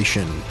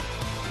Corporation.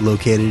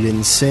 Located in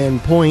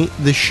Sandpoint,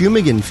 the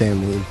Shumagan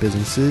family of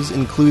businesses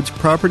includes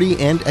property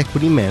and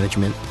equity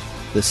management,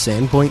 the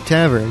Sandpoint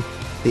Tavern,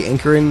 the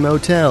Anchor Inn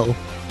Motel,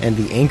 and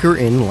the Anchor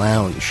Inn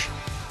Lounge.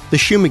 The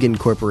Shumagan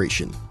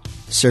Corporation,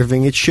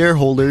 serving its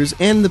shareholders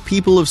and the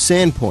people of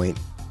Sandpoint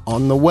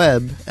on the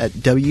web at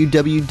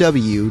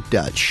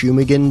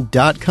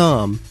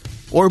www.shumagan.com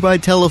or by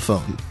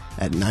telephone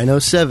at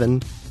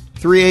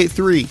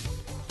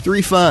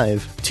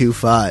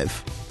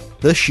 907-383-3525.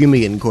 The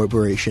Shumagan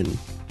Corporation,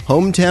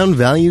 Hometown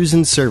Values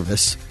and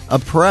Service, a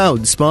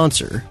proud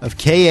sponsor of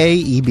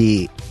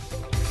KAEB.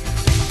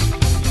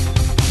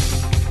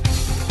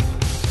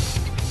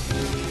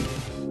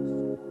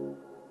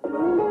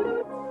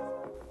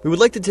 We would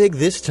like to take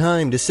this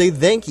time to say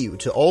thank you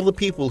to all the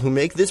people who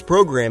make this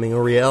programming a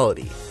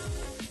reality.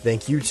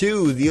 Thank you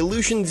to the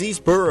Aleutians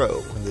East Borough,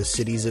 the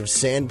cities of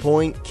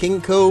Sandpoint, King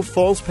Cove,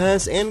 Falls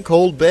Pass, and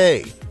Cold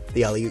Bay,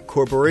 the Aleut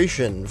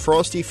Corporation,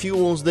 Frosty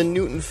Fuels, the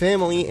Newton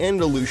family, and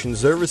Aleutian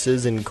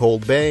Services in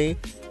Cold Bay,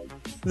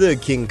 the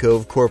King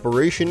Cove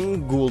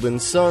Corporation,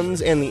 Gould &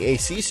 Sons, and the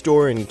AC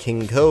Store in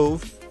King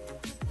Cove,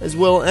 as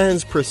well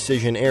as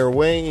Precision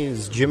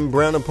Airways, Jim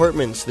Brown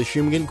Apartments, the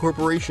Shumagan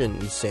Corporation,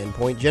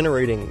 Sandpoint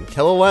Generating,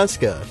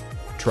 Tel-Alaska,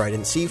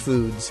 Trident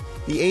Seafoods,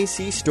 the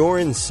AC Store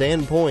in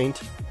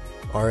Sandpoint,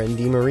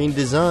 R&D Marine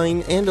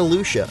Design, and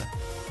Alucia.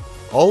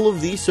 All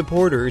of these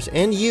supporters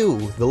and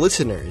you, the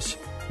listeners,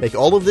 make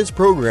all of this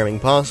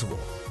programming possible.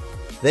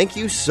 Thank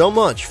you so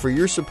much for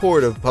your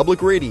support of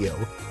public radio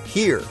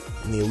here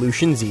in the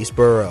Aleutians East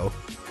Borough.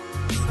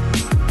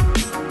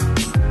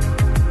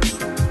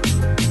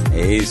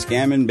 Hey,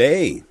 Scammon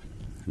Bay.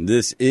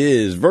 This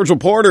is Virgil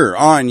Porter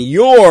on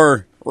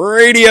your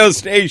radio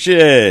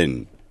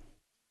station.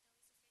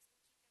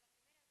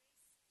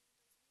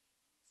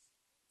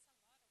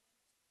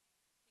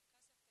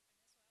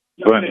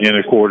 In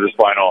a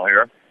quarterfinal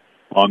here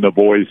on the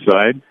boys'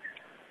 side.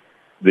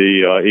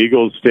 The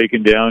Eagles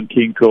taking down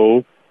King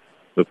Cove,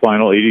 the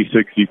final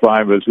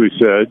 80-65, as we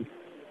said.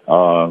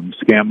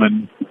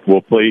 Scammon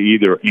will play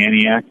either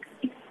Antioch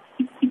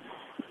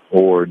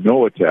or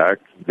No Attack.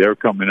 They're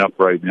coming up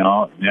right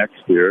now next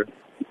here.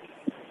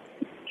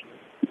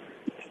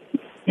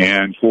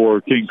 And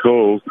for King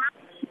Cove,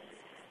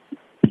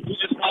 You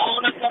just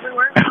following us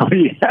everywhere? oh,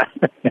 yeah.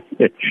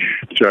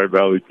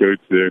 Tri-Valley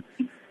coach there.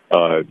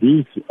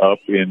 He's up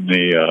in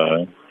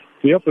the, is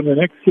he up in the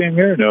next game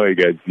here? No, he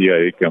got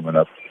DIA coming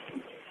up.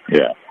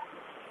 Yeah.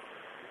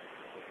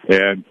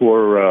 And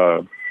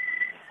for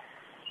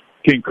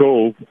King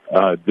Cove,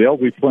 they'll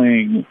be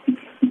playing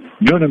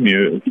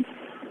Nunamute.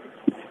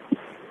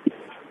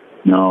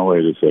 No,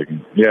 wait a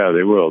second. Yeah,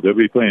 they will. They'll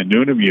be playing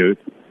Nunamute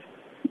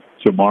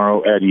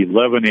tomorrow at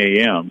 11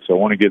 a.m. So I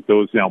want to get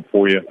those down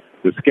for you.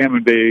 The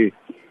Scammon Bay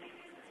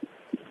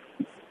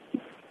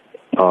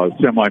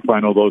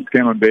semifinal, though,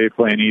 Scammon Bay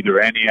playing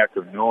either Antioch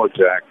or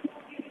Noatak.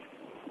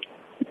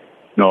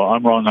 No,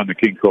 I'm wrong on the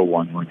King Cove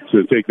one.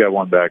 So take that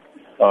one back.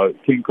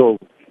 King Cove,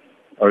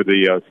 or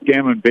the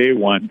Scammon Bay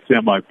one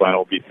semifinal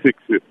will be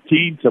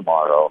 6:15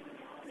 tomorrow,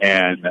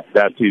 and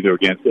that's either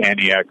against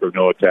Antioch or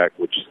Noatak,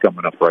 which is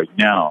coming up right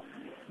now.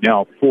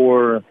 Now,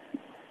 for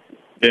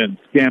then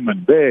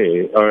Scammon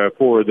Bay, or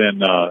for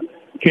then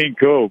King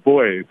Cove,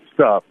 boy,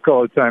 stop.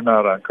 Call a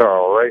timeout on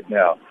Carl right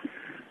now.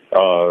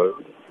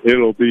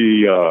 It'll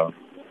be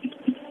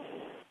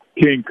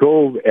King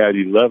Cove at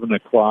 11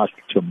 o'clock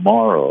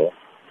tomorrow.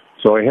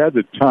 So I had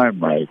the time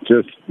right,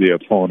 just the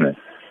opponent.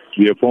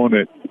 The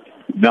opponent,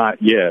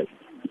 not yet,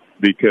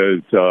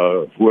 because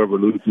whoever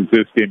loses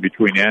this game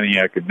between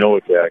Antioch and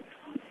Noatak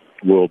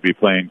will be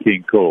playing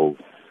King Cove.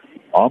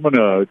 I'm going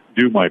to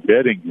do my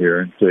betting here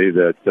and say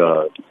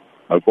that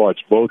I've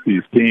watched both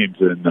these teams,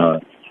 and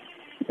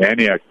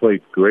Antioch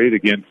played great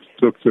against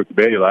Tooksuk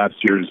Bay,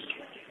 last year's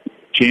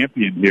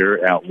champion here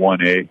at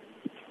 1A.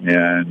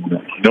 And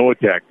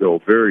Noatak, though,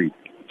 very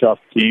tough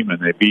team,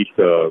 and they beat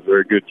a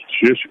very good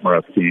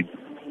Shishmaref team.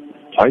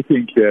 I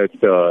think that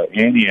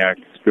Antioch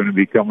is going to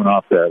be coming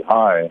off that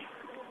high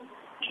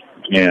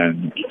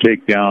and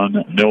take down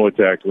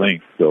Noatak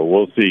Lynx. So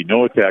we'll see.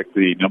 Noatak,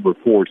 the number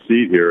 4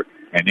 seed here,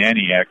 and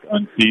Antioch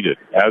unseeded,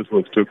 as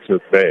was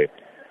Tooksuk Bay.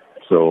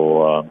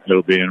 So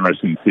it'll be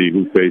interesting to see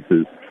who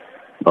faces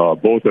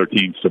both our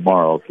teams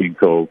tomorrow, King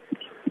Cove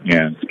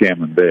and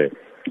Scammon Bay.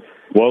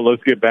 Well,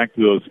 let's get back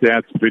to those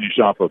stats to finish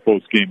off our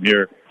post-game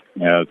here,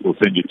 as we'll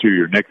send you to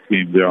your next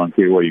game there on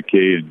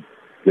KYUK, and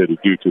that is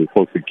due to the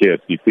posting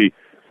KSTP.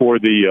 For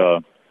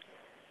the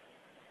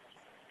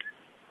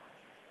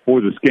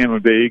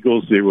Scammon Bay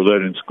Eagles, they were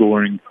led in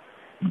scoring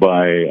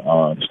by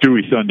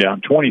Stewie Sundown,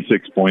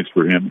 26 points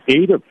for him,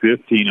 8 of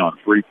 15 on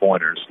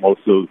three-pointers, most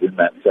of those in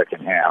that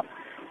second half.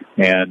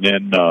 And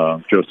then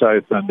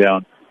Josiah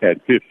Sundown had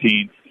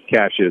 15,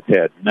 Cassius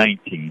had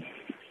 19.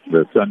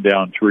 The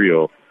Sundown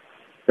trio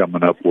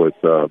coming up with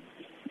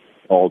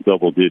all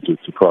double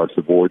digits across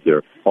the board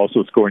there.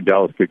 Also scoring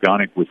Dallas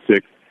Kaganek with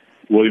 6,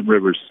 William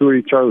Rivers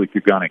 3, Charlie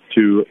Kaganek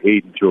 2,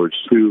 Aiden George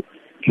 2,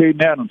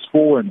 Caden Adams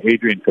 4, and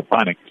Adrian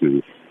Kapanek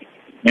 2.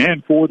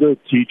 And for the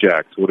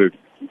T-Jacks, what a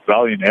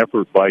valiant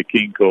effort by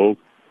King Cove.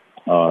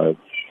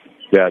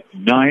 That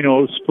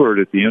 9-0 spurt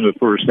at the end of the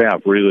first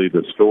half, really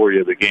the story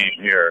of the game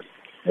here,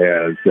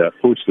 has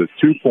pushed a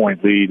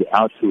 2-point lead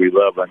out to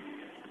 11,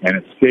 and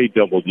it stayed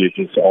double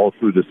digits all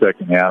through the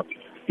second half,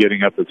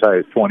 getting up as high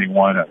as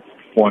 21 at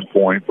one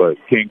point. But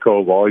King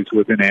Cove always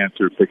with an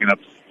answer, picking up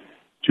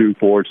 2,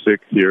 4,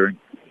 6 here,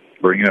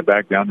 bringing it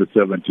back down to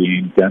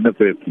 17, 10 to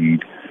 15.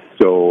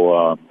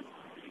 So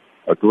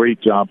a great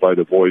job by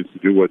the boys to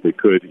do what they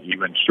could,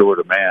 even short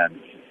a man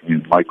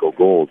in Michael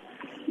Gold.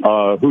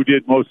 Who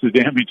did most of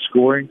the damage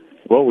scoring?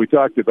 Well, we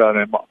talked about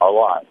him a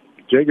lot.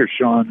 Jager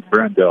Sean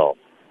Brandell,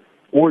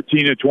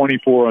 14 of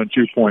 24 on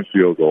 2-point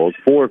field goals,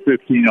 4 of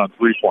 15 on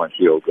 3-point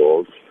field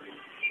goals,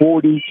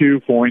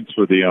 42 points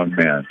for the young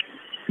man.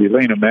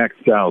 Elena Mack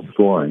style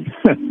scoring.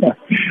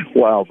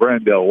 Wow,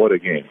 Brandell, what a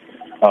game.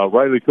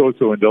 Riley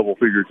Coso in double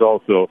figures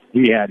also.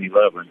 He had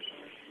 11.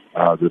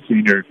 The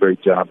senior,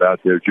 great job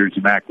out there.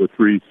 Jersey Mack with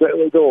 3,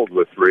 Sailor Gold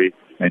with 3,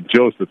 and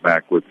Joseph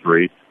Mack with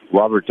 3.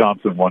 Robert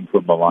Thompson, 1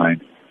 from the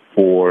line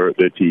for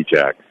the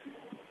T-Jacks.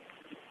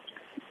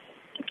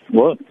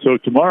 Well, so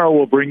tomorrow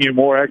we'll bring you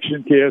more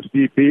action,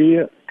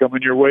 KSDP,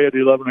 coming your way at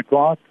 11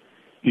 o'clock.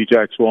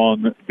 T-Jacks will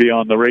be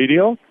on the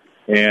radio.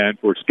 And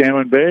for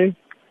Scammon Bay,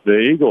 the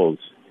Eagles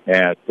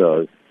at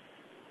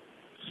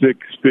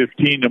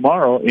 6:15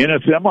 tomorrow in a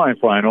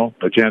semifinal,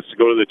 a chance to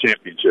go to the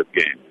championship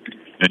game.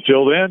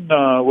 Until then,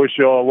 wish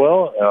you all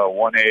well.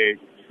 1A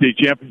state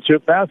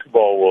championship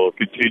basketball will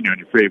continue on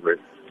your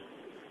favorite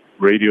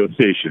radio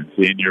stations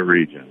in your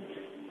region.